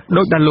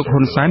ដោយដែលលោក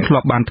ហ៊ុនសែនធ្លា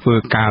ប់បានធ្វើ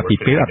កាលពី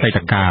ពេលអតីត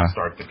កាល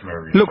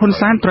លោកហ៊ុន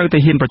សែនត្រូវតែ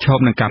ហ៊ានប្រឈម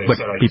នឹងការពិត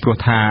ពីព្រោះ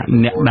ថា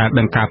អ្នកដែល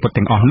ដឹងការពិត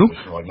ទាំងអស់នោះ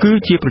គឺ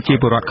ជាប្រជា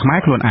ពលរដ្ឋខ្មែរ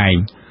ខ្លួនឯង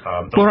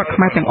ពលរដ្ឋខ្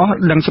មែរទាំងអស់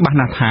ដឹងច្បាស់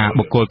ណាស់ថា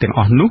បុគ្គលទាំងអ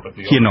ស់នោះ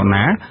ជានរ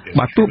ណា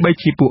បើទោះបី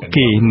ជាពួក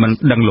គេមិន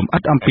ដឹងលម្អិ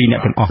តអំពីអ្នក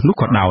ទាំងអស់នោះ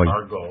ក៏ដោយ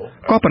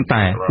ក៏ប៉ុន្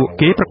តែពួក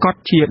គេប្រកាស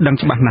ជាដឹង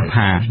ច្បាស់ណាស់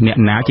ថាអ្នក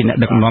ណាជាអ្នក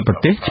ដឹកនាំប្រ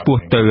ទេសឆ្ពោះ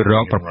ទៅរ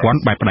កប្រព័ន្ធ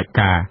បែបផ្ដាច់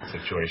ការ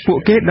ពួក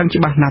គេដឹង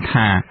ច្បាស់ណាស់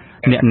ថា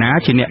អ្នកណា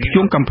ជាអ្នកភ្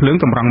ជុំកំភ្លើង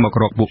តម្រង់មក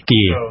រកពួក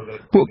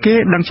គេ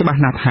ដឹងច្បាស់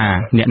ណាស់ថា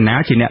អ្នកណា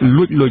ជាអ្នក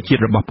លួចលុយជា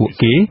តិរបស់ពួក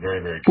គេ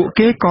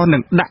ក៏នឹ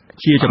ងដាក់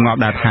ជាចម្ងល់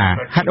ដែរថា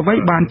ហេតុអ្វី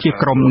បានជា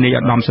ក្រុមនៃឧ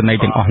ត្តមសេនី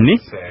យ៍ទាំងអស់នេះ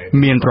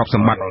មានទ្រព្យស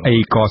ម្បត្តិអី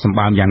ក៏សម្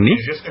បើមយ៉ាងនេះ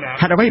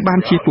ហេតុអ្វីបាន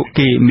ជាពួក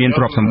គេមាន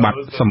ទ្រព្យសម្បត្តិ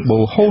សម្បូ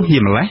រហូរហៀ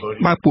ម្លេះ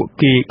បើពួក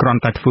គេគ្រាន់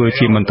តែធ្វើ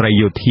ជាមន្ត្រី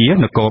យោធា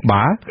នគរ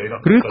បាល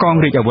ឬកង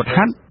រាជអាវុធហ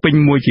ត្ថពេញ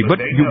មួយជីវិត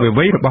យុវ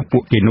វ័យរបស់ពួ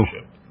កគេនោះ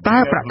តើ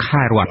ប្រាក់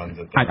ខែរដ្ឋ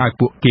អាចឲ្យ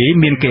ពួកគេ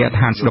មានគេហដ្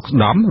ឋានស្ដុកស្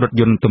ដំរថ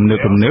យន្តទំនើប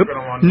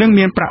និង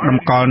មានប្រាក់ត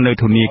ម្កល់នៅ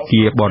ធនា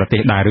គារបរទេ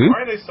សដែរឬ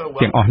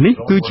ទាំងអស់នេះ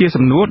គឺជា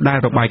សំណួរដែល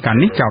របាយការ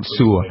ណ៍នេះចោទ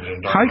សួរ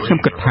ហើយខ្ញុំ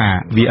គិតថា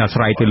វាអាស្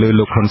រ័យទៅលើ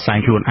លោកហ៊ុនសែន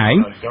ខ្លួនឯង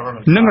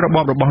និងរប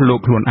បរបស់លោក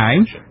ខ្លួនឯង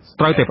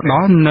ត្រូវតែផ្ដ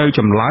ល់នៅច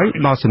ម្លើយ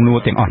ដល់សំណួរ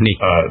ទាំងអស់នេះ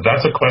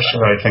That's a question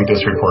that I think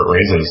this report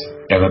raises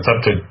and it's up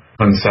to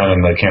Hun Sen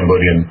and the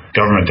Cambodian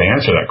government to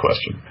answer that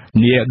question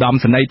នាយឧត្តម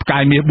សេនីយ៍ផ្កា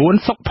យមាស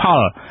4សុកផ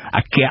លអ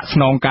គ្គស្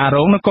នងការរ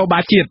ងនគរបា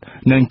លជាតិ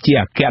និងជា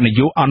អគ្គនា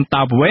យកអន្ត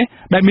រប្រវេសន៍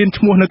ដែលមាន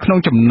ឈ្មោះនៅក្នុង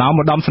ចំណោម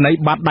ឧត្តមសេនីយ៍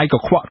បាត់ដៃក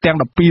ខ្វក់ទាំង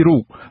12រូ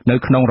បនៅ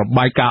ក្នុងរ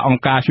បាយការណ៍អង្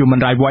គការ Human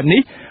Rights Watch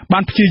នេះបា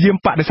នព្យាយាម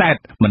បដិសេធ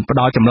មិនផ្ដ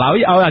ល់ចម្លើយ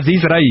ឲ្យអាស៊ី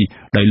សេរី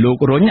ដោយលោក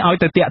រុញឲ្យ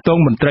ទៅតាក់ទង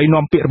មន្ត្រី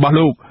នាំពាក្យរបស់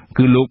លោក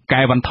គឺលោក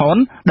កែវ៉ាន់ថន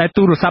ដែល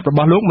ទូរស័ព្ទរប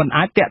ស់លោកមិន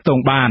អាចតាក់ទង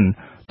បាន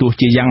ទោះ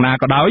ជាយ៉ាងណា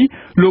ក៏ដោយ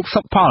លោក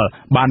សុកផល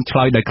បានឆ្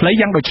លើយដោយខ្លី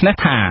យ៉ាងដូចនេះ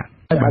ថា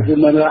បើគឺ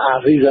មិនអា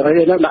ស៊ីសេរី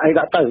នោះដាក់អី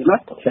ដាក់ទៅណា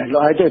ចាលោ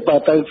កឲ្យទៅបើ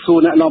ទៅសួរ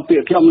អ្នកនាំពា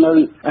ក្យខ្ញុំនៅ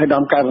ឯ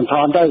ដំកែបន្ថ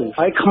នទៅ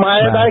ហើយខ្មែរ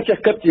ដែរចេះ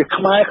គិតជា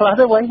ខ្មែរខ្លះ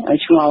ទៅវិញឲ្យ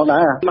ឆ្ងល់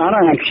ដែរបាន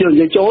ហើយខ្ញុំនិ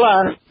យាយចូល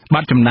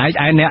បាទចំណែក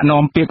ឯអ្នក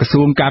នាំពាក្យក្រ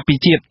សួងការពារ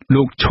ជាតិ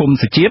លោកឈុំ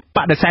សុជាតិប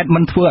ដិសេធមិ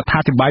នធ្វើអត្ថា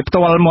ធិប្បាយផ្ទា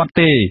ល់មាត់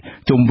ទេ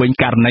ជុំវិញ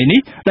ករណីនេះ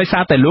ដោយសា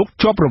រតែលោក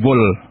ជាប់រវ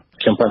ល់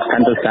ខ្ញុំប្រកា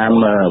ន់ទៅតាម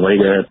អ្វី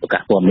ដែលប្រកា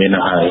សព័ត៌មាន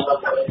នោះហើយ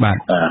បាទ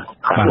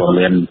ព័ត៌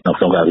មាននៅ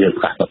ក្នុងការវិភាគ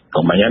ប្រកាស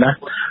ក៏មិនណា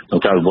ខ្ញុំ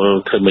ចូលរវល់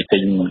ធ្វើមីទី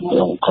ង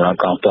ក្នុង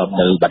កងទ័ព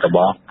នៅបាត់ដំប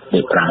ង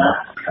នេះ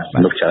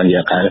5លោកច្រើន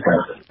យ៉ាងដែ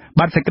រ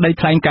បាទសេចក្តី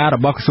ថ្លែងការណ៍រ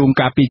បស់ក្រសួង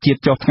ការពារជាតិ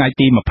ចុះថ្ងៃ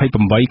ទី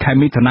28ខែ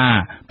មិថុនា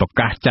ប្រ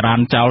កាសចរាន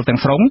ចោលទាំង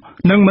ស្រុង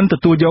និងមិនទ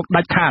ទួលយក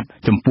ដាច់ខាត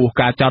ចំពោះ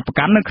ការចោទប្រ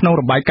កាន់នៅក្នុង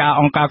របាយការណ៍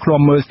អង្គការឃ្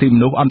លាំមើលសិទ្ធិម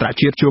នុស្សអន្តរ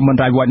ជាតិ Human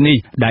Rights Watch នេះ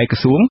ដែលក្រ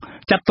សួង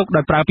ចាត់ទុក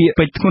ដោយប្រើពាក្យ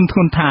ពេចន៍ធ្ងន់ធ្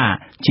ងរថា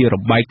ជារ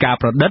បាយការណ៍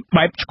ប្រឌិត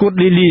បែបឈួត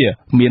លីលា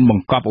មានប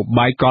ង្កប់ឧ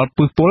បាយកល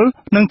ពឹសពុល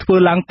និងធ្វើ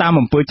ឡើងតាម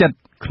អំពើចិត្ត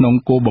ក្នុង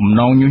គោលបំ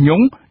ណងញុះញ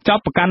ង់ចោទ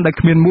ប្រកាន់ដោយ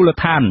គ្មានមូល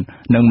ដ្ឋាន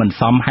និងមិន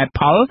សមហេតុ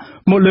ផល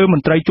មកលើម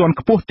ន្ត្រីជាន់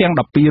ខ្ពស់ទាំង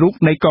12រូប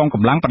នៃកងក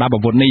ម្លាំងប្រដាប់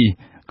អាវុធនេះ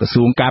ក្រ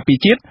សួងការពារ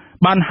ជាតិ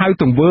បានហៅ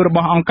ទង្វើរប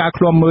ស់អង្គការ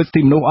ឃ្លាំមើលសិទ្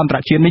ធិមនុស្សអន្តរ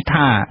ជាតិនេះ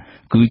ថា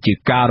គឺជា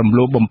ការរំ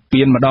លោភបំ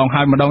ពានម្ដង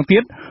ហើយម្ដងទៀ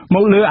តម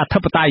កលើអធិ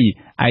បតេយ្យ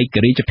ឯក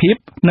រាជ្យភាព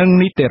និង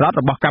នីតិរដ្ឋ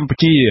របស់កម្ពុ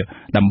ជា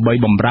ដើម្បី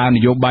បម្រើន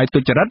យោបាយទុ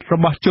ច្ចរិតរ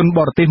បស់ជនប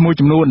រទេសមួយ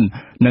ចំនួន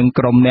និង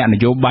ក្រុមអ្នកន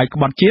យោបាយក្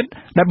បត់ជាតិ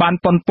ដែលបាន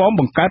ប៉ុនប៉ង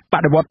បង្កើតប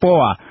ដិវត្តព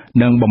ណ៌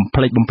និងបំ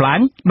ផ្លិចបំផ្លាញ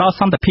ដល់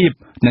សន្តិភាព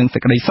និងសេ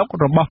ចក្តីសុខ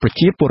របស់ប្រ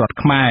ជាពលរដ្ឋ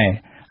ខ្មែរ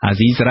អា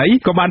ស៊ីសេរី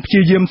ក៏បានព្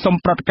យាយាមសុំ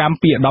ប្រតិកម្ម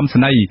ពីឧត្តមសេ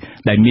នីយ៍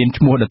ដែលមាន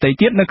ឈ្មោះដទៃ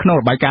ទៀតនៅក្នុង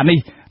របាយការណ៍នេះ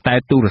តែ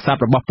ទូរស័ព្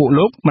ទរបស់ពួក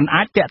លោកមិន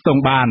អាចតាក់ទង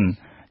បាន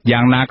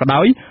យ៉ាងណាក៏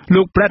ដោយ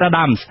លោក Brett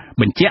Adams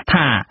បញ្ជាក់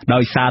ថាដោ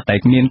យសារតែ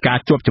មានការ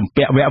ជាប់ជំ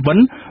ពាក់វគ្គវិន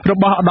រ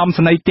បស់ឧត្តម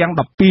សេនីយ៍ទាំង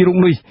12រូប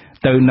នេះ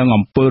ទៅនឹង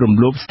អំពើរំ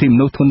លោភសិទ្ធិម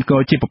នុស្សធ្ងន់ធ្ង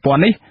រជាប្រព័ន្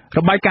ធនេះរ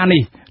បាយការណ៍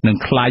នេះនឹង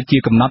ក្លាយជា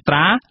កំណត់ត្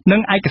រានិ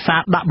ងឯកសារ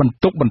ដាក់បន្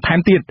ទុកបន្ថែម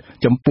ទៀត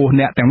ចំពោះ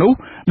អ្នកទាំងនោះ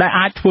ដែល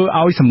អាចធ្វើ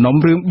ឲ្យសំណុំ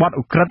រឿងបទ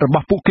ឧក្រិដ្ឋរប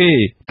ស់ពួកគេ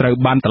ត្រូវ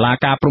បានតុលា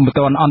ការព្រហ្មទ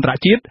ណ្ឌអន្តរ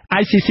ជាតិ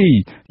ICC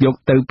យក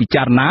ទៅពិ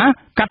ចារណា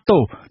កាត់ទោ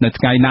សនៅ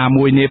ថ្ងៃណា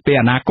មួយនាពេល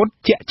អនាគត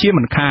ជាក់ជា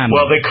មិនខាន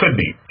Well, they could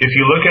be. If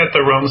you look at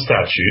the Rome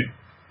Statute,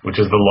 which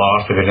is the law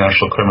for the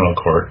International Criminal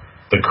Court,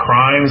 the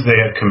crimes they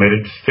have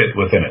committed fit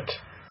within it.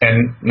 And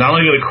not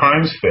only do the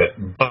crimes fit,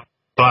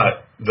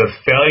 but the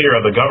failure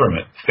of the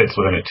government fits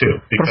within it too.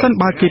 ប្រសិន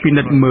បើគេពិ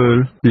និត្យមើល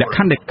លក្ខ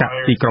ន្តិកៈ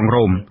ទីក្រុង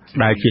រ៉ូម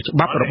ដែលជាច្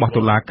បាប់របស់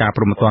តុលាការ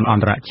ព្រហ្មទណ្ឌអ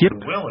ន្តរជាតិ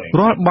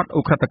រាល់បទ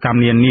ឧក្រិដ្ឋកម្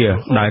មនានា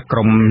ដែលក្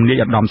រុមនា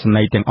យឧត្តមសេ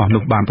នីយ៍ទាំងអស់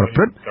នោះបានប្រព្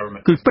រឹត្ត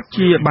គឺពិត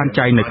ជាបាន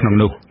ចែងនៅក្នុង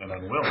នោះ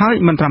ហើយ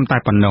មិនត្រឹមតែ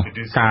ប៉ុណ្ណោះ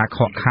ការខ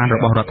កខានរ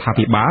បស់រដ្ឋា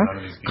ភិបាល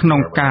ក្នុង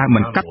ការមិ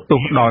នកាត់ទោ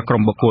សដល់ក្រុ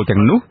មបុគ្គលទាំ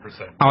ងនោះ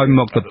ឲ្យម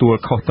កទទួល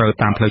ខុសត្រូវ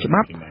តាមផ្លូវច្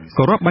បាប់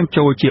ក៏រាប់បញ្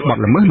ចូលជាបទ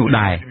ល្មើសនោះ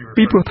ដែរ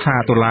ពីព្រោះថា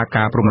តុលា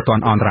ការព្រហ្មទណ្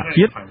ឌអន្តរ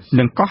ជាតិ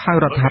នឹងកោះហៅ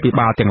រដ្ឋាភិ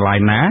បាលទាំងឡាយ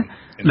ណា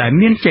ដែល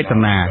មានចេត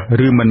នា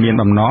ឬមិនមាន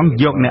បំណង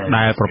យកអ្នក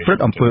ដែលប្រព្រឹត្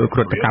តអំពើឧក្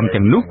រិដ្ឋកម្ម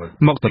ទាំងនោះ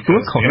មកទទួល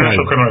ខុសត្រូវ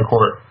The Criminal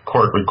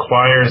Court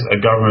requires a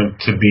government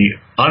to be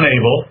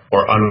unable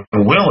or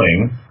unwilling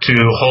to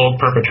hold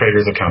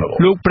perpetrators accountable.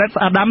 លោក Brett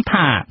Adams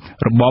ថា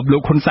របបលោ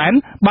កហ៊ុនសែន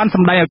បានស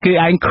ម្ដែងឲ្យគេ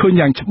ឯងឃើញ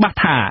យ៉ាងច្បាស់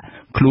ថា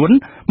ខ្លួន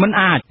មិន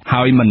អាច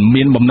ហើយមិន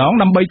មានបំណង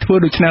ដើម្បីធ្វើ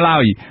ដូច្នេះឡើ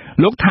យ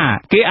លោកថា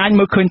គេអាច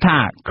មើលឃើញថា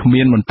គ្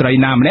មានមន្ត្រី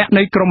ណាម្នាក់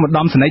នៃក្រុមឧត្ត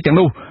មសេនីយ៍ទាំង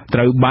នោះត្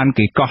រូវបាន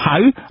គេកោះហៅ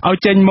ឲ្យ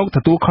ចេញមកទ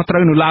ទួលខុសត្រូ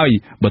វនោះឡើយ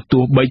បើ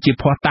ទោះបីជា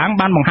ភស្តុតាង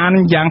បានបង្ហាញ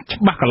យ៉ាងច្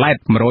បាស់កឡែត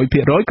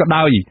 100% ក៏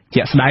ដោយ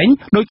ជាក់ស្ដែង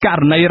ដោយករ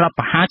ណីរដ្ឋ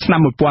ប្រហារឆ្នាំ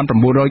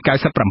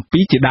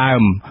1997ជាដើ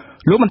ម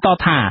លោកបន្ត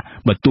ថា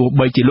បើទោះ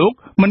បីជាលោក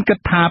មិនគិត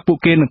ថាពួក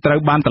គេនឹងត្រូវ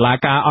បានតុលា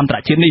ការអន្តរ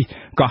ជាតិនេះ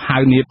ក៏ហៅ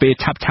នាពេល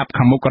ឆាប់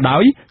ខាងមុខក៏ដោ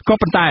យក៏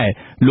ប៉ុន្តែ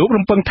លោក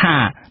រំពឹងថា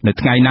នៅ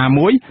ថ្ងៃណា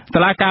មួយតុ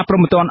លាការព្រ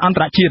ហ្មទណ្ឌអន្ត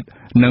រជាតិ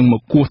នឹងម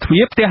កគោះទ្វា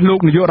រផ្ទះលោក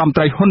នាយករដ្ឋមន្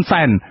ត្រីហ៊ុន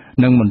សែន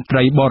និងមន្ត្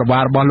រីបរិវា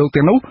ររបស់លោក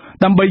ទាំងនោះ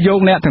ដើម្បីយក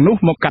អ្នកទាំងនោះ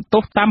មកកាត់ទោ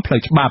សតាមផ្លូ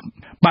វច្បាប់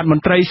បាទម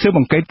ន្ត្រីស៊ើប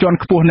អង្កេតជាន់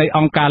ខ្ពស់នៃអ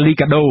ង្គការលី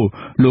កាដូ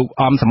លោក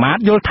អមសមាត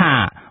យល់ថា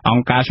អ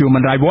ង្គការ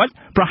Human Rights Watch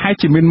ប្រហែល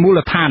ជាមានមូល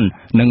ដ្ឋាន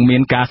និងមា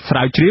នការស្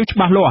រាវជ្រាវច្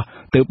បាស់លាស់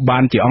ទើបបា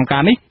នជាអង្គកា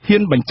រនេះហ៊ា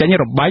នបញ្ចេញ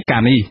របាយកា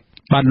រណ៍នេះ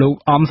បាទលោក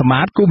អមស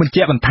មាតគូបញ្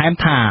ជាក់បន្ថែម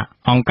ថា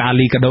អង្គការ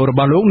លីកាដូរប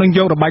ស់លោកនឹងយ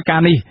ករបាយការ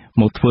ណ៍នេះ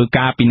មកធ្វើ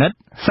ការពិនិត្យ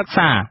សិក្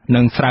សា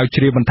និងស្រាវ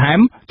ជ្រាវបន្ថែម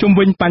ជុំ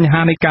វិញបញ្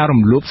ហានៃការ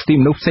រំលោភសិទ្ធិ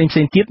មនុស្សផ្សេង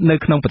ៗទៀតនៅ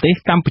ក្នុងប្រទេស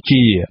កម្ពុ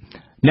ជា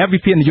អ្នកវិ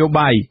ភាគនយោ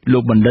បាយលោ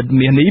កបណ្ឌិត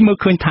មាសនេះមើល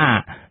ឃើញថា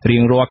រៀ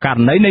ងរាល់ករ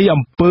ណីនៃ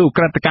អំពើឧ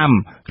ក្រិដ្ឋកម្ម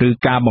ឬ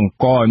ការបង្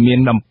កឲ្យមាន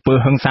អំពើ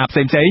ហិង្សាផ្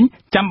សេងៗ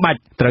ចាំបាច់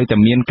ត្រូវតែ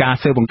មានការ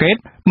ស៊ើបអង្កេត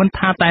មិន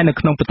ថាតែនៅ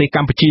ក្នុងប្រទេសក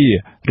ម្ពុជា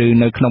ឬ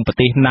នៅក្នុងប្រ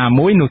ទេសណា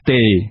មួយនោះ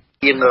ទេ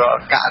មានរា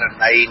ល់ករ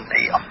ណី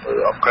នៃអំពើ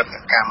អក្រិត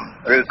កម្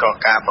មឬក៏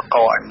ការបង្ក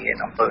ឲ្យមាន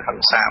អំពើហិ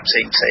ង្សាផ្សេ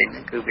ងៗហ្នឹ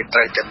ងគឺវាត្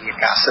រូវតែមាន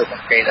ការស៊ើបអ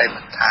ង្កេតឲ្យ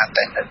មិនថា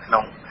តែនៅក្នុ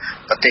ង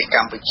ប្រទេសក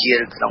ម្ពុជា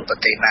ឬក្នុងប្រ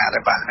ទេសណាដែ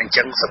របាទអញ្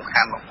ចឹងសំ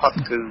ខាន់បំផុត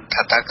គឺ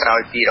ថាតើក្រោ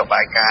យពីរ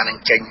បាយការណ៍នឹង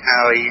ចេញ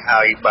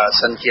ហើយបើ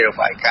សិនជារ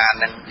បាយការណ៍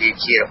នឹងវា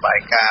ជារបា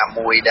យការណ៍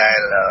មួយដែល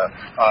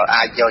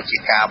អាចយកជា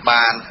ការ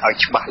បានឲ្យ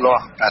ច្បាស់លា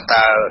ស់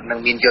តើនឹង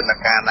មានយន្ត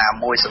ការណា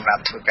មួយសម្រា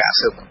ប់ធ្វើការ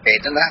ស៊ើបអង្កេត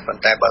ណាប៉ុ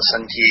ន្តែបើសិ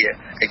នជា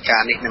កិច្ចកា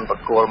រនេះនឹងបក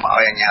គោលមក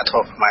ឲ្យអាជ្ញាធ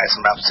រខ្មែរស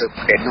ម្រាប់ស៊ើបអ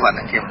ង្កេតនោះអា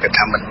នេះខ្ញុំគិត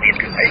ថាมันមាន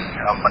រឿងអី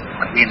มั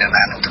นមាននរ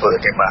ណានឹងធ្វើ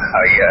ទេបាទ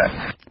ហើយ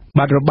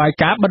បាទរបាយ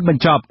ការណ៍បិទប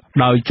ញ្ចប់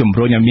ដោយជំ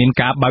រុញឲ្យមាន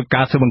ការបើក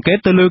ការស៊ើបអង្កេត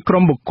ទៅលើក្រុ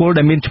មបុគ្គល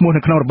ដែលមានឈ្មោះ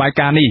នៅក្នុងរបាយ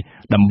ការណ៍នេះ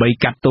ដើម្បី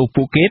កាត់ទោស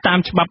ពួកគេតាម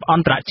ច្បាប់អ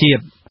ន្តរជា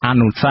តិអ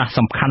នុសាសន៍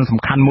សំ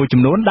ខាន់មួយ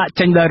ចំនួនដាក់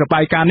ចេញដោយរ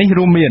បាយការណ៍នេះ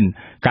រួមមាន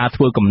ការ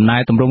ធ្វើកំណែ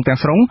តម្រង់ទាំង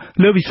ស្រុង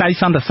លើវិស័យ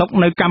សន្តិសុខ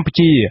នៅកម្ពុ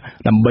ជា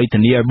ដើម្បីធា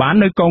នាឲ្យបាន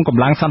នូវកងក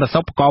ម្លាំងសន្តិសុ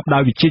ខប្រកបដោ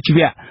យវិជ្ជាជី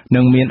វៈនិ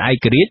ងមានឯ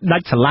ករាជ្យដា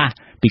ច់ស្រឡះ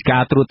ពីកា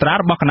រត្រួតត្រា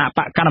របស់គណៈប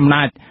កកណ្ដាលអំ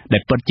ណាចដែ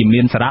លពិតជា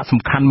មានសារៈសំ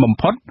ខាន់បំ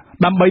ផុត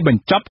ដើម្បីប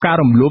ញ្ចប់ការ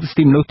រំលោភសិទ្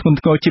ធិមនុស្សធ្ងន់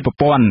ធ្ងរជាប្រ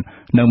ព័ន្ធ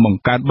និងប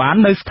ង្កើតបាន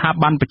នូវស្ថា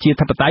ប័នប្រជា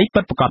ធិបតេយ្យ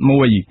ពិតប្រាកដ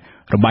មួយ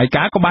របាយ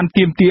ការណ៍ក៏បាន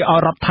ទាមទារឲ្យ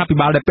រដ្ឋាភិ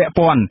បាលដែលពាក់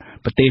ព័ន្ធ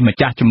ប្រទេសម្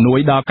ចាស់ជំនួយ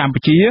ដល់កម្ពុ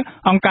ជា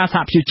អង្គការស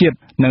ហប្រជាជាតិ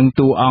និង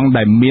តួអង្គ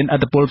ដែលមានឥ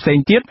ទ្ធិពលផ្សេង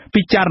ទៀត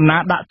ពិចារណា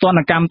ដាក់ទ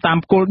ណ្ឌកម្មតាម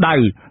គោលដៅ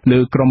លើ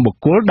ក្រុមបុ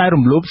គ្គលដែល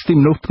រំលោភសិទ្ធិ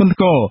មនុស្សធ្ងន់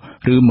ធ្ង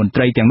រឬមន្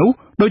ត្រីទាំងនោះ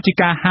ដូចជា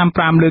ការហាម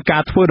5លើកា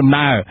រធ្វើដំ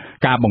ណើរ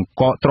ការបង្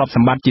កកទ្រព្យស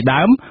ម្បត្តិជា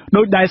ដើម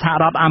ដោយដែលសហ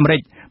រដ្ឋអាមេរិ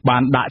កបា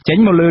នដាក់ចេញ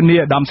មកលើនាយ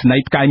ឧត្តមសេនី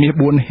យ៍ផ្កាយមាស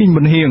4ហ៊ីង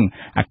ប៊ុនហៀង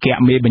អគ្គ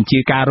មេបញ្ជា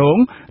ការរង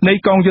នៃ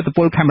កងយោធព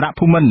លខេមរៈ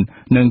ភូមិន្ទ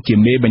និងជា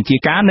មេបញ្ជា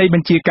ការនៃប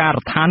ញ្ជាការ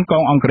ដ្ឋានក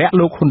ងអង្គរៈ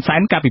លោកហ៊ុនសែ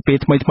នកាលពីពេល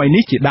ថ្មីៗ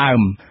នេះជាដើម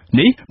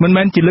នេះមិន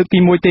មែនជាលើកទី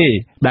1ទេ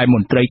ដែលម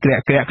ន្ត្រីក្រា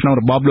ក់ក្នុង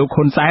របបលោក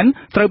ហ៊ុនសែន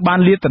ត្រូវបាន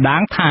លាតត្រដា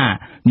ងថា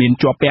មាន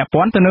ជាប់ពាក់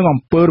ព័ន្ធទៅនឹងអំ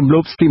ពើរំលោ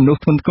ភសិទ្ធិមនុស្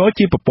សធ្ងន់ធ្ងរ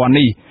ជាប្រព័ន្ធ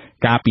នេះ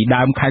កាលពី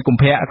ដើមខែកុ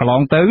ម្ភៈកន្ល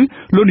ងទៅ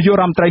លោកនាយក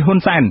រដ្ឋមន្ត្រីហ៊ុន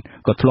សែន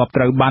ក៏ធ្លាប់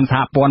ត្រូវបានស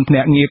ហព័ន្ធភ្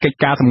នាក់ងារកិច្ច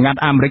ការសម្ងាត់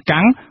អាមេរិក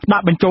កាំងដា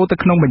ក់បញ្ចូលទៅ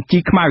ក្នុងបញ្ជី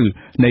ខ្មៅ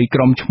នៃក្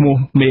រុមឈ្មោះ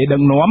មេដឹ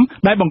កនាំ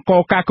ដែលបង្ក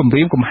ការគំ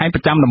រាមកំហែងប្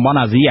រចាំតំបន់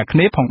អាស៊ីអាគ្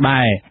នេយ៍ផង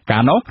ដែរកា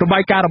លនោះរបា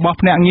យការណ៍របស់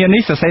ភ្នាក់ងារ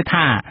នេះសរសេរ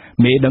ថា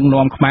មេដឹក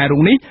នាំខ្មែររូ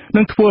បនេះ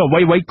នឹងធ្វើអ្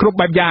វីៗគ្រប់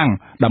បែបយ៉ាង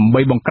ដើម្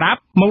បីបង្ក្រាប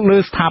មកលើ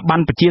ស្ថាប័ន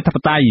ប្រជាធិប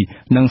តេយ្យ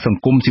និងស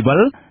ង្គមស៊ីវិ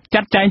ល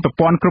ចាត់ចែងប្រ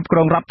ព័ន្ធគ្រប់គ្រ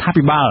ងរដ្ឋា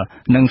ភិបាល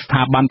និងស្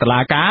ថាប័នតុ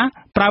លាការ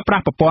ប្រើប្រា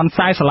ស់ប្រព័ន្ធខ្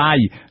សែស្រឡាយ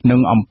និង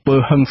អំពើ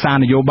ហិង្សាន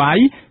យោបាយ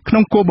ក្នុ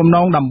ងគោលបំណ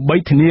ងដើម្បី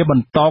ធានាប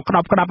ន្តក្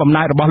តាប់អំ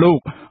ណាចរបស់លោក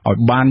ឲ្យ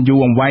បានយូរ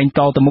អង្វែង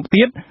តទៅមុខ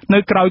ទៀតនៅ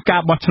ក្រៅកា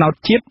របោះឆ្នោត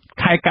ជាតិ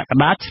ខែកក្ក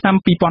ដាឆ្នាំ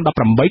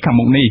2018ខាង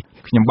មុខនេះ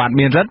ខ្ញុំបាទ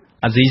មានរិទ្ធ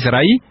អាស៊ីសេ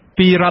រី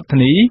ពីរដ្ឋធា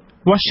នី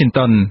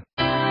Washington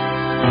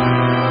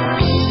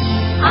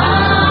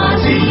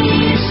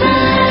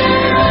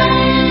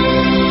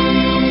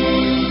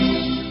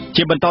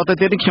ជាបន្តទៅ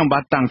ទៀតខ្ញុំបា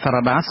ទតាំងសា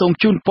រ៉ាដាសូម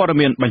ជូនព័ត៌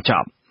មានបញ្ច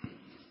ប់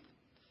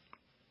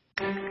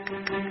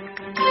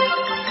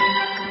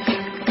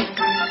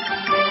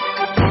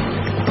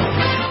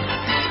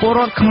ពលរ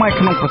ដ្ឋខ្មែរ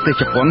ក្នុងប្រទេស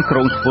ជប៉ុនក្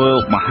រុងធ្វើ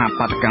មហា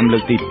បាតកម្មលើ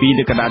កទី2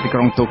នៅកណ្ដាលទីក្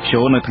រុងតូក្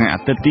យូនៅថ្ងៃអា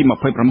ទិត្យទី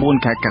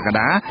29ខែកក្ក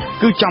ដា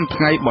គឺចំ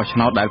ថ្ងៃបោះឆ្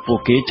នោតដែលពួក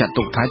គេចាត់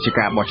ទុកថាជា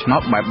ការបោះឆ្នោ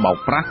តបែបបោក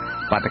ប្រាស់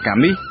បាតកម្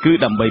មនេះគឺ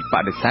ដើម្បីប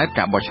ដិសេធ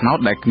ការបោះឆ្នោត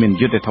ដែលគ្មាន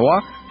យុត្តិធ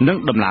ម៌និង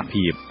ដំណា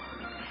ភៀប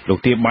លោក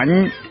ទាបាញ់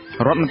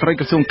រដ្ឋមន្ត្រី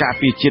ក្រសួងការ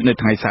ពារជាតិនៅ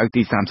ថ្ងៃសៅរ៍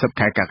ទី30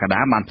ខែកក្កដា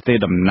បានផ្ទេរ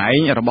តំណែង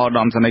របស់ឧ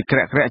ត្តមសេនីយ៍ក្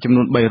រាក់ចំ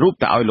នួន3រូប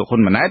ទៅឲ្យលោកហ៊ុ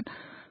នម៉ាណែត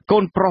កូ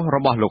នប្រុសរ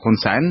បស់លោកហ៊ុន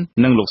សែន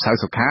និងលោកសៅ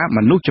សុខាម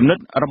នុស្សចំណិត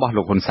របស់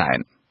លោកហ៊ុនសែន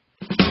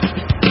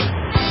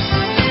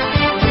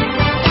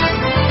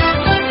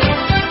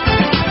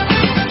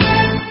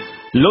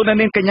លោក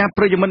នាងកញ្ញា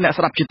ប្រិយមិត្តអ្នក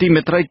ស្ដាប់ជាទី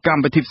មេត្រីកម្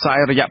មវិធីផ្សាយ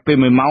រយៈពេល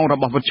1ម៉ោងរ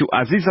បស់វិទ្យុ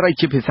អាស៊ីសេរី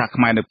ជាភាសា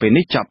ខ្មែរនៅពេល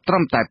នេះចាប់ត្រឹ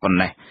មតែប៉ុណ្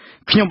ណេះ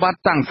ខ្ញុំបាទ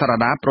តាំងសារ៉ា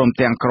ដាព្រម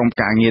ទាំងក្រុម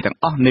ការងារទាំង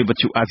អស់នៃវិ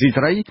ទ្យុអាស៊ី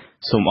សេរី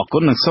សូមអរគុ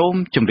ណនិងសូម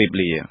ជម្រាប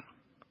លា